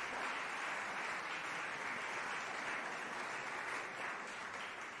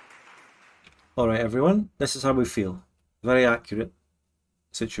 Alright everyone, this is how we feel. Very accurate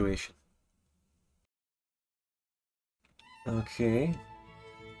situation. Okay.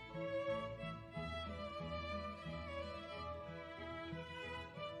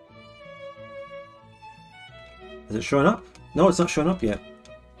 Is it showing up? No, it's not showing up yet.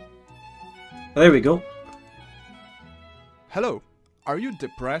 There we go. Hello, are you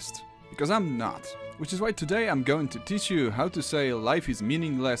depressed? Because I'm not. Which is why today I'm going to teach you how to say life is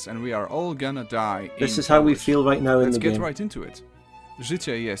meaningless and we are all gonna die. This is how we feel right now in the game. Let's get right into it.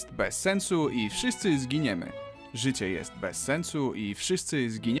 Życie jest bez sensu I wszyscy zginiemy. Życie jest bez sensu I wszyscy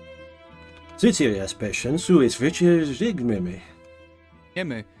zginiemy. Życie jest bez sensu I wszyscy zginiemy.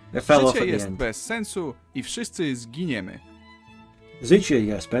 Życie jest bez sensu I wszyscy zginiemy. Życie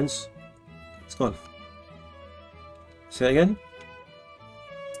jest bez... It's gone. Say it again.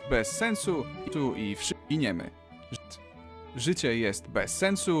 Bez sensu I wszyscy zginiemy. Życie jest bez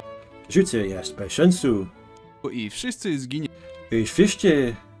sensu. Życie jest bez sensu. I wszyscy zginiemy. I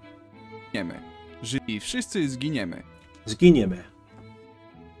wszyscy... I wszyscy zginiemy. Zginiemy.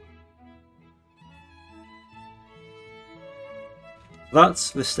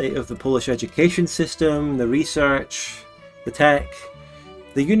 That's the state of the Polish education system, the research, the tech.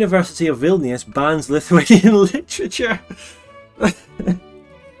 The University of Vilnius bans Lithuanian literature.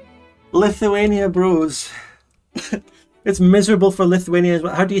 Lithuania bros. It's miserable for Lithuanians.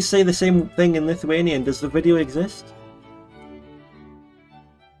 How do you say the same thing in Lithuanian? Does the video exist?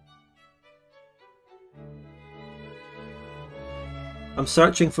 I'm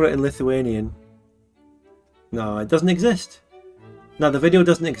searching for it in Lithuanian. No, it doesn't exist. No, the video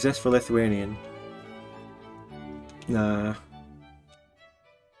doesn't exist for Lithuanian. Nah.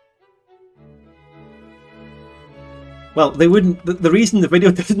 Well, they wouldn't. The reason the video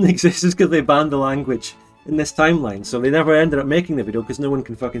doesn't exist is because they banned the language in this timeline, so they never ended up making the video because no one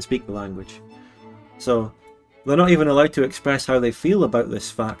can fucking speak the language. So they're not even allowed to express how they feel about this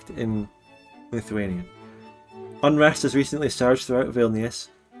fact in Lithuanian. Unrest has recently surged throughout Vilnius.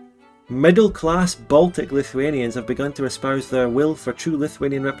 Middle-class Baltic Lithuanians have begun to espouse their will for true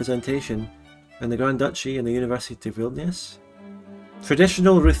Lithuanian representation in the Grand Duchy and the University of Vilnius.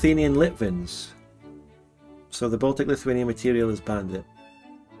 Traditional Ruthenian Litvins. So the Baltic Lithuanian material is banned.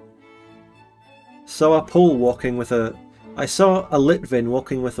 Saw a Pole walking with a... I saw a Litvin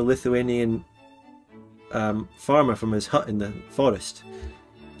walking with a Lithuanian farmer from his hut in the forest.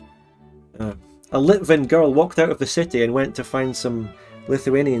 A Litvin girl walked out of the city and went to find some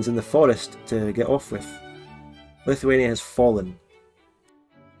Lithuanians in the forest to get off with. Lithuania has fallen.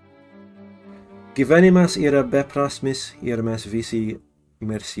 Gyvenimas yra beprasmis ir mes visi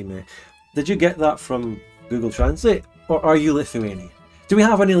mirsime. Did you get that from Google Translate? Or are you Lithuanian? Do we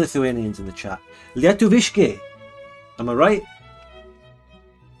have any Lithuanians in the chat? Lietuviškai. Am I right?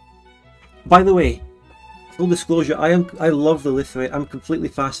 By the way, full disclosure, I love the Lithuanian. I'm completely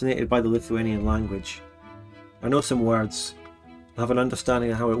fascinated by the Lithuanian language. I know some words. I have an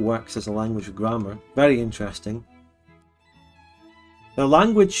understanding of how it works as a language of grammar. Very interesting. The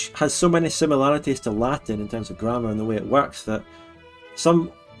language has so many similarities to Latin in terms of grammar and the way it works that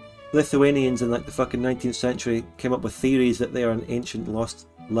some Lithuanians in like the fucking 19th century came up with theories that they are an ancient lost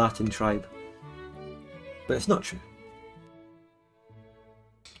Latin tribe. But it's not true.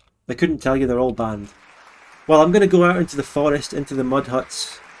 They couldn't tell you, they're all banned. Well, I'm going to go out into the forest, into the mud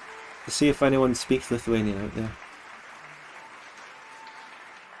huts, to see if anyone speaks Lithuanian out there.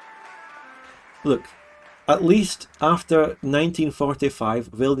 Look, at least after 1945,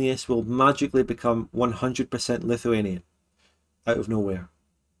 Vilnius will magically become 100% Lithuanian. Out of nowhere.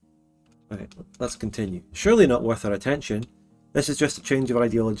 Right, let's continue. Surely not worth our attention. This is just a change of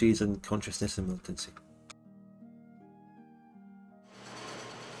ideologies and consciousness and militancy.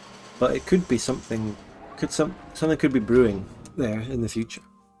 But it could be something... something could be brewing there in the future.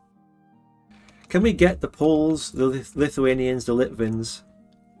 Can we get the Poles, the Lithuanians, the Litvins,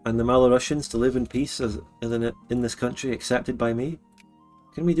 and the Malarussians to live in peace in this country, accepted by me?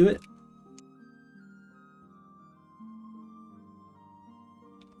 Can we do it?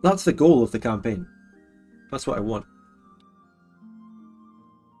 That's the goal of the campaign. That's what I want.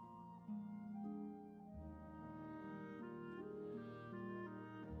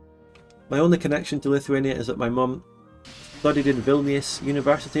 My only connection to Lithuania is that my mum studied in Vilnius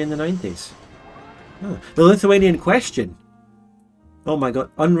University in the 90s. Oh, the Lithuanian question! Oh my god,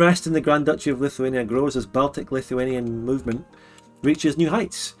 unrest in the Grand Duchy of Lithuania grows as Baltic Lithuanian movement reaches new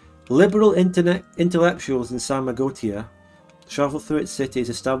heights. Liberal intellectuals in Samagotia travel through its cities,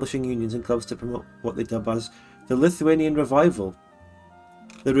 establishing unions and clubs to promote what they dub as the Lithuanian Revival.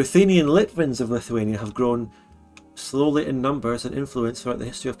 The Ruthenian Litvins of Lithuania have grown slowly in numbers and influence throughout the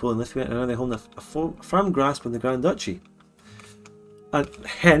history of Poland-Lithuania, and now they hold a firm grasp on the Grand Duchy. And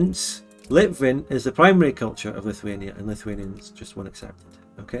hence, Litvin is the primary culture of Lithuania, and Lithuanians just won't accept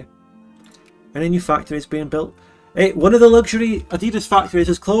it. Okay? Any new factories being built? Hey, one of the luxury Adidas factories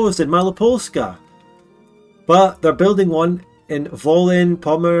is closed in Malopolska, but they're building one in Wolin,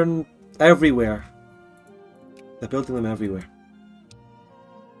 Pommern, everywhere. They're building them everywhere.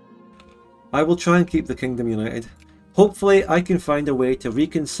 I will try and keep the kingdom united. Hopefully I can find a way to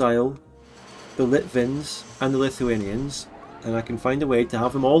reconcile the Litvins and the Lithuanians, and I can find a way to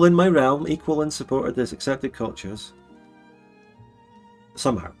have them all in my realm, equal and supported as accepted cultures.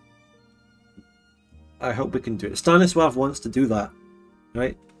 Somehow. I hope we can do it. Stanislav wants to do that,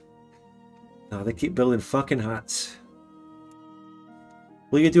 right? Now they keep building fucking hats.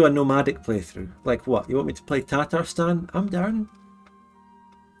 Will you do a nomadic playthrough? Like what? You want me to play Tatarstan? I'm down.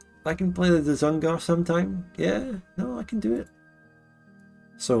 I can play the Zungar sometime. Yeah, no, I can do it.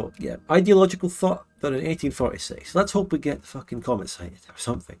 So, yeah, ideological thought that in 1846. Let's hope we get the fucking comet sighted or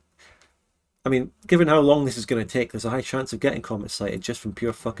something. I mean, given how long this is going to take, there's a high chance of getting comet sighted just from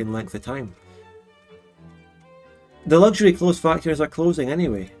pure fucking length of time. The luxury clothes factories are closing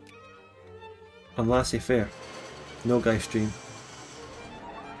anyway. On laissez-faire. No guy stream.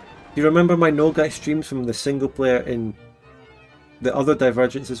 Do you remember my no guy streams from the single player in the other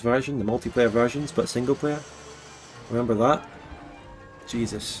Divergences version, the multiplayer versions, but single player? Remember that?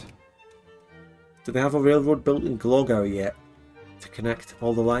 Jesus. Do they have a railroad built in Glogau yet? To connect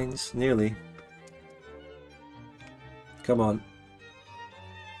all the lines? Nearly. Come on.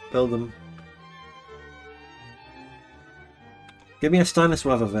 Build them. Give me a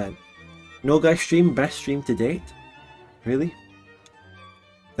Stanislav event. No guy stream, best stream to date? Really?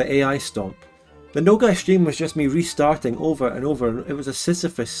 The AI stomp. The no guy stream was just me restarting over and over. It was a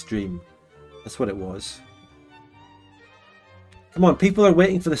Sisyphus stream. That's what it was. Come on, people are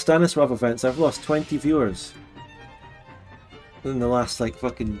waiting for the Stanislav events. I've lost 20 viewers in the last like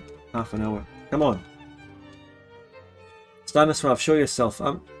fucking half an hour. Come on. Stanislav, show yourself.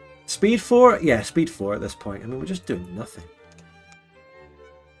 Speed 4? Yeah, speed 4 at this point. I mean, we're just doing nothing.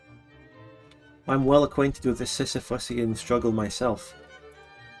 I'm well acquainted with this Sisyphusian struggle myself.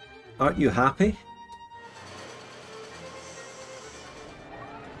 Aren't you happy?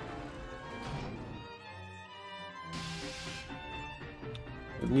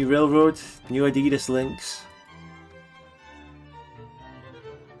 New railroad, new Adidas links.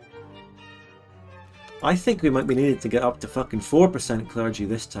 I think we might be needed to get up to fucking 4% clergy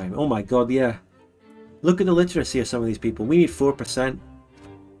this time. Oh my god, yeah. Look at the literacy of some of these people. We need 4%.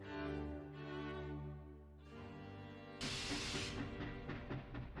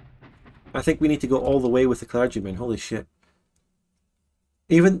 I think we need to go all the way with the clergymen. Holy shit.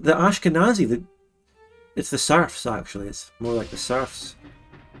 Even the Ashkenazi, it's the serfs actually. It's more like the serfs.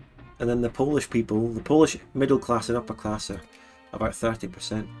 And then the Polish people, the Polish middle class and upper class are about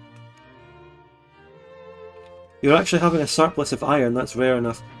 30%. You're actually having a surplus of iron, that's rare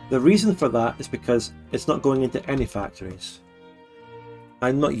enough. The reason for that is because it's not going into any factories.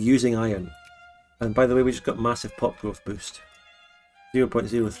 I'm not using iron. And by the way, we just got massive pop growth boost.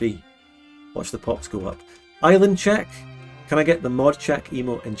 0.03. Watch the pops go up. Island check. Can I get the mod check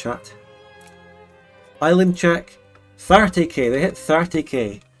emote in chat? Island check. 30k. They hit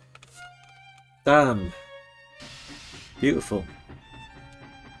 30k. Damn. Beautiful.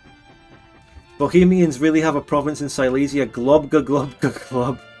 Bohemians really have a province in Silesia. Globga globga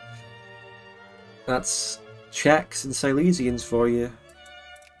glob. That's Czechs and Silesians for you.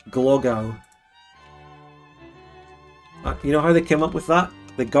 Glogau. You know how they came up with that?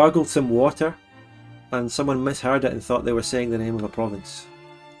 They gargled some water and someone misheard it and thought they were saying the name of a province.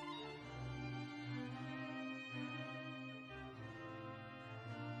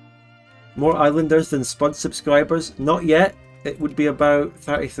 More Islanders than Spud subscribers? Not yet. It would be about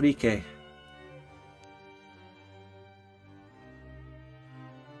 33k.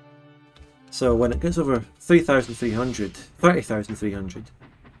 So when it gets over 3,300, 30,300,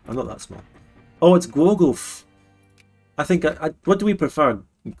 I'm not that small. Oh, it's Głogów. I think, what do we prefer?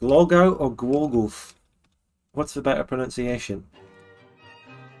 Glogau or Głogów? What's the better pronunciation?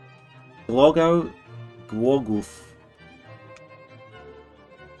 Glogau, Głogów.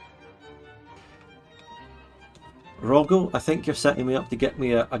 Rogo, I think you're setting me up to get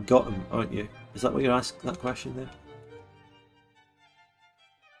me a Gotham, aren't you? Is that what you're asking that question there?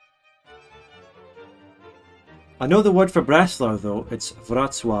 I know the word for Breslau though, it's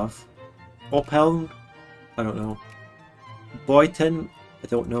Wrocław. Opeln, I don't know. Boyton, I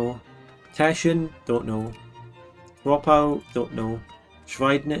don't know. Teschen, don't know. Kropau, don't know.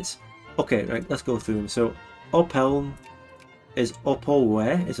 Schweidnitz, okay, right, let's go through them. So, Opeln is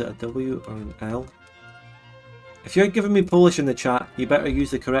Opolwe, is it a W or an L? If you're giving me Polish in the chat, you better use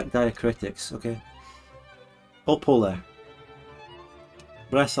the correct diacritics, okay? Opole.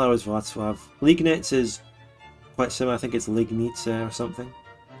 Breslau is Wrocław. Liegnitz is quite similar, I think it's Lignice or something.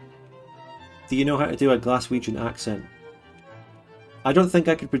 Do you know how to do a Glaswegian accent? I don't think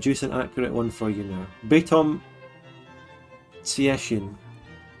I could produce an accurate one for you now. Bytom Cieshin.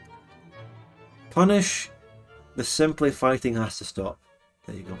 Punish the simply fighting has to stop.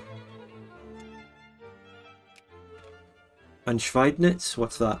 There you go. And Schweidnitz,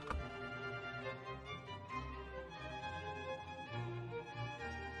 what's that?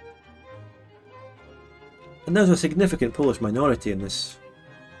 And there's a significant Polish minority in this.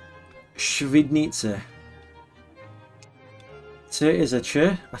 Schweidnice. T is a ch.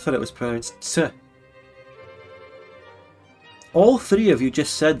 I thought it was pronounced t. All three of you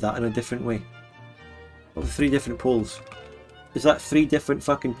just said that in a different way. Of 3 different Poles. Is that 3 different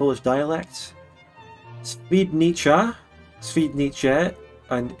fucking Polish dialects? Świdnica, Świdnice,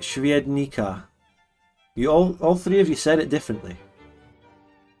 and Świednika. You all 3 of you said it differently.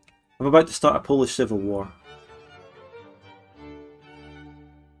 I'm about to start a Polish civil war.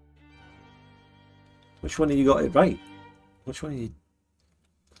 Which one of you got it right? Which one of you?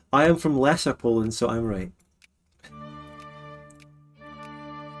 I am from Lesser Poland, so I'm right.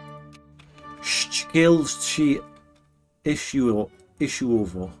 Szkilski. Iszuowo.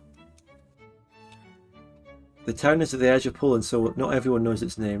 The town is at the edge of Poland, so not everyone knows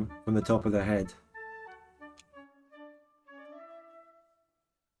its name from the top of their head.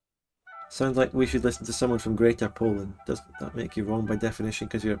 Sounds like we should listen to someone from Greater Poland. Doesn't that make you wrong by definition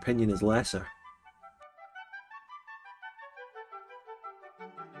because your opinion is lesser?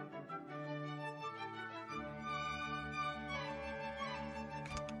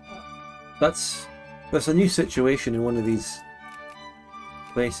 That's a new situation in one of these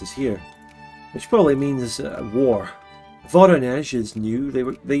places here, which probably means war. Voronezh is new.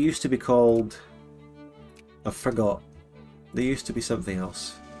 They used to be called, I forgot. They used to be something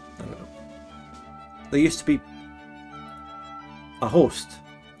else. I don't know. They used to be a host,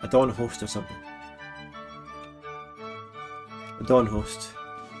 a Dawn host or something. A Dawn host.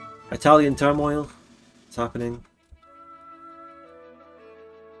 Italian turmoil. It's happening.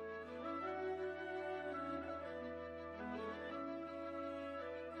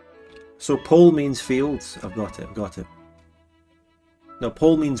 So pole means fields. I've got it. No,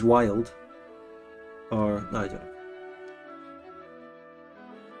 pole means wild. Or, no, I don't know.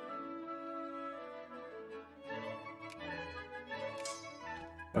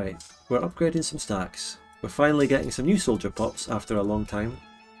 Right, we're upgrading some stacks. We're finally getting some new soldier pops after a long time.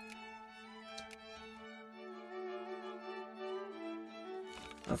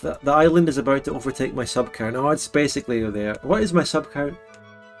 The island is about to overtake my sub count. Oh, it's basically there. What is my sub count?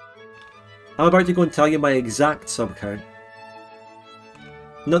 I'm about to go and tell you my exact sub count.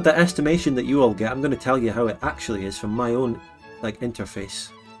 Not the estimation that you all get. I'm going to tell you how it actually is from my own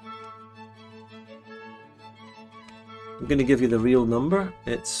interface. I'm going to give you the real number.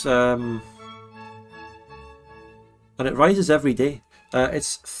 It's and it rises every day.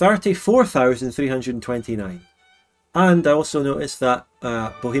 It's 34,329. And I also noticed that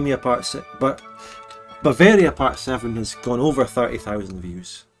Bavaria Part 7 has gone over 30,000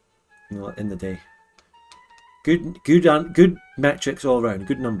 views in the day. Good metrics all around.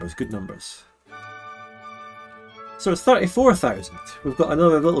 Good numbers. So it's 34,000. We've got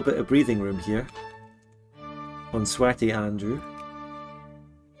another little bit of breathing room here on Sweaty Andrew.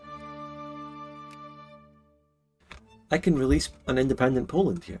 I can release an independent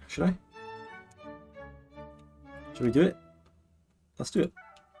Poland here, should I? Should we do it? Let's do it.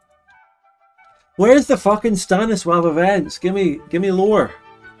 Where's the fucking Stanislav events? Give me lore.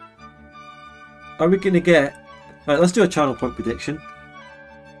 Are we gonna get... Alright, let's do a channel point prediction.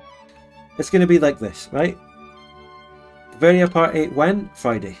 It's gonna be like this, right? Bavaria Part 8 when?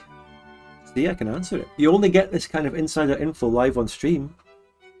 Friday. See, I can answer it. You only get this kind of insider info live on stream.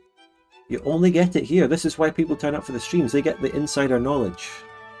 You only get it here. This is why people turn up for the streams. They get the insider knowledge.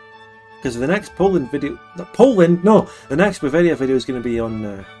 Because the next Poland video... The next Bavaria video is going to be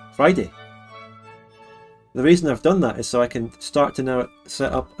on Friday. The reason I've done that is so I can start to now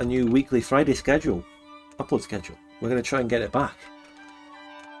set up a new weekly Friday schedule. Upload schedule. We're going to try and get it back.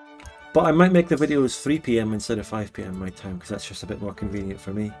 But I might make the videos 3 PM instead of 5 PM my time, because that's just a bit more convenient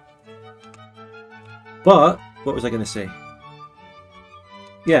for me. But, what was I going to say?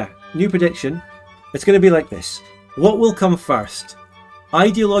 Yeah, new prediction. It's going to be like this. What will come first?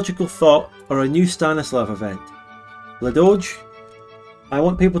 Ideological thought or a new Stanislav event? LeDoge, I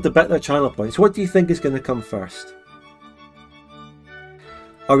want people to bet their channel points. What do you think is going to come first?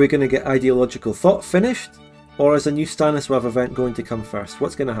 Are we going to get ideological thought finished? Or is a new Stanislav event going to come first?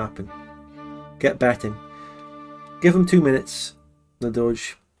 What's going to happen? Get betting. Give them 2 minutes,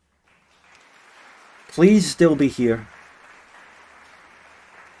 LeDoge. Please still be here.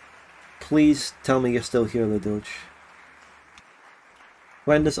 Please tell me you're still here, LeDoge.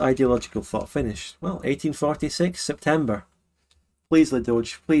 When does ideological thought finish? Well, 1846, September. Please,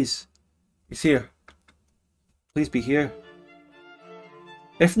 LeDoge, please. He's here. Please be here.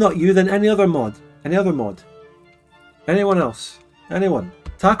 If not you, then any other mod. Any other mod. Anyone else. Anyone.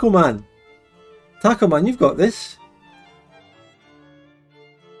 Taco Man. Taco Man, you've got this.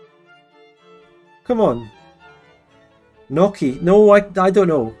 Come on. Noki. No, I don't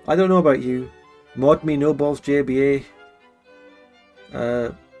know. I don't know about you. Mod me, no balls, JBA.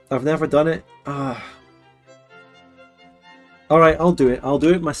 I've never done it. Alright, I'll do it. I'll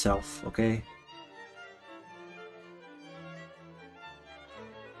do it myself, okay?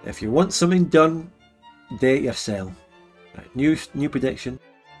 If you want something done, do it yourself. Right, new prediction.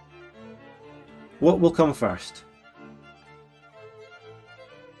 What will come first?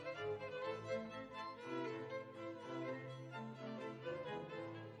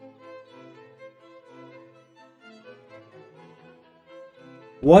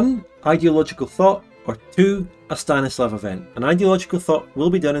 One, ideological thought, or two, a Stanislav event. An ideological thought will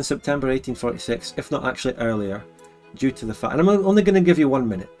be done in September 1846, if not actually earlier. due to the fact, and I'm only going to give you 1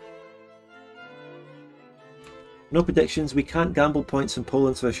 minute. No predictions. We can't gamble points in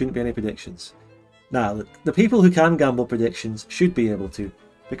Poland, so there shouldn't be any predictions. Now, the people who can gamble predictions should be able to,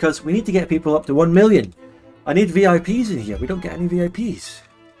 because we need to get people up to 1 million. I need VIPs in here. We don't get any VIPs.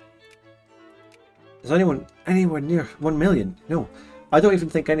 Is anyone anywhere near 1 million? No. I don't even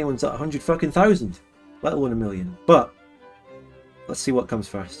think anyone's at 100 fucking thousand, let alone 1 million. But let's see what comes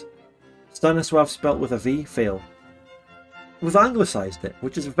first. Stanisław spelt with a V, fail. We've anglicised it,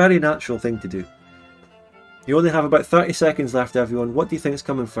 which is a very natural thing to do. You only have about 30 seconds left, everyone. What do you think is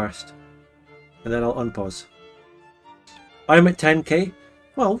coming first? And then I'll unpause. I'm at 10k.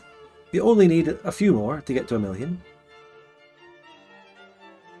 Well, you only need a few more to get to 1 million.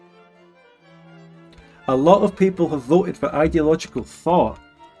 A lot of people have voted for ideological thought,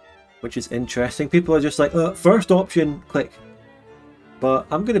 which is interesting. People are just like, first option, click. But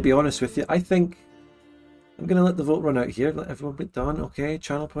I'm going to be honest with you. I think I'm going to let the vote run out here. Let everyone be done. Okay,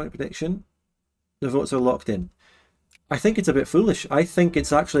 channel point prediction. The votes are locked in. I think it's a bit foolish. I think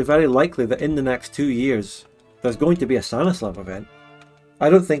it's actually very likely that in the next 2 years there's going to be a Stanislav event. I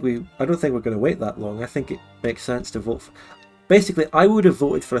don't think we're going to wait that long. I think it makes sense to vote for... Basically, I would have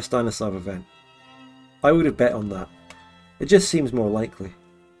voted for a Stanislav event. I would have bet on that. It just seems more likely.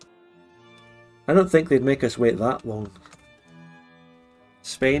 I don't think they'd make us wait that long.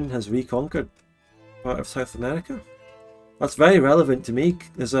 Spain has reconquered part of South America. That's very relevant to me.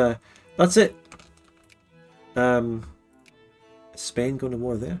 That's it. Spain going to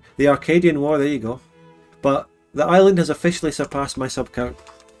war there. The Arcadian War, there you go. But the island has officially surpassed my sub count.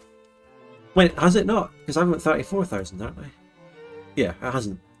 Wait, has it not? Because I'm at 34,000, aren't I? Yeah, it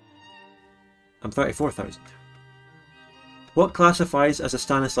hasn't. I'm 34,000. What classifies as a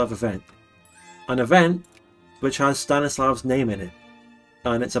Stanislav event? An event which has Stanislav's name in it.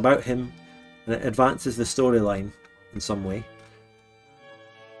 And it's about him, and it advances the storyline in some way.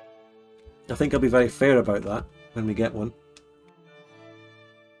 I think I'll be very fair about that when we get one.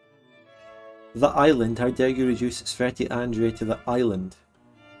 The island, how dare you reduce Sveti Andrei to the island?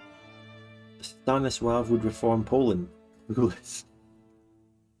 Stanisław would reform Poland. It's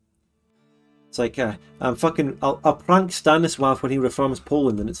like, I'll prank Stanisław when he reforms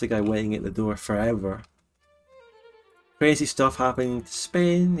Poland, and it's the guy waiting at the door forever. Crazy stuff happening to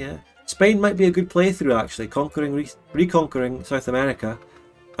Spain, yeah. Spain might be a good playthrough actually, reconquering South America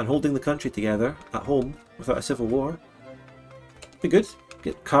and holding the country together at home without a civil war. Be good.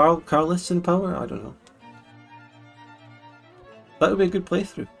 Get Carlos in power? I don't know. That would be a good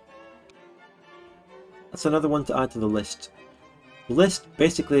playthrough. That's another one to add to the list. The list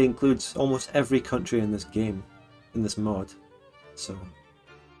basically includes almost every country in this game, in this mod. So...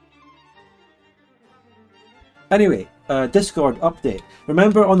 Anyway, Discord update.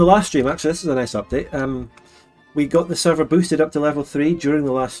 Remember on the last stream, actually this is a nice update, we got the server boosted up to level 3 during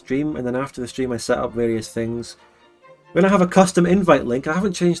the last stream, and then after the stream I set up various things. We're going to have a custom invite link. I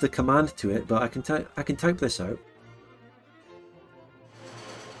haven't changed the command to it, but I can type this out.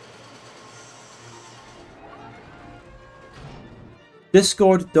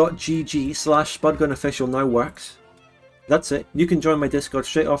 Discord.gg/SpudGunOfficial now works. That's it. You can join my Discord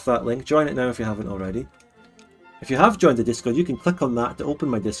straight off that link. Join it now if you haven't already. If you have joined the Discord, you can click on that to open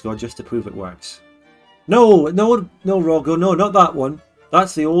my Discord just to prove it works. No, Rogo, no, not that one.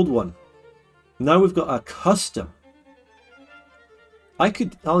 That's the old one. Now we've got a custom.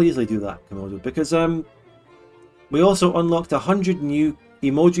 I'll easily do that, Komodo, because we also unlocked 100 new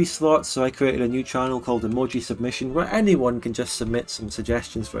emoji slots, so I created a new channel called Emoji Submission, where anyone can just submit some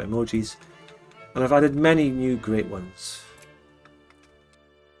suggestions for emojis. And I've added many new great ones.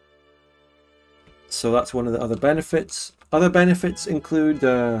 So that's one of the other benefits. Other benefits include...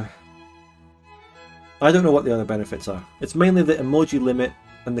 I don't know what the other benefits are. It's mainly the emoji limit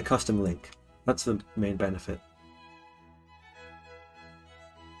and the custom link. That's the main benefit.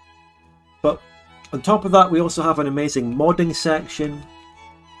 But on top of that, we also have an amazing modding section.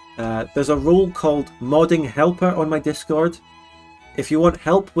 There's a role called Modding Helper on my Discord. If you want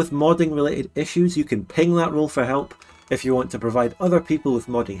help with modding related issues, you can ping that role for help. If you want to provide other people with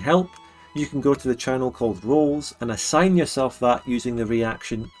modding help, you can go to the channel called Roles and assign yourself that using the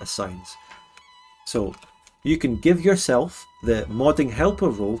reaction assigns. So you can give yourself the modding helper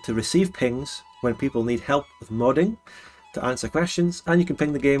role to receive pings when people need help with modding, to answer questions, and you can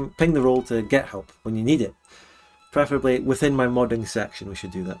ping the role to get help when you need it. Preferably within my modding section, we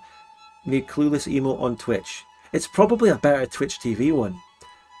should do that. Need Clueless Emo on Twitch. It's probably a better Twitch TV one.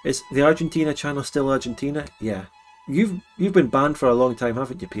 Is the Argentina channel still Argentina? Yeah. You've been banned for a long time,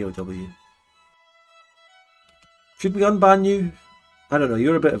 haven't you, POW? Should we unban you? I don't know.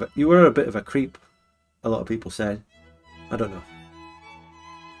 You were a bit of a creep. A lot of people said. I don't know.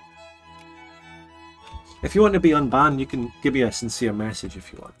 If you want to be unbanned, you can give me a sincere message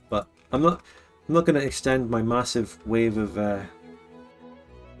if you want. But I'm not going to extend my massive wave of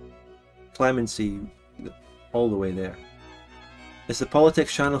clemency all the way there. Is the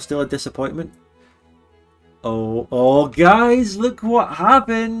politics channel still a disappointment? Oh, guys, look what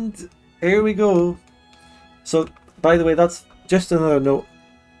happened! Here we go. So, by the way, that's just another note.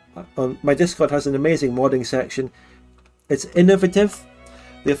 My Discord has an amazing modding section. It's innovative.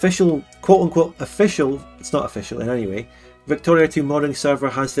 The official, quote-unquote official, it's not official in any way, Victoria 2 modding server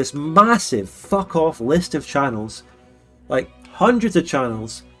has this massive fuck-off list of channels. Like, hundreds of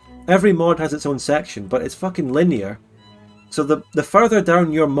channels. Every mod has its own section, but it's fucking linear. So the further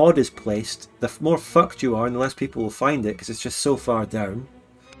down your mod is placed, the more fucked you are and the less people will find it because it's just so far down.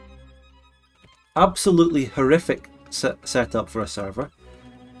 Absolutely horrific setup for a server.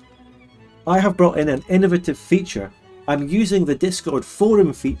 I have brought in an innovative feature. I'm using the Discord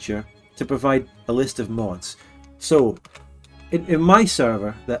forum feature to provide a list of mods. So, in my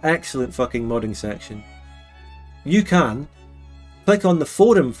server, the excellent fucking modding section, you can click on the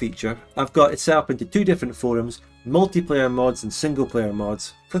forum feature. I've got it set up into 2 different forums, multiplayer mods and single player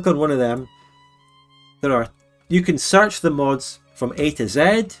mods. Click on one of them. You can search the mods from A to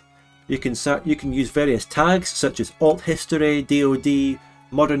Z. You can use various tags such as alt history, DoD,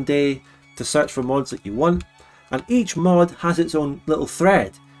 modern day to search for mods that you want. And each mod has its own little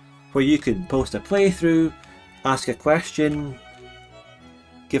thread where you can post a playthrough, ask a question,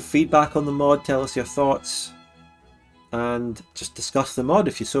 give feedback on the mod, tell us your thoughts, and just discuss the mod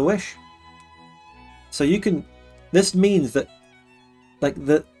if you so wish. So you can. This means that, like,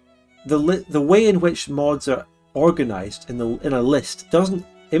 the way in which mods are organized in a list doesn't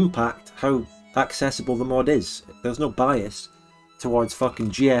impact how accessible the mod is. There's no bias towards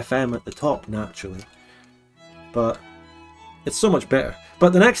fucking GFM at the top naturally, but it's so much better.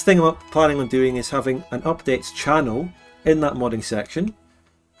 But the next thing I'm planning on doing is having an updates channel in that modding section,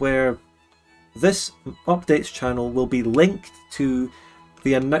 where this updates channel will be linked to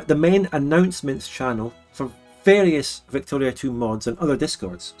the main announcements channel for various Victoria 2 mods and other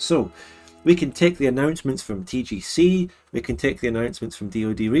Discords. So we can take the announcements from TGC, we can take the announcements from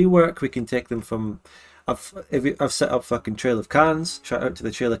DoD Rework, we can take them from... I've set up fucking Trail of Cans. Shout out to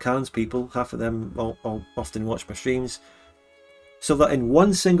the Trail of Cans people. Half of them all often watch my streams. So that in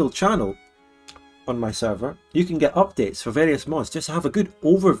one single channel on my server, you can get updates for various mods. Just have a good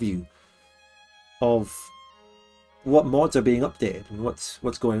overview of what mods are being updated and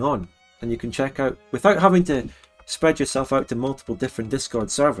what's going on. And you can check out, without having to spread yourself out to multiple different Discord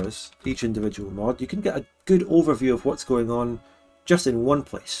servers, each individual mod, you can get a good overview of what's going on just in one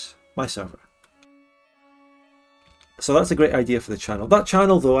place, my server. So that's a great idea for the channel. That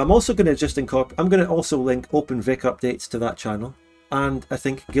channel though, I'm also going to just incorporate, I'm going to also link OpenVic updates to that channel, and I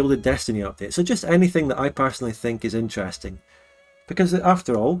think Gilded Destiny updates. So just anything that I personally think is interesting. Because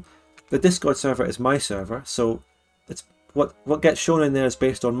after all, the Discord server is my server, so it's what gets shown in there is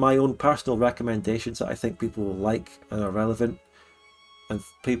based on my own personal recommendations that I think people will like and are relevant, and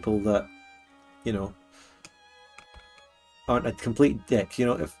people that, you know, aren't a complete dick. You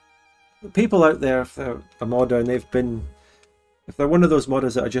know, if people out there, if they're a modder and if they're one of those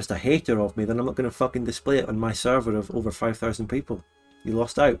modders that are just a hater of me, then I'm not going to fucking display it on my server of over 5,000 people. You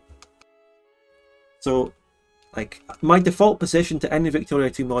lost out. So, like, my default position to any Victoria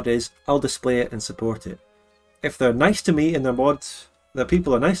 2 mod is I'll display it and support it. If they're nice to me in their mods, the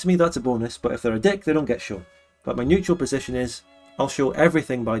people are nice to me, that's a bonus, but if they're a dick, they don't get shown. But my neutral position is I'll show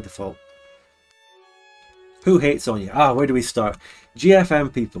everything by default. Who hates on you? Where do we start?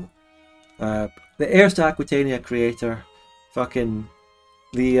 GFM people. The Heirs to Aquitania creator, fucking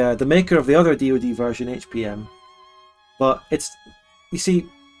the maker of the other DoD version, HPM. But it's, you see,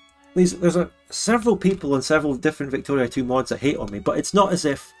 there's several people on several different Victoria 2 mods that hate on me, but it's not as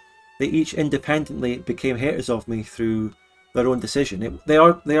if they each independently became haters of me through their own decision. They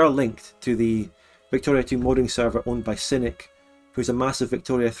are linked to the Victoria 2 modding server owned by Cynic, who's a massive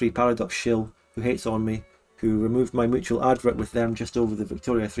Victoria 3 Paradox shill who hates on me, who removed my mutual advert with them just over the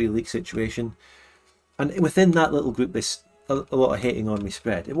Victoria 3 leak situation. And within that little group, a lot of hating on me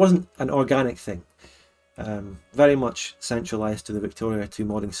spread. It wasn't an organic thing. Very much centralised to the Victoria 2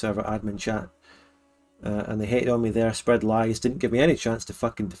 modding server admin chat. And they hated on me there, spread lies, didn't give me any chance to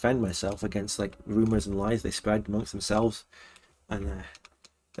fucking defend myself against like rumours and lies they spread amongst themselves. And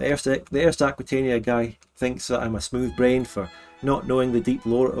the Heirs to Aquitania guy thinks that I'm a smooth brain for not knowing the deep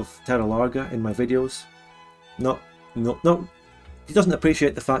lore of Terra Larga in my videos. He doesn't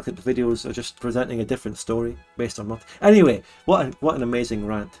appreciate the fact that the videos are just presenting a different story based on what. Anyway, what an amazing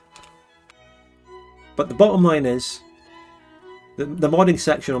rant. But the bottom line is, the modding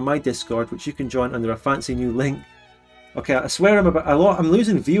section on my Discord, which you can join under a fancy new link. Okay, I swear I'm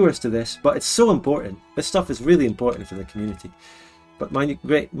losing viewers to this, but it's so important. This stuff is really important for the community. But my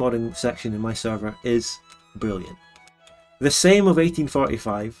great modding section in my server is brilliant. The same of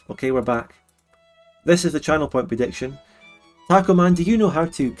 1845. Okay, we're back. This is the channel point prediction. Taco Man, do you know how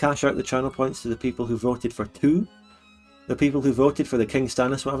to cash out the channel points to the people who voted for 2? The people who voted for the King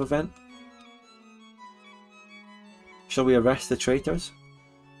Stanislav event? Shall we arrest the traitors?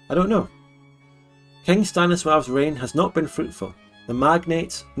 I don't know. King Stanislav's reign has not been fruitful. The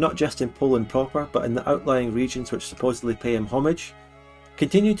magnates, not just in Poland proper, but in the outlying regions which supposedly pay him homage,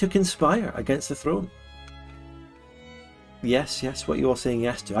 continue to conspire against the throne. Yes, yes, what you all saying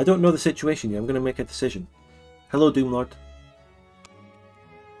yes to. I don't know the situation yet, I'm going to make a decision. Hello, Doomlord.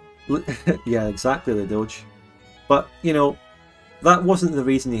 Yeah, exactly, the Doge. But, you know, that wasn't the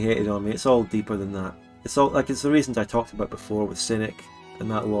reason he hated on me, it's all deeper than that. It's all, like, it's the reasons I talked about before with Cynic and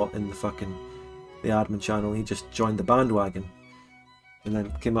that lot in the admin channel. He just joined the bandwagon and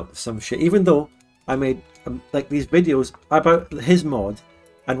then came up with some shit. Even though I made, like, these videos about his mod,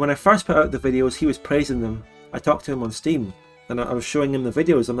 and when I first put out the videos, he was praising them. I talked to him on Steam, and I was showing him the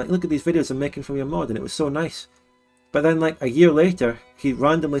videos. I'm like, look at these videos I'm making from your mod, and it was so nice. But then, like, a year later, he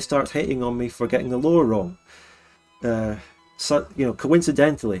randomly starts hating on me for getting the lore wrong. So, you know,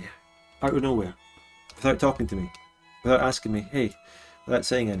 coincidentally, out of nowhere, without talking to me, without asking me, hey, without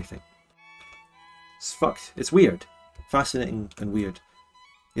saying anything. It's fucked. It's weird. Fascinating and weird.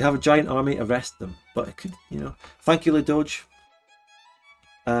 You have a giant army, arrest them. But it could, you know. Thank you, Ledoge.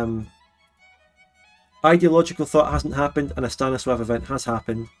 Ideological thought hasn't happened, and a Stanislav event has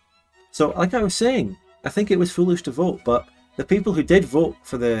happened. So, like I was saying, I think it was foolish to vote, but the people who did vote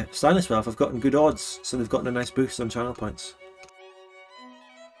for the Stanislav have gotten good odds, so they've gotten a nice boost on channel points.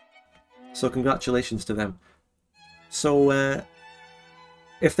 So congratulations to them. So,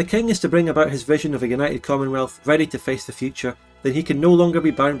 if the king is to bring about his vision of a united Commonwealth, ready to face the future, then he can no longer be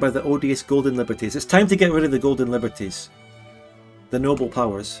bound by the odious golden liberties. It's time to get rid of the golden liberties. The noble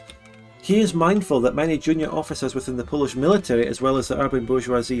powers. He is mindful that many junior officers within the Polish military, as well as the urban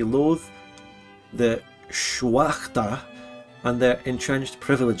bourgeoisie, loathe the Szlachta and their entrenched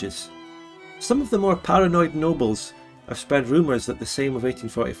privileges. Some of the more paranoid nobles have spread rumours that the Sejm of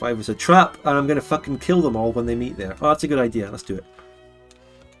 1845 was a trap, and I'm going to fucking kill them all when they meet there. Oh, that's a good idea, let's do it.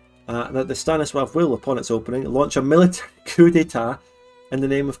 That the Stanislav will, upon its opening, launch a military coup d'etat in the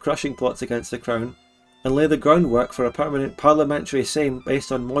name of crushing plots against the crown, and lay the groundwork for a permanent parliamentary Sejm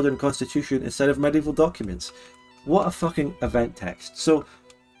based on modern constitution instead of medieval documents. What a fucking event text. So,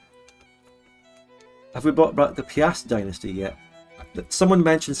 have we brought back the Piast dynasty yet? Someone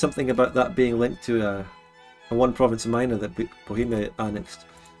mentioned something about that being linked to a one province minor that Bohemia annexed.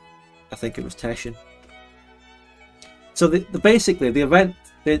 I think it was Teschen. So basically the event,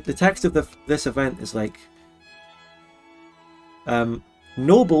 the text of this event is like,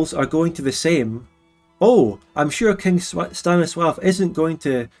 nobles are going to the Sejm. Oh, I'm sure King Stanislav isn't going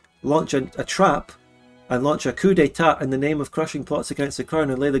to launch a trap and launch a coup d'etat in the name of crushing plots against the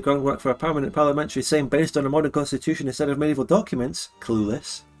crown and lay the groundwork for a permanent parliamentary Sejm based on a modern constitution instead of medieval documents.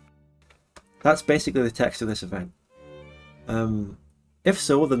 Clueless. That's basically the text of this event. If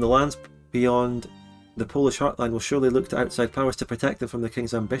so, then the lands beyond the Polish heartland will surely look to outside powers to protect them from the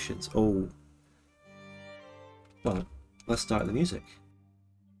king's ambitions. Oh. Well, let's start the music.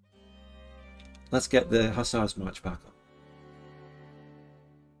 Let's get the Hussars March back up.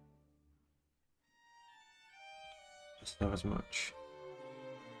 Hussars March.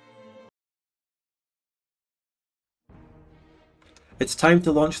 It's time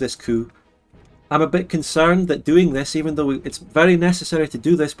to launch this coup. I'm a bit concerned that doing this, even though it's very necessary to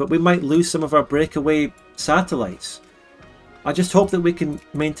do this, but we might lose some of our breakaway satellites. I just hope that we can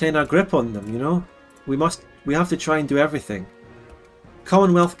maintain our grip on them, you know? We have to try and do everything.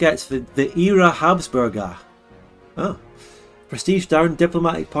 Commonwealth gets the Era Habsburger. Oh. Prestige down,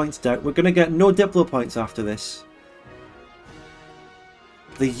 diplomatic points down. We're going to get no diplo points after this.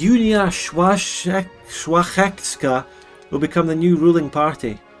 The Unia Szlachecka will become the new ruling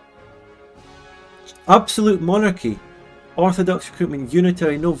party. Absolute monarchy. Orthodox recruitment,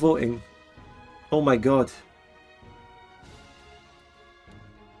 unitary, no voting. Oh my god.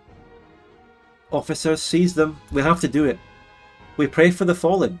 Officers, seize them. We have to do it. We pray for the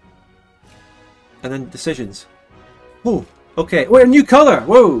fallen. And then decisions. Oh, okay. Wait, a new colour!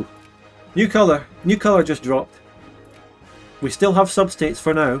 Whoa! New colour. New colour just dropped. We still have substates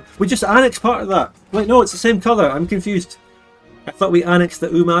for now. We just annexed part of that. Wait, no, it's the same colour. I'm confused. I thought we annexed the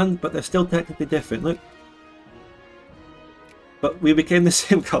Uman, but they're still technically different. Look. But we became the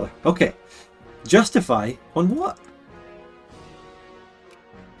same colour. Okay. Justify on what?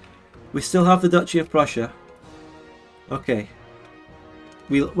 We still have the Duchy of Prussia. Okay.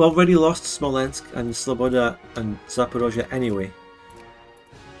 We already lost Smolensk and Sloboda and Zaporozhye anyway.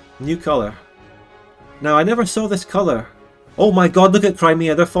 New colour. Now, I never saw this colour. Oh my god, look at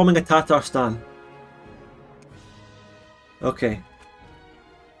Crimea. They're forming a Tatarstan. Okay.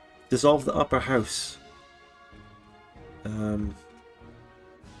 Dissolve the upper house.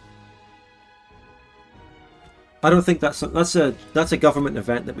 I don't think that's a government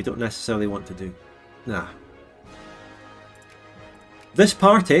event that we don't necessarily want to do. Nah. This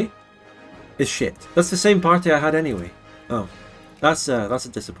party is shit. That's the same party I had anyway. Oh, that's a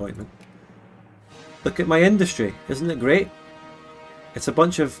disappointment. Look at my industry. Isn't it great? It's a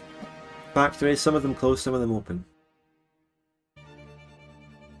bunch of factories, some of them closed, some of them open.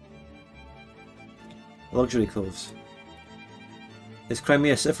 Luxury clothes. Is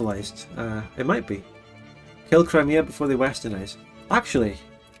Crimea civilized? It might be. Kill Crimea before they westernize. Actually,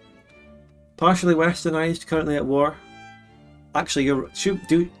 partially westernized, currently at war. Actually,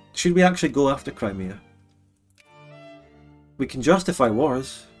 should we actually go after Crimea? We can justify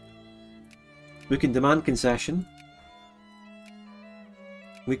wars. We can demand concession.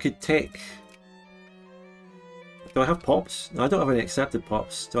 We could take... Do I have Pops? No, I don't have any accepted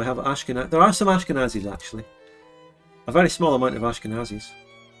Pops. Do I have Ashkenazis? There are some Ashkenazis, actually. A very small amount of Ashkenazis.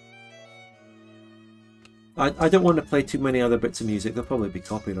 I don't want to play too many other bits of music. They'll probably be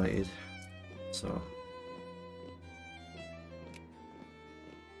copyrighted. So...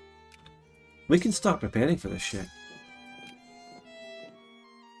 we can start preparing for this shit.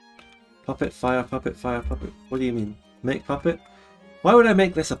 Puppet, fire, puppet, fire, puppet. What do you mean? Make puppet? Why would I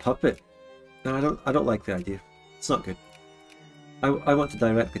make this a puppet? No, I don't like the idea. It's not good. I want to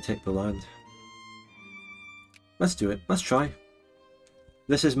directly take the land. Let's do it. Let's try.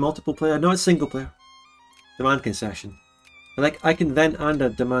 This is multiple player. No, it's single player. Demand concession. And I can then add a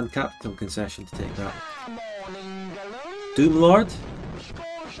demand capital concession to take that. Doomlord?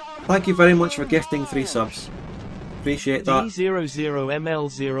 Thank you very much for gifting 3 subs. Appreciate that.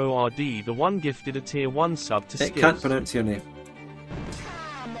 D00ML0RD, the one gifted a tier 1 sub to Skills. It can't pronounce your name.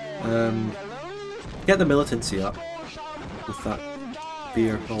 Get the militancy up with that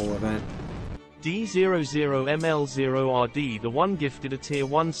beer hall event. D00ML0RD, the one gifted a tier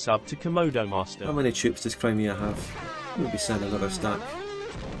 1 sub to Komodo Master. How many troops does Crimea have? Maybe send another stack.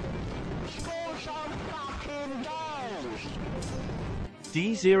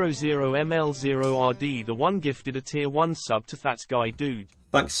 D00ML0RD, the one gifted a tier 1 sub to That's Guy Dude.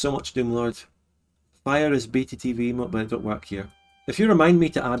 Thanks so much, Doomlord. Fire is BTTV emote, but it don't work here. If you remind me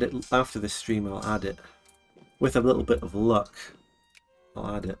to add it after this stream, I'll add it. With a little bit of luck,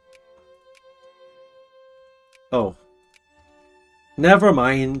 I'll add it. Oh. Never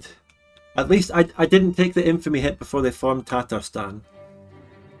mind. At least I didn't take the infamy hit before they formed Tatarstan.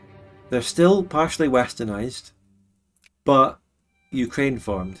 They're still partially westernized, but Ukraine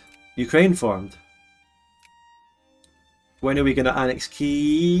formed. Ukraine formed. When are we going to annex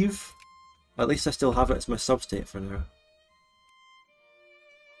Kyiv? At least I still have it as my substate for now.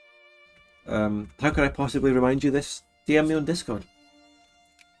 How can I possibly remind you this? DM me on Discord.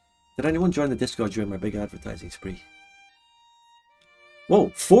 Did anyone join the Discord during my big advertising spree? Whoa,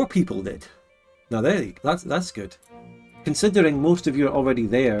 4 people did. Now that's good. Considering most of you are already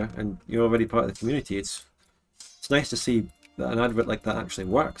there and you're already part of the community, it's nice to see that an advert like that actually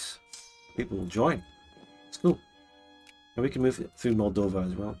works. People will join. It's cool. And we can move through Moldova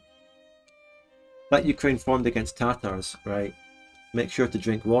as well. That Ukraine formed against Tatars, right? Make sure to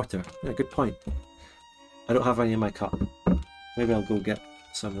drink water. Yeah, good point. I don't have any in my cup. Maybe I'll go get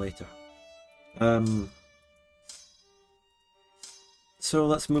some later. So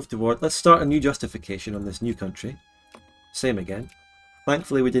let's move toward... let's start a new justification on this new country. Same again.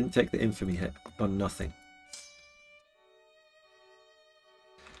 Thankfully we didn't take the infamy hit on nothing.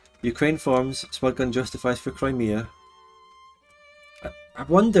 Ukraine forms, Spud Gun justifies for Crimea. I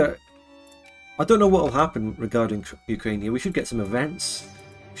wonder... I don't know what will happen regarding Ukraine here. We should get some events.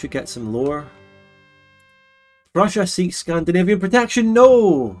 We should get some lore. Russia seeks Scandinavian protection?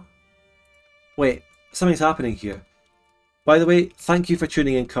 No! Wait, something's happening here. By the way, thank you for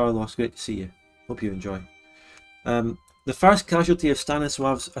tuning in, Carlos. Great to see you. Hope you enjoy. The first casualty of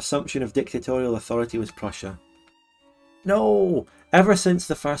Stanisław's assumption of dictatorial authority was Prussia. No! Ever since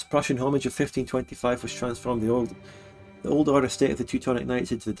the first Prussian homage of 1525 was transformed, the old order state of the Teutonic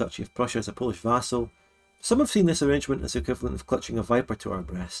Knights into the Duchy of Prussia as a Polish vassal, some have seen this arrangement as the equivalent of clutching a viper to our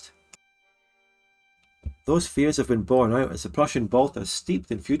breast. Those fears have been borne out as the Prussian Baltas,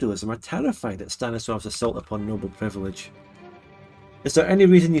 steeped in feudalism, are terrified at Stanisław's assault upon noble privilege. Is there any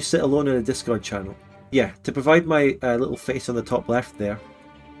reason you sit alone in a Discord channel? Yeah, to provide my little face on the top left there,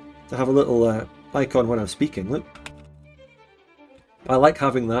 to have a little icon when I'm speaking. Look. I like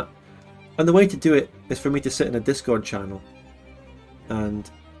having that. And the way to do it is for me to sit in a Discord channel and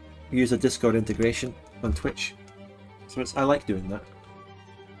use a Discord integration on Twitch. So I like doing that.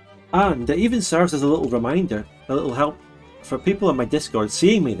 And it even serves as a little reminder, a little help for people on my Discord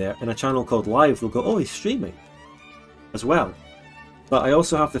seeing me there in a channel called Live. They'll go, oh, he's streaming as well. But I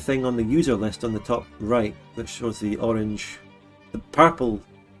also have the thing on the user list on the top right that shows the purple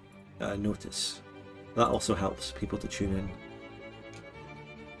notice. That also helps people to tune in.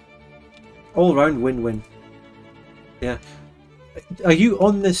 All round win-win. Yeah. Are you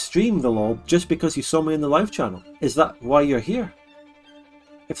on this stream, the lol, just because you saw me in the live channel? Is that why you're here?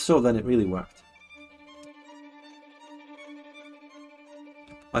 If so, then it really worked.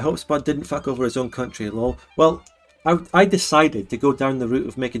 I hope Spud didn't fuck over his own country, lol. Well, I decided to go down the route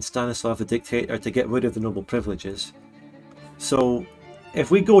of making Stanislav the dictator to get rid of the noble privileges. So,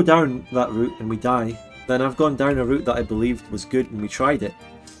 if we go down that route and we die, then I've gone down a route that I believed was good and we tried it.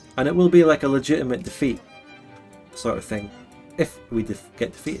 And it will be like a legitimate defeat sort of thing, if we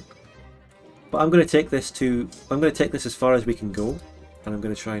get defeated. But I'm going to take this as far as we can go, and I'm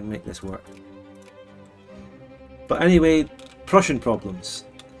going to try and make this work. But anyway, Prussian problems.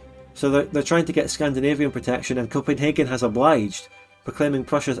 So they're trying to get Scandinavian protection, and Copenhagen has obliged, proclaiming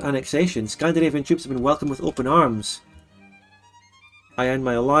Prussia's annexation. Scandinavian troops have been welcomed with open arms. I end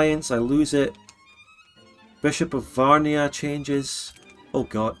my alliance, I lose it. Bishop of Varnia changes. Oh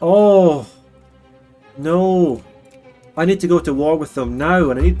god. Oh! No! I need to go to war with them now,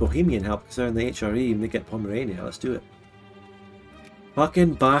 and I need Bohemian help because they're in the HRE and they get Pomerania. Let's do it.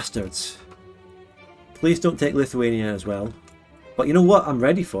 Fucking bastards. Please don't take Lithuania as well. But you know what? I'm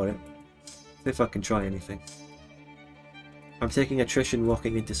ready for it. If I can try anything. I'm taking attrition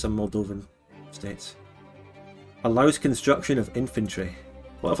walking into some Moldovan states. Allows construction of infantry.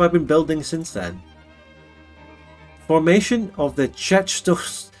 What have I been building since then? Formation of the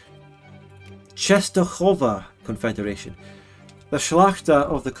Czestochowa Confederation. The Szlachta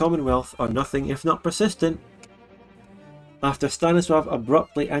of the Commonwealth are nothing if not persistent. After Stanislav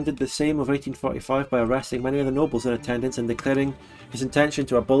abruptly ended the Sejm of 1845 by arresting many of the nobles in attendance and declaring his intention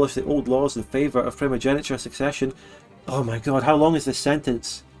to abolish the old laws in favour of primogeniture succession. Oh my god, how long is this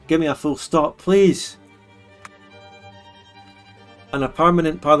sentence? Give me a full stop, please! And a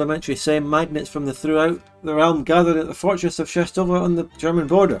permanent parliamentary Sejm, magnates from throughout the realm gathered at the fortress of Czestochowa on the German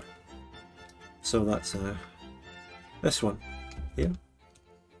border. So that's this one here.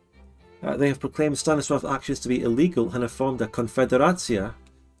 They have proclaimed Stanislav's actions to be illegal and have formed a Konfederacja,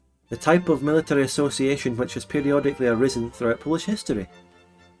 the type of military association which has periodically arisen throughout Polish history.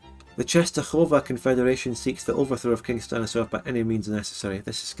 The Czestochowa Confederation seeks the overthrow of King Stanislav by any means necessary.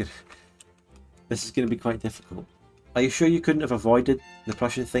 This is going to be quite difficult. Are you sure you couldn't have avoided the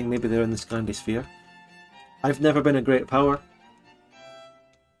Prussian thing? Maybe they're in the Scandi sphere. I've never been a great power,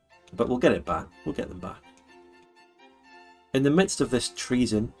 but we'll get it back. We'll get them back. In the midst of this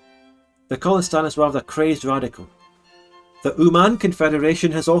treason, they're calling Stanislav a crazed radical. The Uman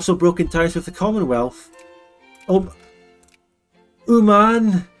Confederation has also broken ties with the Commonwealth. Oh,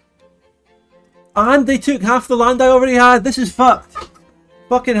 Uman! And they took half the land I already had! This is fucked!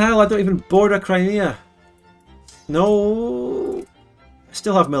 Fucking hell, I don't even border Crimea. No! I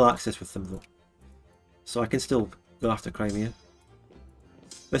still have mill access with them though. So I can still go after Crimea.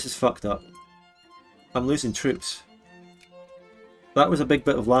 This is fucked up. I'm losing troops. That was a big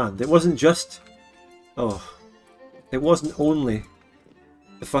bit of land. It wasn't just... Oh. It wasn't only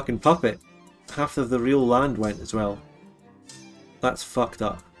the fucking puppet. Half of the real land went as well. That's fucked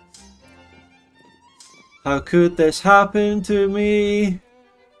up. How could this happen to me?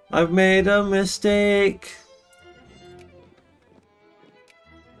 I've made a mistake.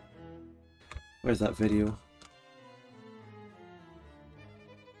 Where's that video?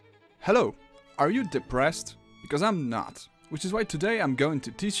 Hello, are you depressed? Because I'm not. Which is why today I'm going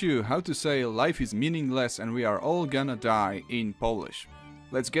to teach you how to say life is meaningless and we are all gonna die in Polish.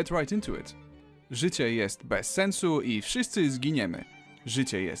 Let's get right into it. Życie jest bez sensu i wszyscy zginiemy.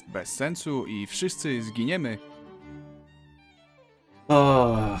 Życie jest bez sensu i wszyscy zginiemy.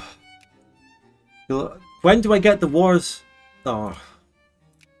 Oh. When do I get the wars? Oh.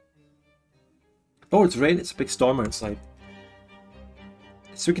 Oh, it's rain. It's a big storm outside.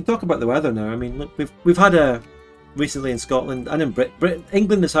 So we can talk about the weather now. I mean, look, we've had a recently in Scotland and in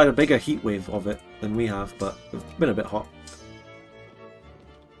England has had a bigger heat wave of it than we have, but it's been a bit hot.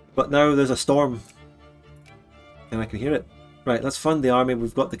 But now there's a storm, and I can hear it. Right, let's fund the army.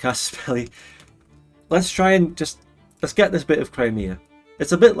 We've got the casus belli. Let's try and let's get this bit of Crimea.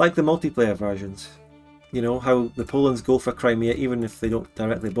 It's a bit like the multiplayer versions. you know, how the Polands go for Crimea even if they don't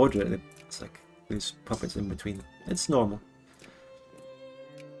directly border it. It's like there's puppets in between. It's normal.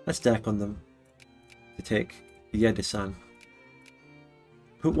 Let's deck on them to take Yedesan.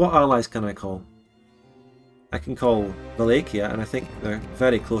 What allies can I call? I can call Wallachia, and I think they're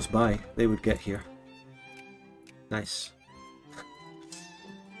very close by. They would get here. Nice.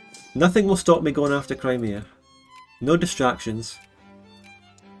 Nothing will stop me going after Crimea. No distractions.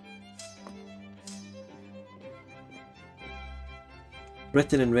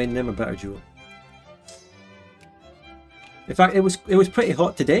 Britain and Reign Nim a better duel. In fact, it was pretty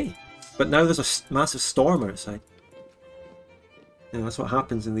hot today, but now there's a massive storm outside. You know, that's what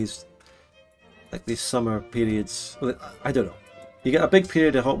happens in these, like, these summer periods. Well, I don't know. You get a big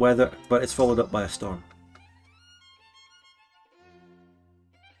period of hot weather, but it's followed up by a storm.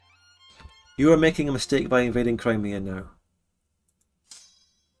 You are making a mistake by invading Crimea now.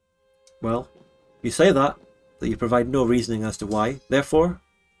 Well, you say that you provide no reasoning as to why. Therefore,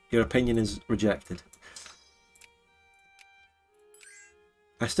 your opinion is rejected.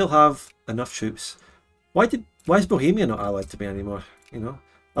 I still have enough troops. Why is Bohemia not allied to me anymore? You know,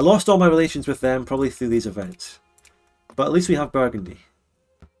 I lost all my relations with them probably through these events. But at least we have Burgundy.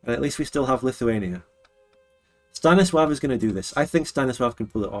 And at least we still have Lithuania. Stanislav is going to do this. I think Stanislav can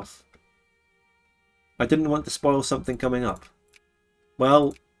pull it off. I didn't want to spoil something coming up.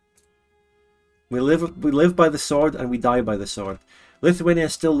 Well, we live by the sword and we die by the sword. Lithuania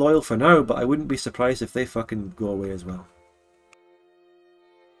is still loyal for now, but I wouldn't be surprised if they fucking go away as well.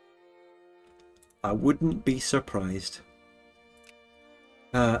 I wouldn't be surprised.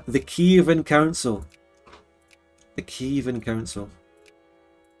 The Kievan Council. The Kievan Council.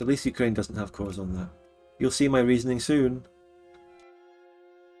 At least Ukraine doesn't have cores on that. You'll see my reasoning soon.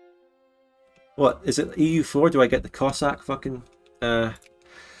 What, is it EU4? Do I get the Cossack fucking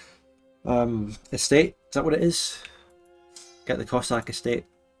estate? Is that what it is? Get the Cossack estate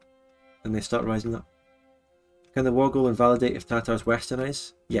and they start rising up. Can the war goal invalidate if Tatars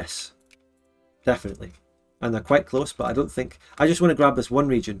westernize? Yes. Definitely. And they're quite close, but I don't think... I just want to grab this one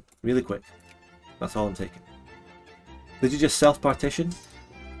region really quick. That's all I'm taking. Did you just self-partition?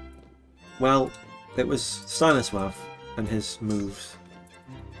 Well, it was Stanislav and his moves.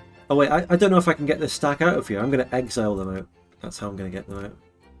 Oh wait, I don't know if I can get this stack out of here. I'm going to exile them out. That's how I'm going to get them out.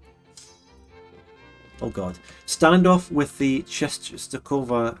 Oh god. Standoff with the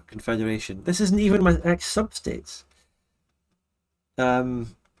Czestochowa Confederation. This isn't even my ex-substates.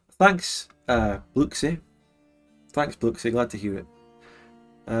 Thanks, Bluxy. Thanks, Bluxy. Glad to hear it.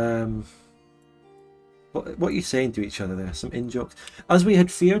 What are you saying to each other there? Some in-jokes. As we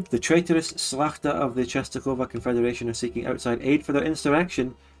had feared, the traitorous Slachta of the Czestochowa Confederation are seeking outside aid for their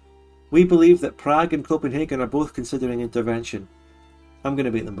insurrection. We believe that Prague and Copenhagen are both considering intervention. I'm going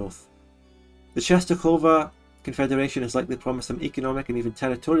to beat them both. The Czestochowa Confederation has likely promised them economic and even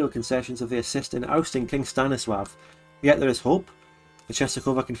territorial concessions if they assist in ousting King Stanislav. Yet there is hope. The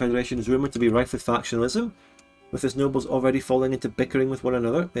Czestochowa Confederation is rumoured to be rife with factionalism, with its nobles already falling into bickering with one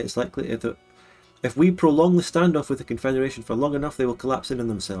another. It's likely that if we prolong the standoff with the Confederation for long enough, they will collapse in on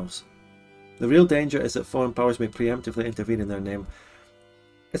themselves. The real danger is that foreign powers may preemptively intervene in their name.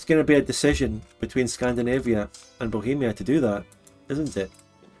 It's going to be a decision between Scandinavia and Bohemia to do that, isn't it?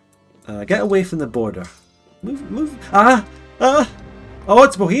 Get away from the border. Move. Oh,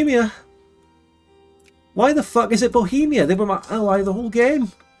 it's Bohemia. Why the fuck is it Bohemia? They were my ally the whole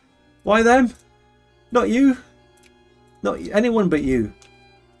game. Why them? Not you. Not anyone but you.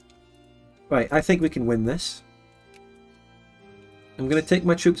 Right, I think we can win this. I'm going to take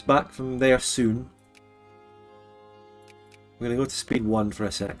my troops back from there soon. I'm going to go to speed 1 for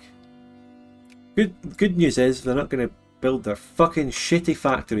a sec. Good news is they're not going to build their fucking shitty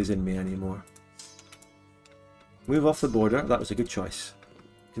factories in me anymore. Move off the border. That was a good choice.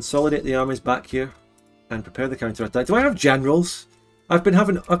 Consolidate the armies back here and prepare the counter-attack. Do I have generals? I've been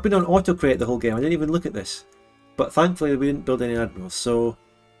on autocrate the whole game. I didn't even look at this. But thankfully we didn't build any admirals. So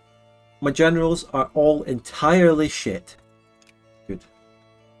my generals are all entirely shit. Good.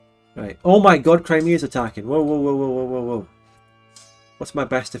 Right. Oh my god, Crimea's attacking. Whoa, whoa, whoa, whoa, whoa, whoa, whoa. What's my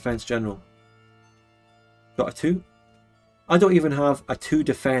best defense general? Got a 2? I don't even have a 2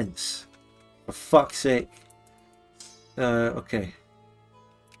 defense. For fuck's sake. Okay.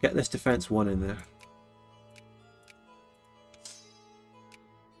 Get this defense 1 in there.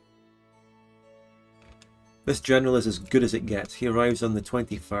 This general is as good as it gets. He arrives on the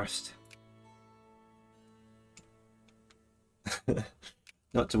 21st.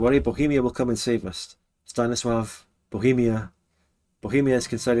 Not to worry, Bohemia will come and save us. Stanislav, Bohemia. Bohemia is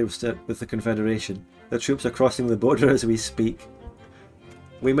considered with the Confederation. Their troops are crossing the border as we speak.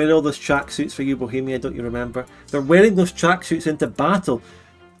 We made all those tracksuits for you, Bohemia, don't you remember? They're wearing those tracksuits into battle.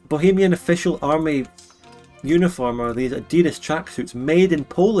 Bohemian official army uniform are these Adidas tracksuits made in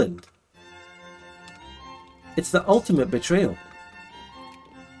Poland. It's the ultimate betrayal.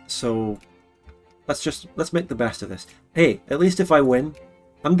 So let's make the best of this. Hey, at least if I win,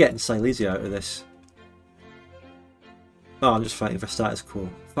 I'm getting Silesia out of this. Oh, I'm just fighting for status quo.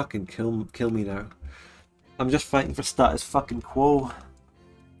 Fucking kill me now. I'm just fighting for status fucking quo.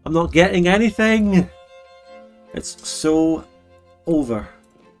 I'm not getting anything. It's so over.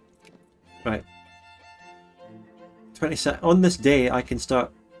 Right. 27. On this day, I can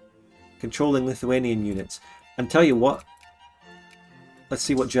start controlling Lithuanian units. And tell you what, let's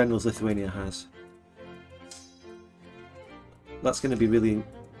see what generals Lithuania has. That's going to be really,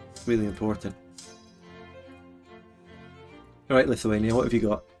 really important. Alright, Lithuania, what have you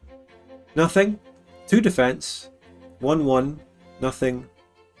got? Nothing. 2 defense. 1-1. Nothing.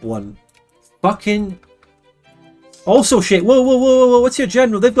 1. Fucking... Also shit. Whoa, whoa, whoa, whoa, what's your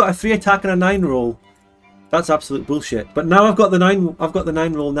general? They've got a 3 attack and a 9 roll. That's absolute bullshit. But now I've got the 9. I've got the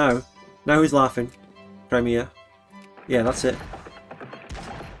 9 roll now. Now who's laughing? Crimea. Yeah, that's it.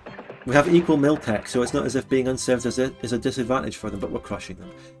 We have equal mill tech, so it's not as if being unserved is a disadvantage for them, but we're crushing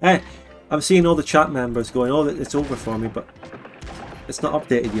them. Eh, I'm seeing all the chat members going, oh, it's over for me, but it's not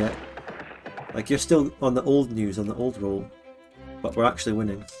updated yet. Like, you're still on the old news, on the old roll, but we're actually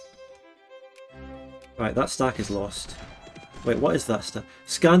winning. Right, that stack is lost. Wait, what is that stack?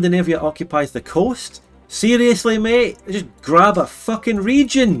 Scandinavia occupies the coast? Seriously, mate? Just grab a fucking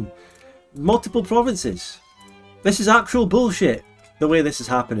region! Multiple provinces. This is actual bullshit, the way this is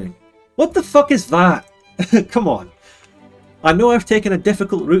happening. What the fuck is that? Come on. I know I've taken a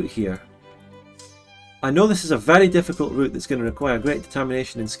difficult route here. I know this is a very difficult route that's going to require great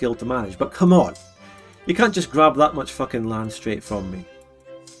determination and skill to manage, but come on. You can't just grab that much fucking land straight from me.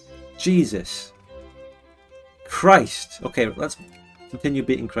 Jesus. Christ. Okay, let's continue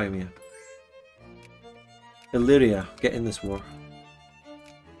beating Crimea. Illyria, get in this war.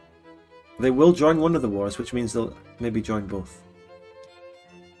 They will join one of the wars, which means they'll maybe join both.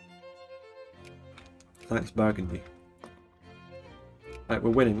 Thanks, Burgundy. Right, we're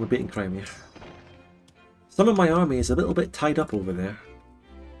winning. We're beating Crimea. Some of my army is a little bit tied up over there.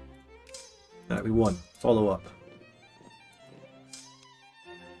 Right, we won. Follow up.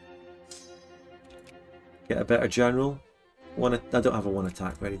 Get a better general. I don't have a 1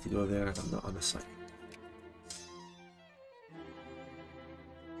 attack ready to go there. I'm not on the site.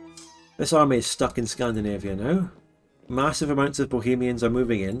 This army is stuck in Scandinavia now. Massive amounts of Bohemians are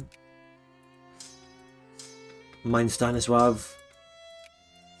moving in. Mine Stanislav.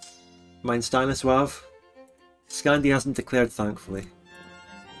 Scandi hasn't declared, thankfully.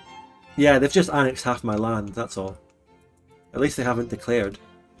 Yeah, they've just annexed half my land, that's all. At least they haven't declared.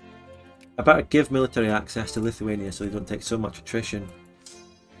 I better give military access to Lithuania so they don't take so much attrition.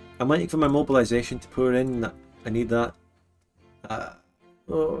 I'm waiting for my mobilization to pour in. I need that.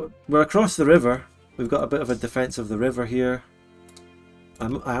 We're across the river. We've got a bit of a defense of the river here.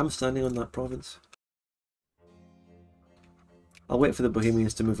 I am standing on that province. I'll wait for the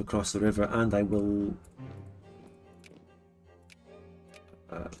Bohemians to move across the river, and I will...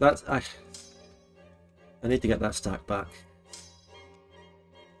 I need to get that stack back.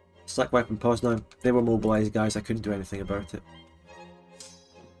 Stack wipe and Poznan. They were mobilized, guys. I couldn't do anything about it.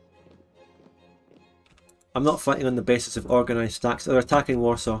 I'm not fighting on the basis of organised stacks. They're attacking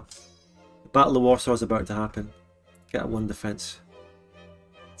Warsaw. The Battle of Warsaw is about to happen. Get a 1 defence.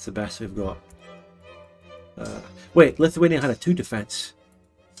 It's the best we've got. Wait, Lithuania had a 2 defence.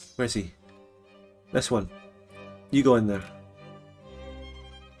 Where is he? This one. You go in there.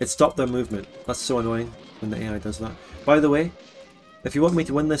 It stopped their movement. That's so annoying when the AI does that. By the way, if you want me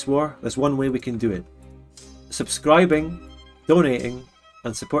to win this war, there's one way we can do it. Subscribing, donating,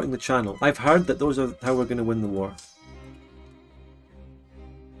 and supporting the channel. I've heard that those are how we're going to win the war.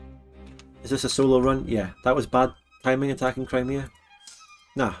 Is this a solo run? Yeah. That was bad timing attacking Crimea.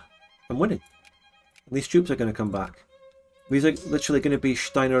 Nah, I'm winning. These troops are going to come back. These are literally going to be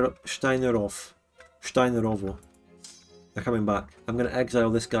Steinerovo. They're coming back. I'm going to exile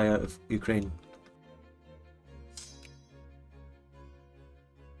this guy out of Ukraine.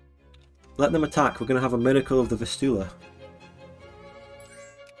 Let them attack. We're going to have a miracle of the Vistula.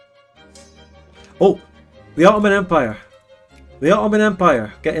 Oh! The Ottoman Empire! The Ottoman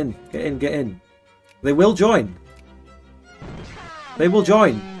Empire! Get in, get in, get in. They will join. They will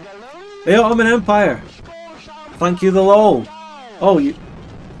join. The Ottoman Empire! Thank you, the LOL! Oh, you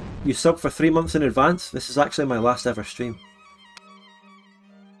sub for 3 months in advance? This is actually my last ever stream.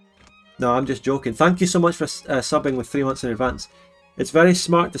 No, I'm just joking. Thank you so much for subbing with 3 months in advance. It's very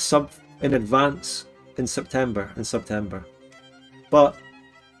smart to sub in advance in September. But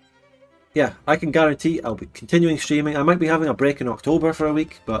yeah, I can guarantee I'll be continuing streaming. I might be having a break in October for a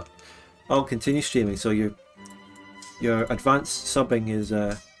week, but I'll continue streaming. So your advanced subbing is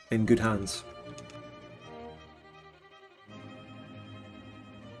in good hands.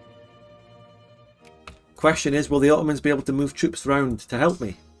 Question is, will the Ottomans be able to move troops around to help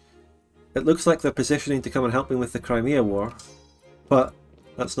me? It looks like they're positioning to come and help me with the Crimea War, but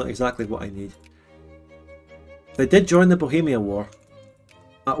that's not exactly what I need. They did join the Bohemia War.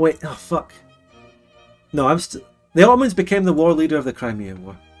 Wait, oh fuck. No, the Ottomans became the war leader of the Crimea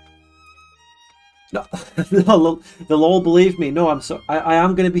War. No, they'll all believe me. No, I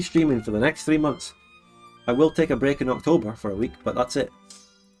am going to be streaming for the next 3 months. I will take a break in October for a week, but that's it.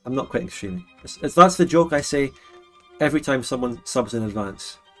 I'm not quitting streaming. That's the joke I say every time someone subs in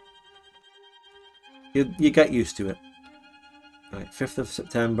advance. You get used to it. Right, 5th of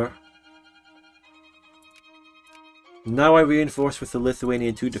September. Now I reinforce with the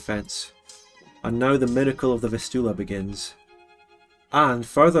Lithuanian 2 defence. And now the miracle of the Vistula begins. And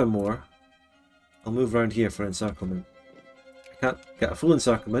furthermore, I'll move around here for encirclement. I can't get a full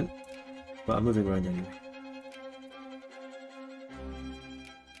encirclement, but I'm moving around anyway.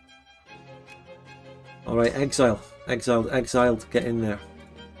 Alright, exiled, get in there.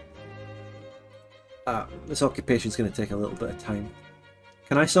 This occupation's going to take a little bit of time.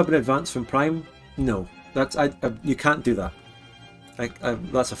 Can I sub in advance from Prime? No, you can't do that.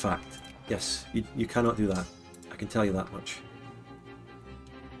 That's a fact. Yes, you cannot do that. I can tell you that much.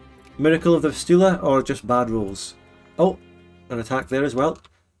 Miracle of the Vistula or just bad rolls? Oh, an attack there as well.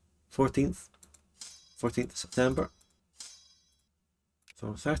 14th of September. So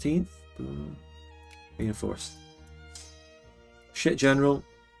 13th. Boom. Reinforced. Shit general.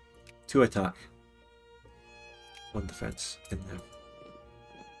 2 attack. 1 defense in there.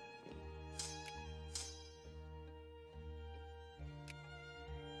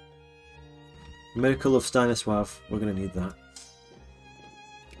 Miracle of Stanislav. We're going to need that.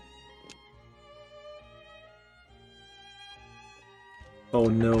 Oh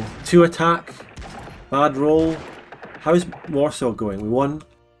no. 2 attack. Bad roll. How's Warsaw going? We won.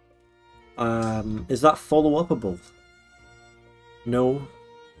 Is that follow-upable? No.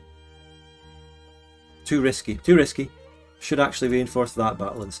 Too risky. Too risky. Should actually reinforce that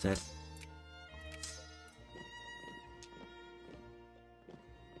battle instead.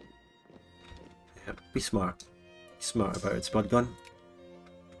 Yeah, be smart. Be smart about it, Spud Gun.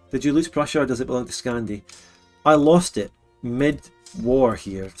 Did you lose Prussia or does it belong to Scandi? I lost it mid-war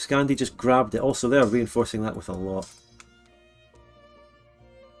here. Scandi just grabbed it. Also, they're reinforcing that with a lot.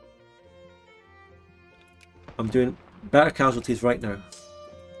 I'm doing better casualties right now.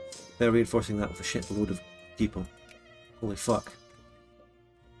 They're reinforcing that with a shitload of people. Holy fuck.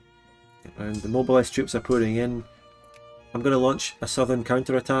 And the mobilised troops are pouring in. I'm going to launch a southern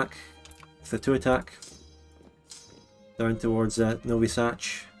counter-attack with a 2 attack. Down towards Novi Sad.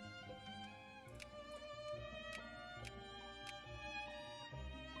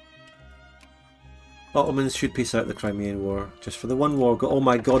 Ottomans should peace out the Crimean War. Just for the one war. Oh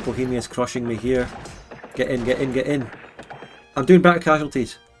my god, Bohemia's crushing me here. Get in, get in, get in. I'm doing better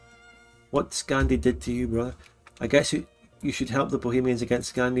casualties. What Scandi did to you, brother. I guess you should help the Bohemians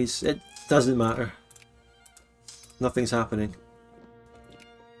against Scandis. It doesn't matter. Nothing's happening.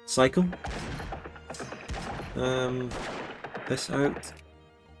 Cycle. This out.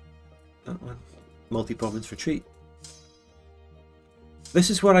 That one. Multi-province retreat. This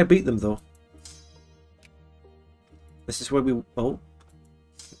is where I beat them though. This is where we... Oh.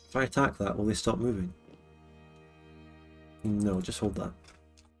 If I attack that, will they stop moving? No, just hold that.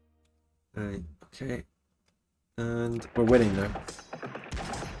 Right, okay. And we're winning now.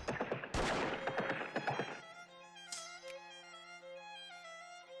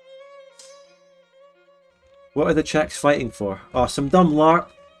 What are the Czechs fighting for? Oh, some dumb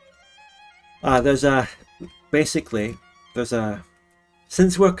lark.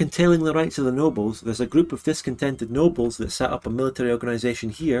 Since we're curtailing the rights of the nobles, there's a group of discontented nobles that set up a military organisation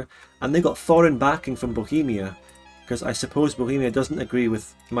here, and they got foreign backing from Bohemia, because I suppose Bohemia doesn't agree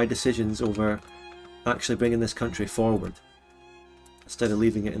with my decisions over actually bringing this country forward, instead of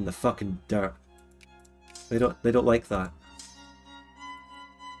leaving it in the fucking dirt. They don't like that.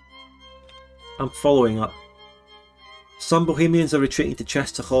 I'm following up. Some Bohemians are retreating to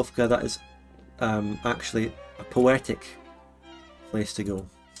Czestochowka. That is actually a poetic place to go.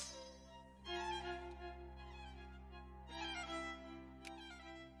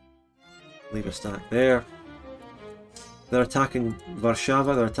 Leave a stack there. They're attacking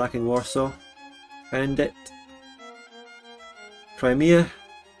Warszawa, they're attacking Warsaw. End it. Crimea.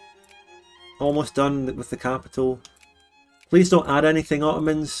 Almost done with the capital. Please don't add anything,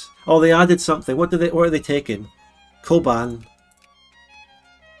 Ottomans. Oh, they added something. What are they taking? Koban.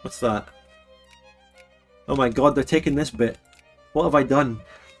 What's that? Oh my god, they're taking this bit. What have I done?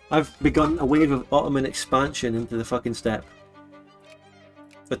 I've begun a wave of Ottoman expansion into the fucking steppe.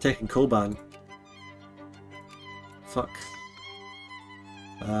 They're taking Koban. Fuck.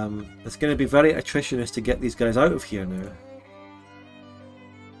 It's going to be very attritionist to get these guys out of here now.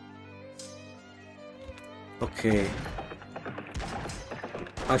 Okay.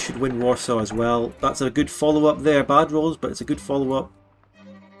 I should win Warsaw as well. That's a good follow-up there. Bad rolls, but it's a good follow-up.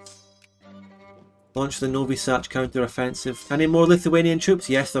 Launch the Novi Sad counter-offensive. Any more Lithuanian troops?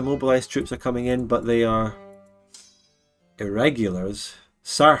 Yes, their mobilised troops are coming in, but they are irregulars.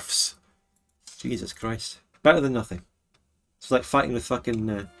 Serfs. Jesus Christ. Better than nothing. It's like fighting with fucking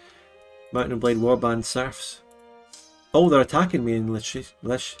Mountain and Blade Warband serfs. Oh, they're attacking me in Lechika.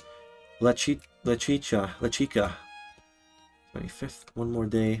 25th, one more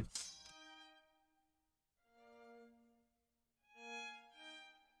day.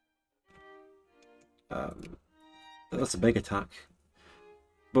 That's a big attack.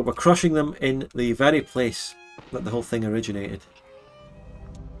 But we're crushing them in the very place that the whole thing originated.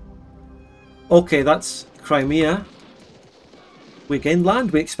 Okay, that's Crimea. We gained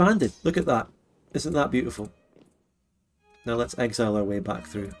land, we expanded. Look at that. Isn't that beautiful? Now let's exile our way back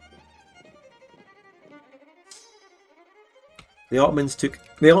through. The Ottomans took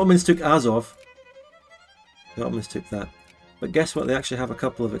Azov. The Ottomans took that. But guess what? They actually have a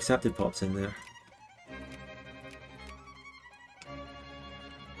couple of accepted pops in there.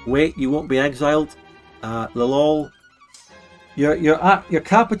 Wait, you won't be exiled. Lol. Your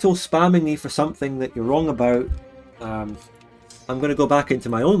capital spamming me for something that you're wrong about. I'm going to go back into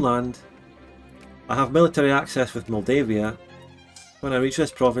my own land. I have military access with Moldavia. When I reach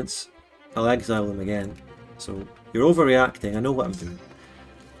this province, I'll exile them again. So you're overreacting. I know what I'm doing.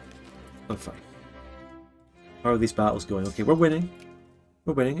 I'm fine. How are these battles going? Okay, we're winning.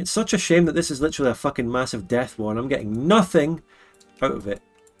 We're winning. It's such a shame that this is literally a fucking massive death war and I'm getting nothing out of it.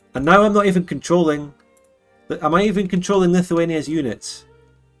 And now I'm not even controlling... Am I even controlling Lithuania's units?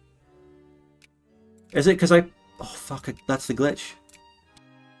 Is it because I... Oh fuck, that's the glitch.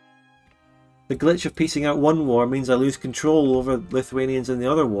 The glitch of piecing out one war means I lose control over Lithuanians in the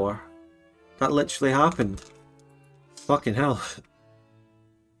other war. That literally happened. Fucking hell.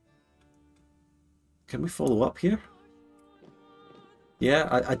 Can we follow up here?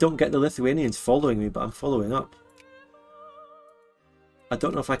 Yeah, I don't get the Lithuanians following me, but I'm following up. I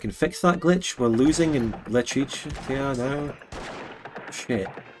don't know if I can fix that glitch. We're losing in Lechika now. Shit.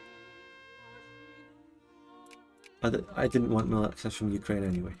 I didn't want mill access from Ukraine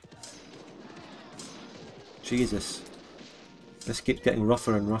anyway. Jesus. This keeps getting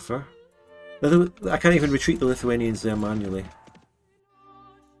rougher and rougher. I can't even retreat the Lithuanians there manually.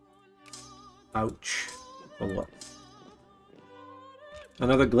 Ouch. Follow up.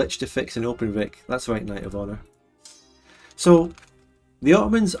 Another glitch to fix in OpenVic. That's right, Knight of Honor. So, the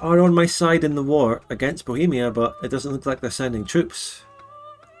Ottomans are on my side in the war against Bohemia, but it doesn't look like they're sending troops.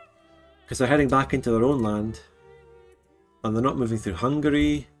 Because they're heading back into their own land. And they're not moving through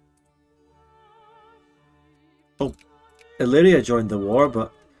Hungary. Oh, Illyria joined the war,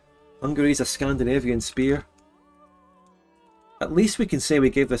 but Hungary's a Scandinavian spear. At least we can say we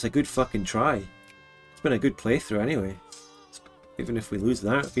gave this a good fucking try. It's been a good playthrough anyway. Even if we lose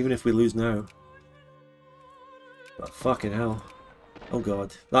now. But fucking hell. Oh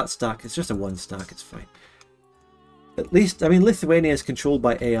god. That stack, it's just a one stack, it's fine. At least, I mean, Lithuania is controlled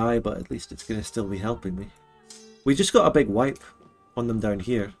by AI, but at least it's going to still be helping me. We just got a big wipe on them down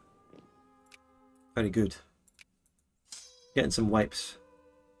here. Very good. Getting some wipes.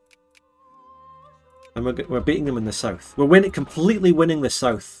 And we're beating them in the south. We're completely winning the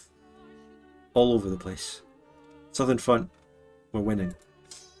south. All over the place. Southern front, we're winning.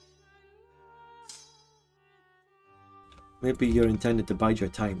 Maybe you're intended to bide your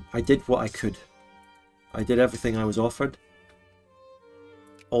time. I did what I could. I did everything I was offered.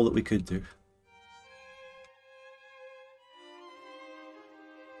 All that we could do.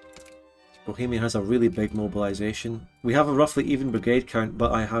 Bohemia has a really big mobilization. We have a roughly even brigade count,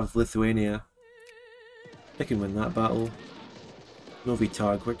 but I have Lithuania. They can win that battle. Novi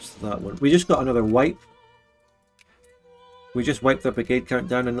Targ, which is that one? We just got another wipe. We just wiped their brigade count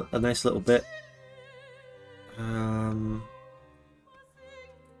down a nice little bit.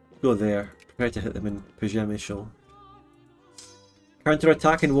 Go there. Prepare to hit them in Przemysl.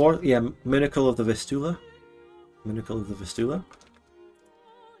 Counter-attack in war? Yeah, Miracle of the Vistula. Miracle of the Vistula.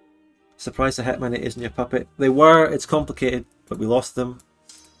 Surprise the Hetman, it isn't your puppet. They were, it's complicated. but we lost them.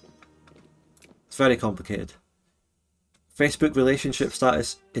 It's very complicated. Facebook relationship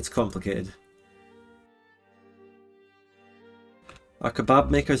status, it's complicated. Are kebab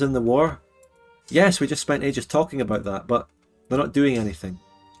makers in the war? Yes, we just spent ages talking about that, but they're not doing anything.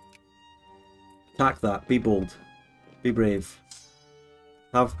 Attack that. Be bold. Be brave.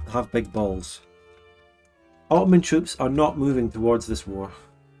 Have big balls. Ottoman troops are not moving towards this war.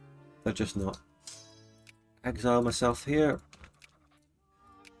 They're just not. Exile myself here.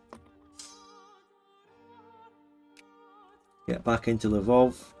 Get back into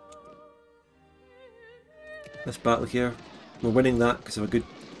Lvov. This battle here. We're winning that because of a good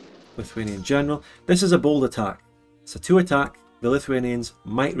Lithuanian general. This is a bold attack. It's a 2 attack. The Lithuanians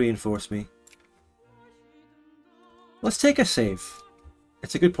might reinforce me. Let's take a save.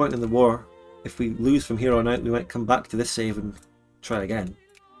 It's a good point in the war. If we lose from here on out, we might come back to this save and try again.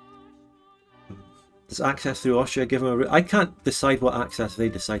 Does access through Austria give them a route? I can't decide what access they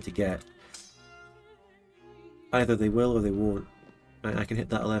decide to get. Either they will or they won't. Right, I can hit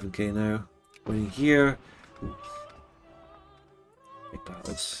that 11k now. Winning here. Big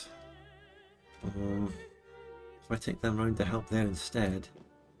battles. If I take them round to help there instead,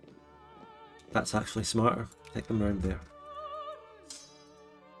 that's actually smarter. Take them round there.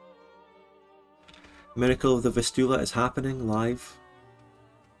 Miracle of the Vistula is happening live.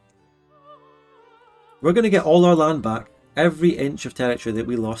 We're going to get all our land back. Every inch of territory that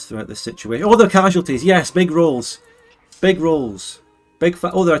we lost throughout this situation. Oh, they're casualties. Yes, big rolls. Big rolls. Big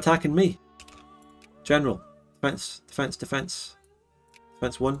oh, they're attacking me. General. Defense. Defense. Defense.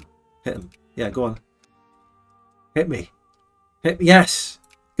 Defense 1. Hit him. Yeah, go on. Hit me. Hit me. Yes.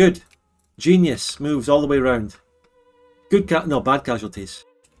 Good. Genius. Moves all the way around. Good no, bad casualties.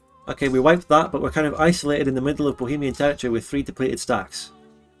 Okay, we wiped that, but we're kind of isolated in the middle of Bohemian territory with 3 depleted stacks.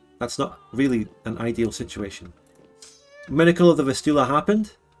 That's not really an ideal situation. Miracle of the Vistula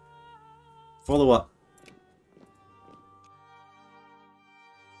happened. Follow up.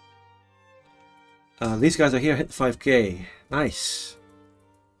 These guys are here, hit the 5k. Nice.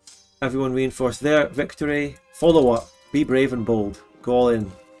 Everyone reinforced there. Victory. Follow up. Be brave and bold. Go all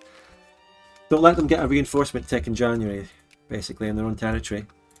in. Don't let them get a reinforcement tick in January, basically, in their own territory.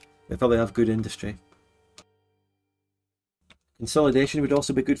 They probably have good industry. Consolidation would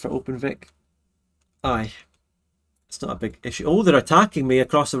also be good for Open Vic. Aye. It's not a big issue. Oh, they're attacking me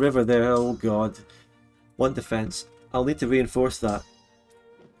across the river there. Oh god. 1 defense. I'll need to reinforce that.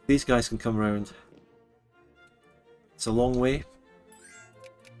 These guys can come around. It's a long way.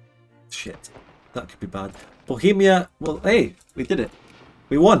 Shit. That could be bad. Bohemia. Well, hey, we did it.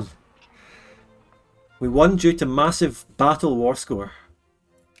 We won. We won due to massive battle war score.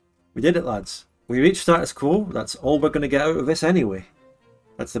 We did it, lads. We reached status quo. That's all we're going to get out of this anyway.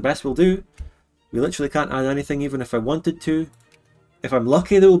 That's the best we'll do. We literally can't add anything even if I wanted to. If I'm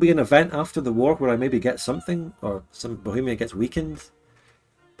lucky, there will be an event after the war where I maybe get something, or some Bohemia gets weakened.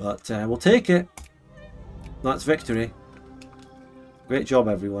 But we'll take it. That's victory. Great job,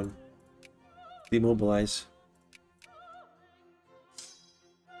 everyone. Demobilize.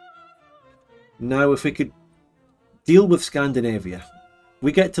 Now, if we could deal with Scandinavia.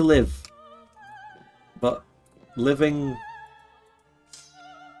 We get to live. But living,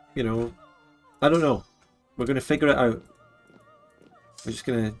 you know, I don't know. We're going to figure it out. We're just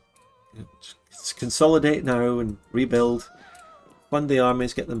going to just consolidate now and rebuild. Fund the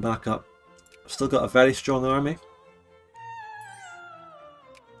armies, get them back up. I've still got a very strong army.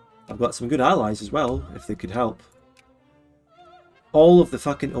 I've got some good allies as well, if they could help. All of the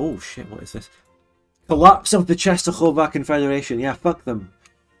fucking... Oh shit, what is this? Collapse of the Czechoslovak Confederation. Yeah, fuck them.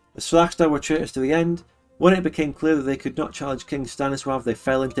 The Slachta were traitors to the end. When it became clear that they could not challenge King Stanislav, they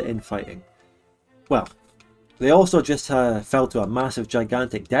fell into infighting. Well, they also just fell to a massive,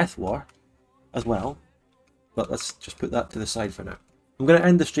 gigantic death war as well. But let's just put that to the side for now. I'm going to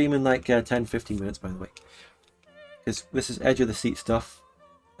end the stream in like 10-15 minutes, by the way. Because this is edge of the seat stuff,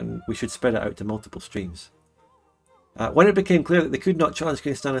 and we should spread it out to multiple streams. When it became clear that they could not challenge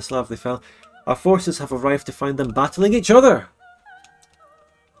King Stanislav, they fell. Our forces have arrived to find them battling each other.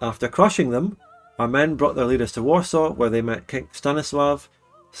 After crushing them, our men brought their leaders to Warsaw, where they met King Stanislav,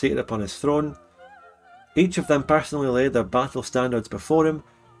 seated upon his throne. Each of them personally laid their battle standards before him.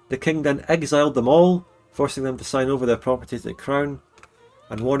 The king then exiled them all, forcing them to sign over their property to the crown,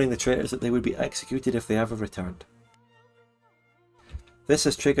 and warning the traitors that they would be executed if they ever returned. This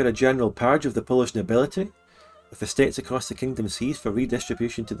has triggered a general purge of the Polish nobility, with the states across the kingdom seized for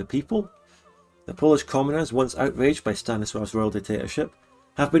redistribution to the people. The Polish commoners, once outraged by Stanisław's royal dictatorship,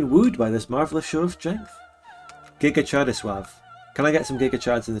 have been wooed by this marvellous show of strength. Giga Chadisław. Can I get some Giga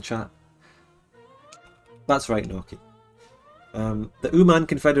Chads in the chat? That's right, Noki. The Uman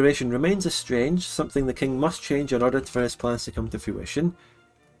Confederation remains estranged, something the king must change in order for his plans to come to fruition.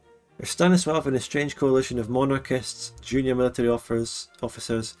 If Stanislav and a strange coalition of monarchists, junior military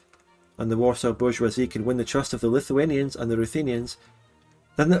officers, and the Warsaw bourgeoisie can win the trust of the Lithuanians and the Ruthenians,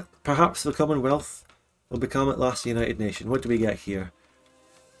 then perhaps the Commonwealth will become at last a united nation. What do we get here?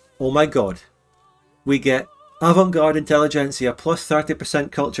 Oh my god. We get avant-garde intelligentsia plus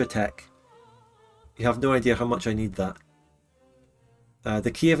 30% culture tech. You have no idea how much I need that.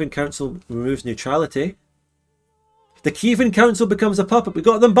 The Kievan Council removes neutrality. The Kievan Council becomes a puppet. We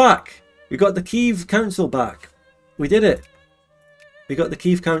got them back. We got the Kiev Council back. We did it. We got the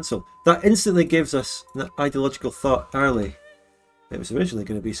Kiev Council. That instantly gives us an ideological thought early. It was originally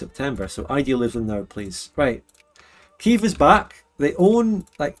going to be September, so idealism now, please. Right. Kiev is back. They own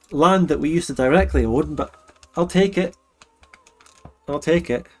like land that we used to directly own, but I'll take it. I'll take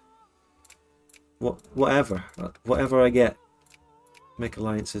it. Whatever. Whatever I get. Make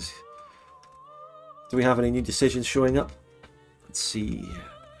alliances. Do we have any new decisions showing up? Let's see.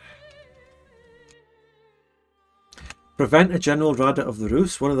 Prevent a general Rada of the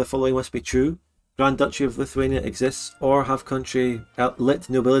Rus. One of the following must be true. Grand Duchy of Lithuania exists, or have country lit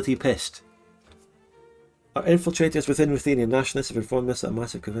nobility pissed. Our infiltrators within Ruthenian nationalists have informed us that a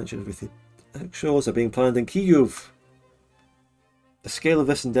massive convention of Ruthenian shows are being planned in Kyiv. The scale of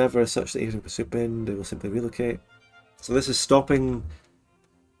this endeavour is such that even if pursued in, they will simply relocate. So this is stopping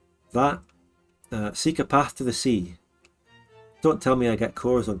that. Seek a path to the sea. Don't tell me I get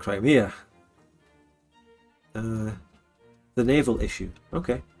cores on Crimea. The naval issue.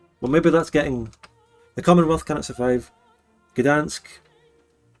 Okay. Well, maybe that's getting... The Commonwealth cannot survive. Gdansk.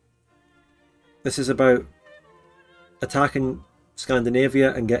 This is about attacking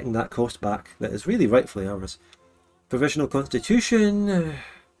Scandinavia and getting that coast back that is really rightfully ours. Provisional Constitution.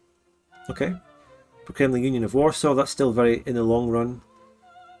 Okay. Proclaim the Union of Warsaw. That's still very in the long run.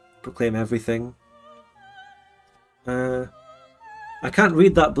 Proclaim everything. I can't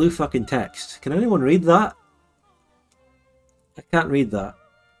read that blue fucking text. Can anyone read that? I can't read that.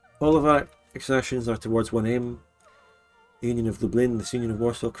 All of our exertions are towards one aim. The Union of Lublin, the Union of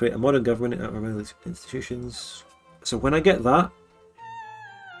Warsaw, create a modern government out of our institutions. So when I get that...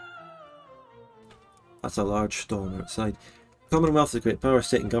 That's a large storm outside. Commonwealth is a great power,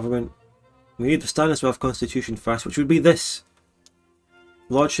 state and government. We need the Stanislav Constitution first, which would be this.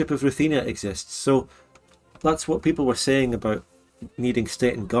 Lordship of Ruthenia exists. So that's what people were saying about needing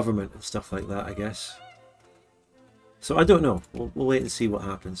state and government and stuff like that, I guess. So I don't know. We'll wait and see what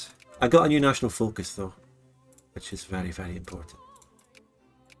happens. I got a new national focus though, which is very, very important.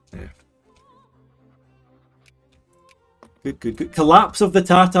 There. Good, good, good. Collapse of the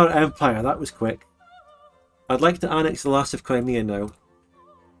Tatar Empire. That was quick. I'd like to annex the last of Crimea now.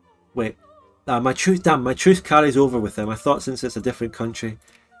 Wait. My truce carries over with them. I thought since it's a different country,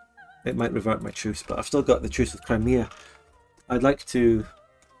 it might revert my truce, but I've still got the truce with Crimea. I'd like to,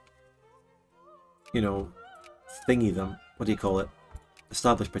 you know, thingy them. What do you call it?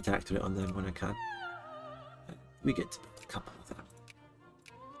 Establish protectorate on them when I can. We get a couple of them.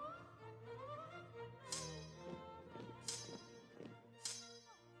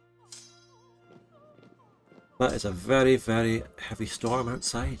 That is a very, very heavy storm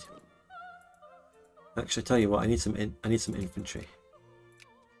outside. Actually, tell you what, I need some infantry.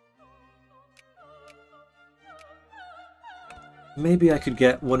 Maybe I could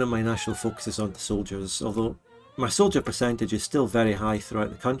get one of my national focuses onto soldiers, although my soldier percentage is still very high throughout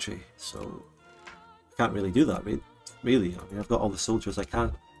the country, so I can't really do that, really. I mean, I've got all the soldiers I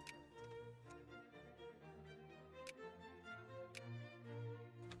can.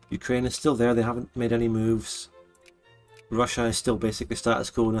 Ukraine is still there, they haven't made any moves. Russia is still basically status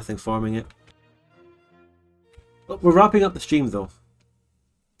quo, nothing forming it. We're wrapping up the stream though.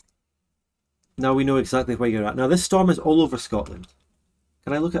 Now we know exactly where you're at. Now this storm is all over Scotland.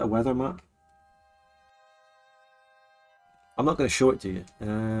 Can I look at a weather map? I'm not going to show it to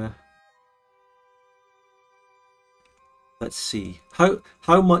you. Let's see.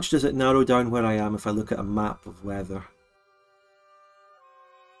 How much does it narrow down where I am if I look at a map of weather?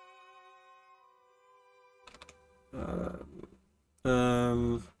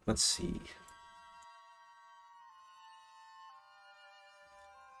 Let's see.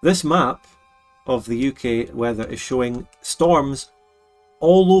 This map of the UK weather is showing storms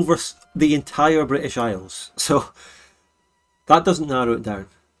all over the entire British Isles. So that doesn't narrow it down.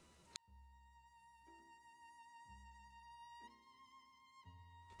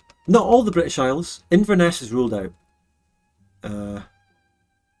 Not all the British Isles. Inverness is ruled out.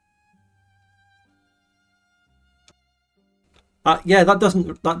 Yeah, that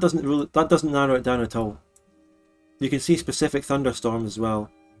doesn't narrow it down at all. You can see specific thunderstorms as well.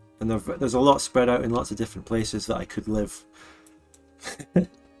 And there's a lot spread out in lots of different places that I could live.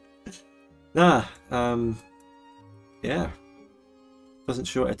 Yeah. Doesn't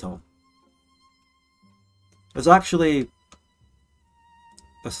show it at all. There's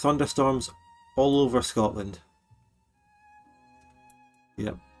thunderstorms all over Scotland.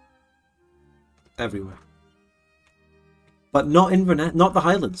 Yep. Everywhere. But not Inverness, not the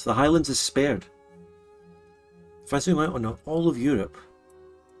Highlands. The Highlands is spared. If I zoom out on all of Europe.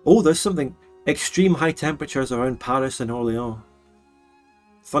 Oh, there's something. Extreme high temperatures around Paris and Orléans.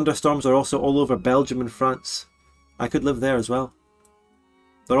 Thunderstorms are also all over Belgium and France. I could live there as well.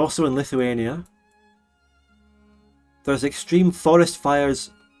 They're also in Lithuania. There's extreme forest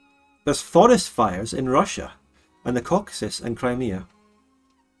fires. There's forest fires in Russia and the Caucasus and Crimea.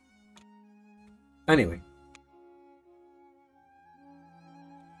 Anyway.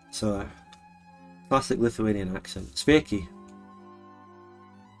 So, classic Lithuanian accent. Sveiki.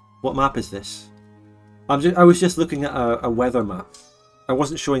 What map is this? I was just looking at a weather map. I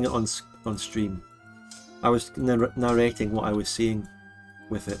wasn't showing it on stream. I was narrating what I was seeing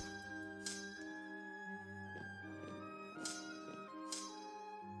with it.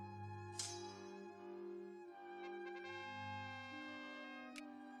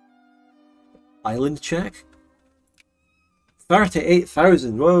 Island check?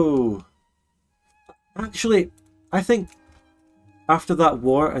 38,000, whoa! Actually, I think after that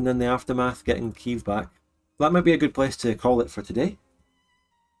war and then the aftermath, getting Kyiv back, that might be a good place to call it for today.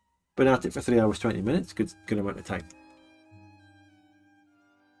 Been at it for 3 hours 20 minutes, good amount of time.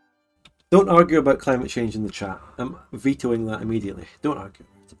 Don't argue about climate change in the chat. I'm vetoing that immediately. Don't argue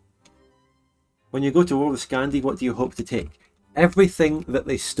about it. When you go to war with Scandi, what do you hope to take? Everything that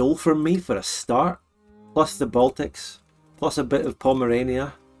they stole from me for a start, plus the Baltics, plus a bit of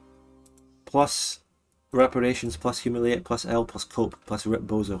Pomerania, plus reparations, plus humiliate, plus L, plus cope, plus rip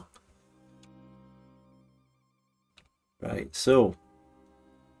bozo. Right, so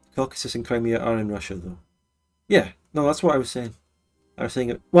Caucasus and Crimea are in Russia though. Yeah, no, that's what I was saying. I was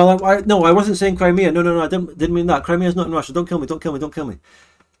saying it. Well, no, I wasn't saying Crimea. No, I didn't mean that. Crimea's not in Russia. Don't kill me. Don't kill me. Don't kill me.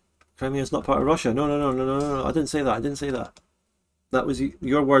 Crimea's not part of Russia. No. I didn't say that. I didn't say that. That was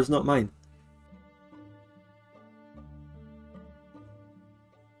your words, not mine.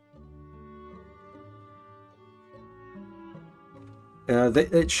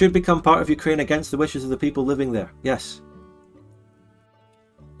 It should become part of Ukraine against the wishes of the people living there. Yes.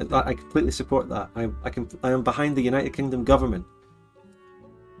 I completely support that. I am behind the United Kingdom government.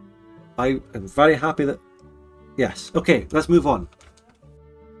 I am very happy that... Yes. Okay, let's move on.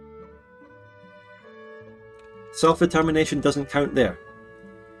 Self-determination doesn't count there.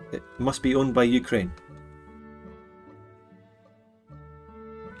 It must be owned by Ukraine.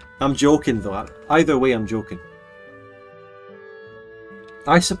 I'm joking though. Either way, I'm joking.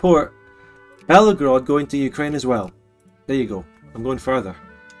 I support Belgorod going to Ukraine as well. There you go. I'm going further.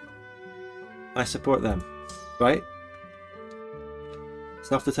 I support them. Right?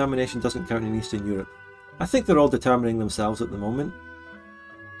 Self-determination doesn't count in Eastern Europe. I think they're all determining themselves at the moment.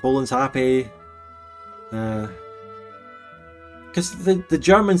 Poland's happy. Because the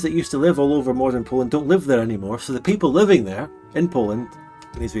Germans that used to live all over modern Poland don't live there anymore. So the people living there, in Poland,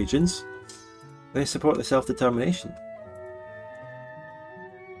 in these regions, they support the self-determination.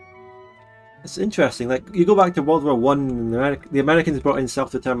 It's interesting, like, you go back to World War I, and the Americans brought in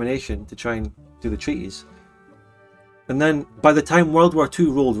self-determination to try and do the treaties. And then, by the time World War II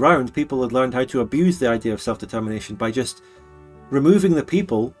rolled round, people had learned how to abuse the idea of self-determination by just removing the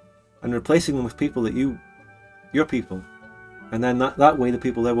people and replacing them with people that your people. And then that way the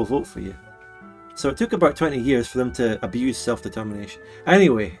people there will vote for you. So it took about 20 years for them to abuse self-determination.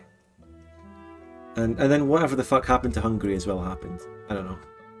 Anyway. And then whatever the fuck happened to Hungary as well happened. I don't know.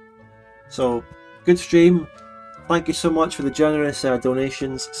 So, good stream. Thank you so much for the generous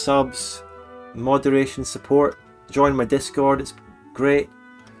donations, subs, moderation, support. Join my Discord, it's great.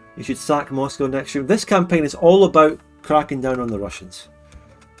 You should sack Moscow next year. This campaign is all about cracking down on the Russians.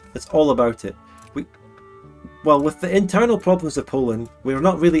 It's all about it. Well, with the internal problems of Poland, we're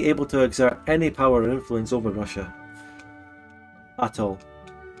not really able to exert any power or influence over Russia. At all.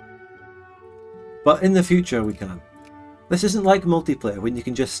 But in the future we can. This isn't like multiplayer when you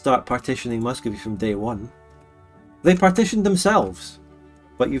can just start partitioning Muscovy from day one. They partitioned themselves.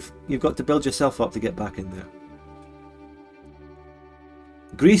 But you've got to build yourself up to get back in there.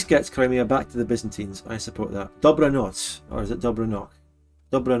 Greece gets Crimea back to the Byzantines. I support that. Dobra noc. Or is it Dobra Nok?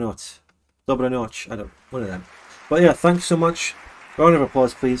 Dobra noc. Dobra noc. I don't... One of them. But yeah, thanks so much. Round of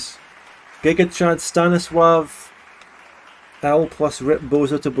applause, please. Gigachad Stanislav. L plus Rip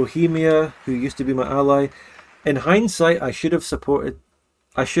Bozo to Bohemia, who used to be my ally. In hindsight, I should have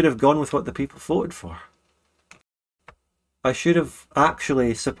gone with what the people voted for. I should have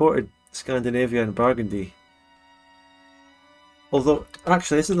actually supported Scandinavia and Burgundy. Although,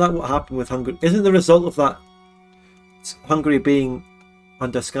 actually, isn't that what happened with Hungary? Isn't the result of that Hungary being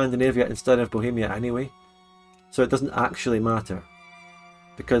under Scandinavia instead of Bohemia anyway? So it doesn't actually matter.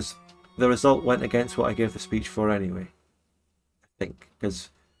 Because the result went against what I gave the speech for anyway. I think. Because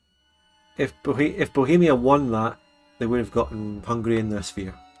if Bohemia won that, they would have gotten Hungary in their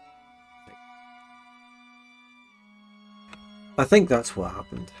sphere. I think that's what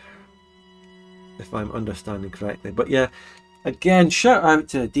happened. If I'm understanding correctly. But yeah, again, shout out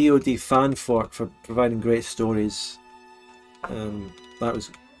to DoD Fanfort for providing great stories. That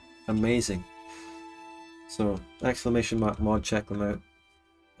was amazing. So, !mod, check them out.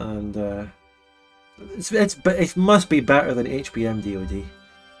 And it must be better than HBM DoD.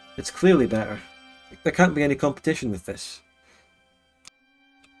 It's clearly better. There can't be any competition with this.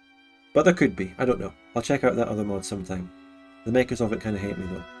 But there could be. I don't know. I'll check out that other mod sometime. The makers of it kind of hate me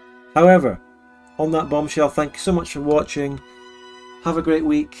though. However, on that bombshell, thank you so much for watching. Have a great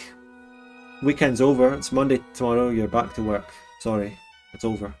week. Weekend's over. It's Monday tomorrow. You're back to work. Sorry. It's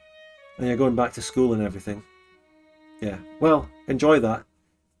over. And you're going back to school and everything. Yeah. Well, enjoy that.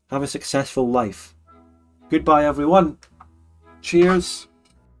 Have a successful life. Goodbye, everyone. Cheers.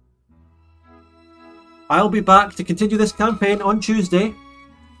 I'll be back to continue this campaign on Tuesday.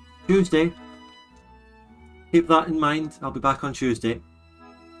 Keep that in mind. I'll be back on Tuesday.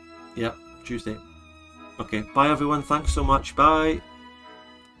 Yep, Tuesday. Okay, bye everyone. Thanks so much. Bye.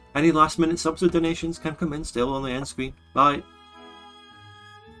 Any last minute subs or donations can come in still on the end screen. Bye.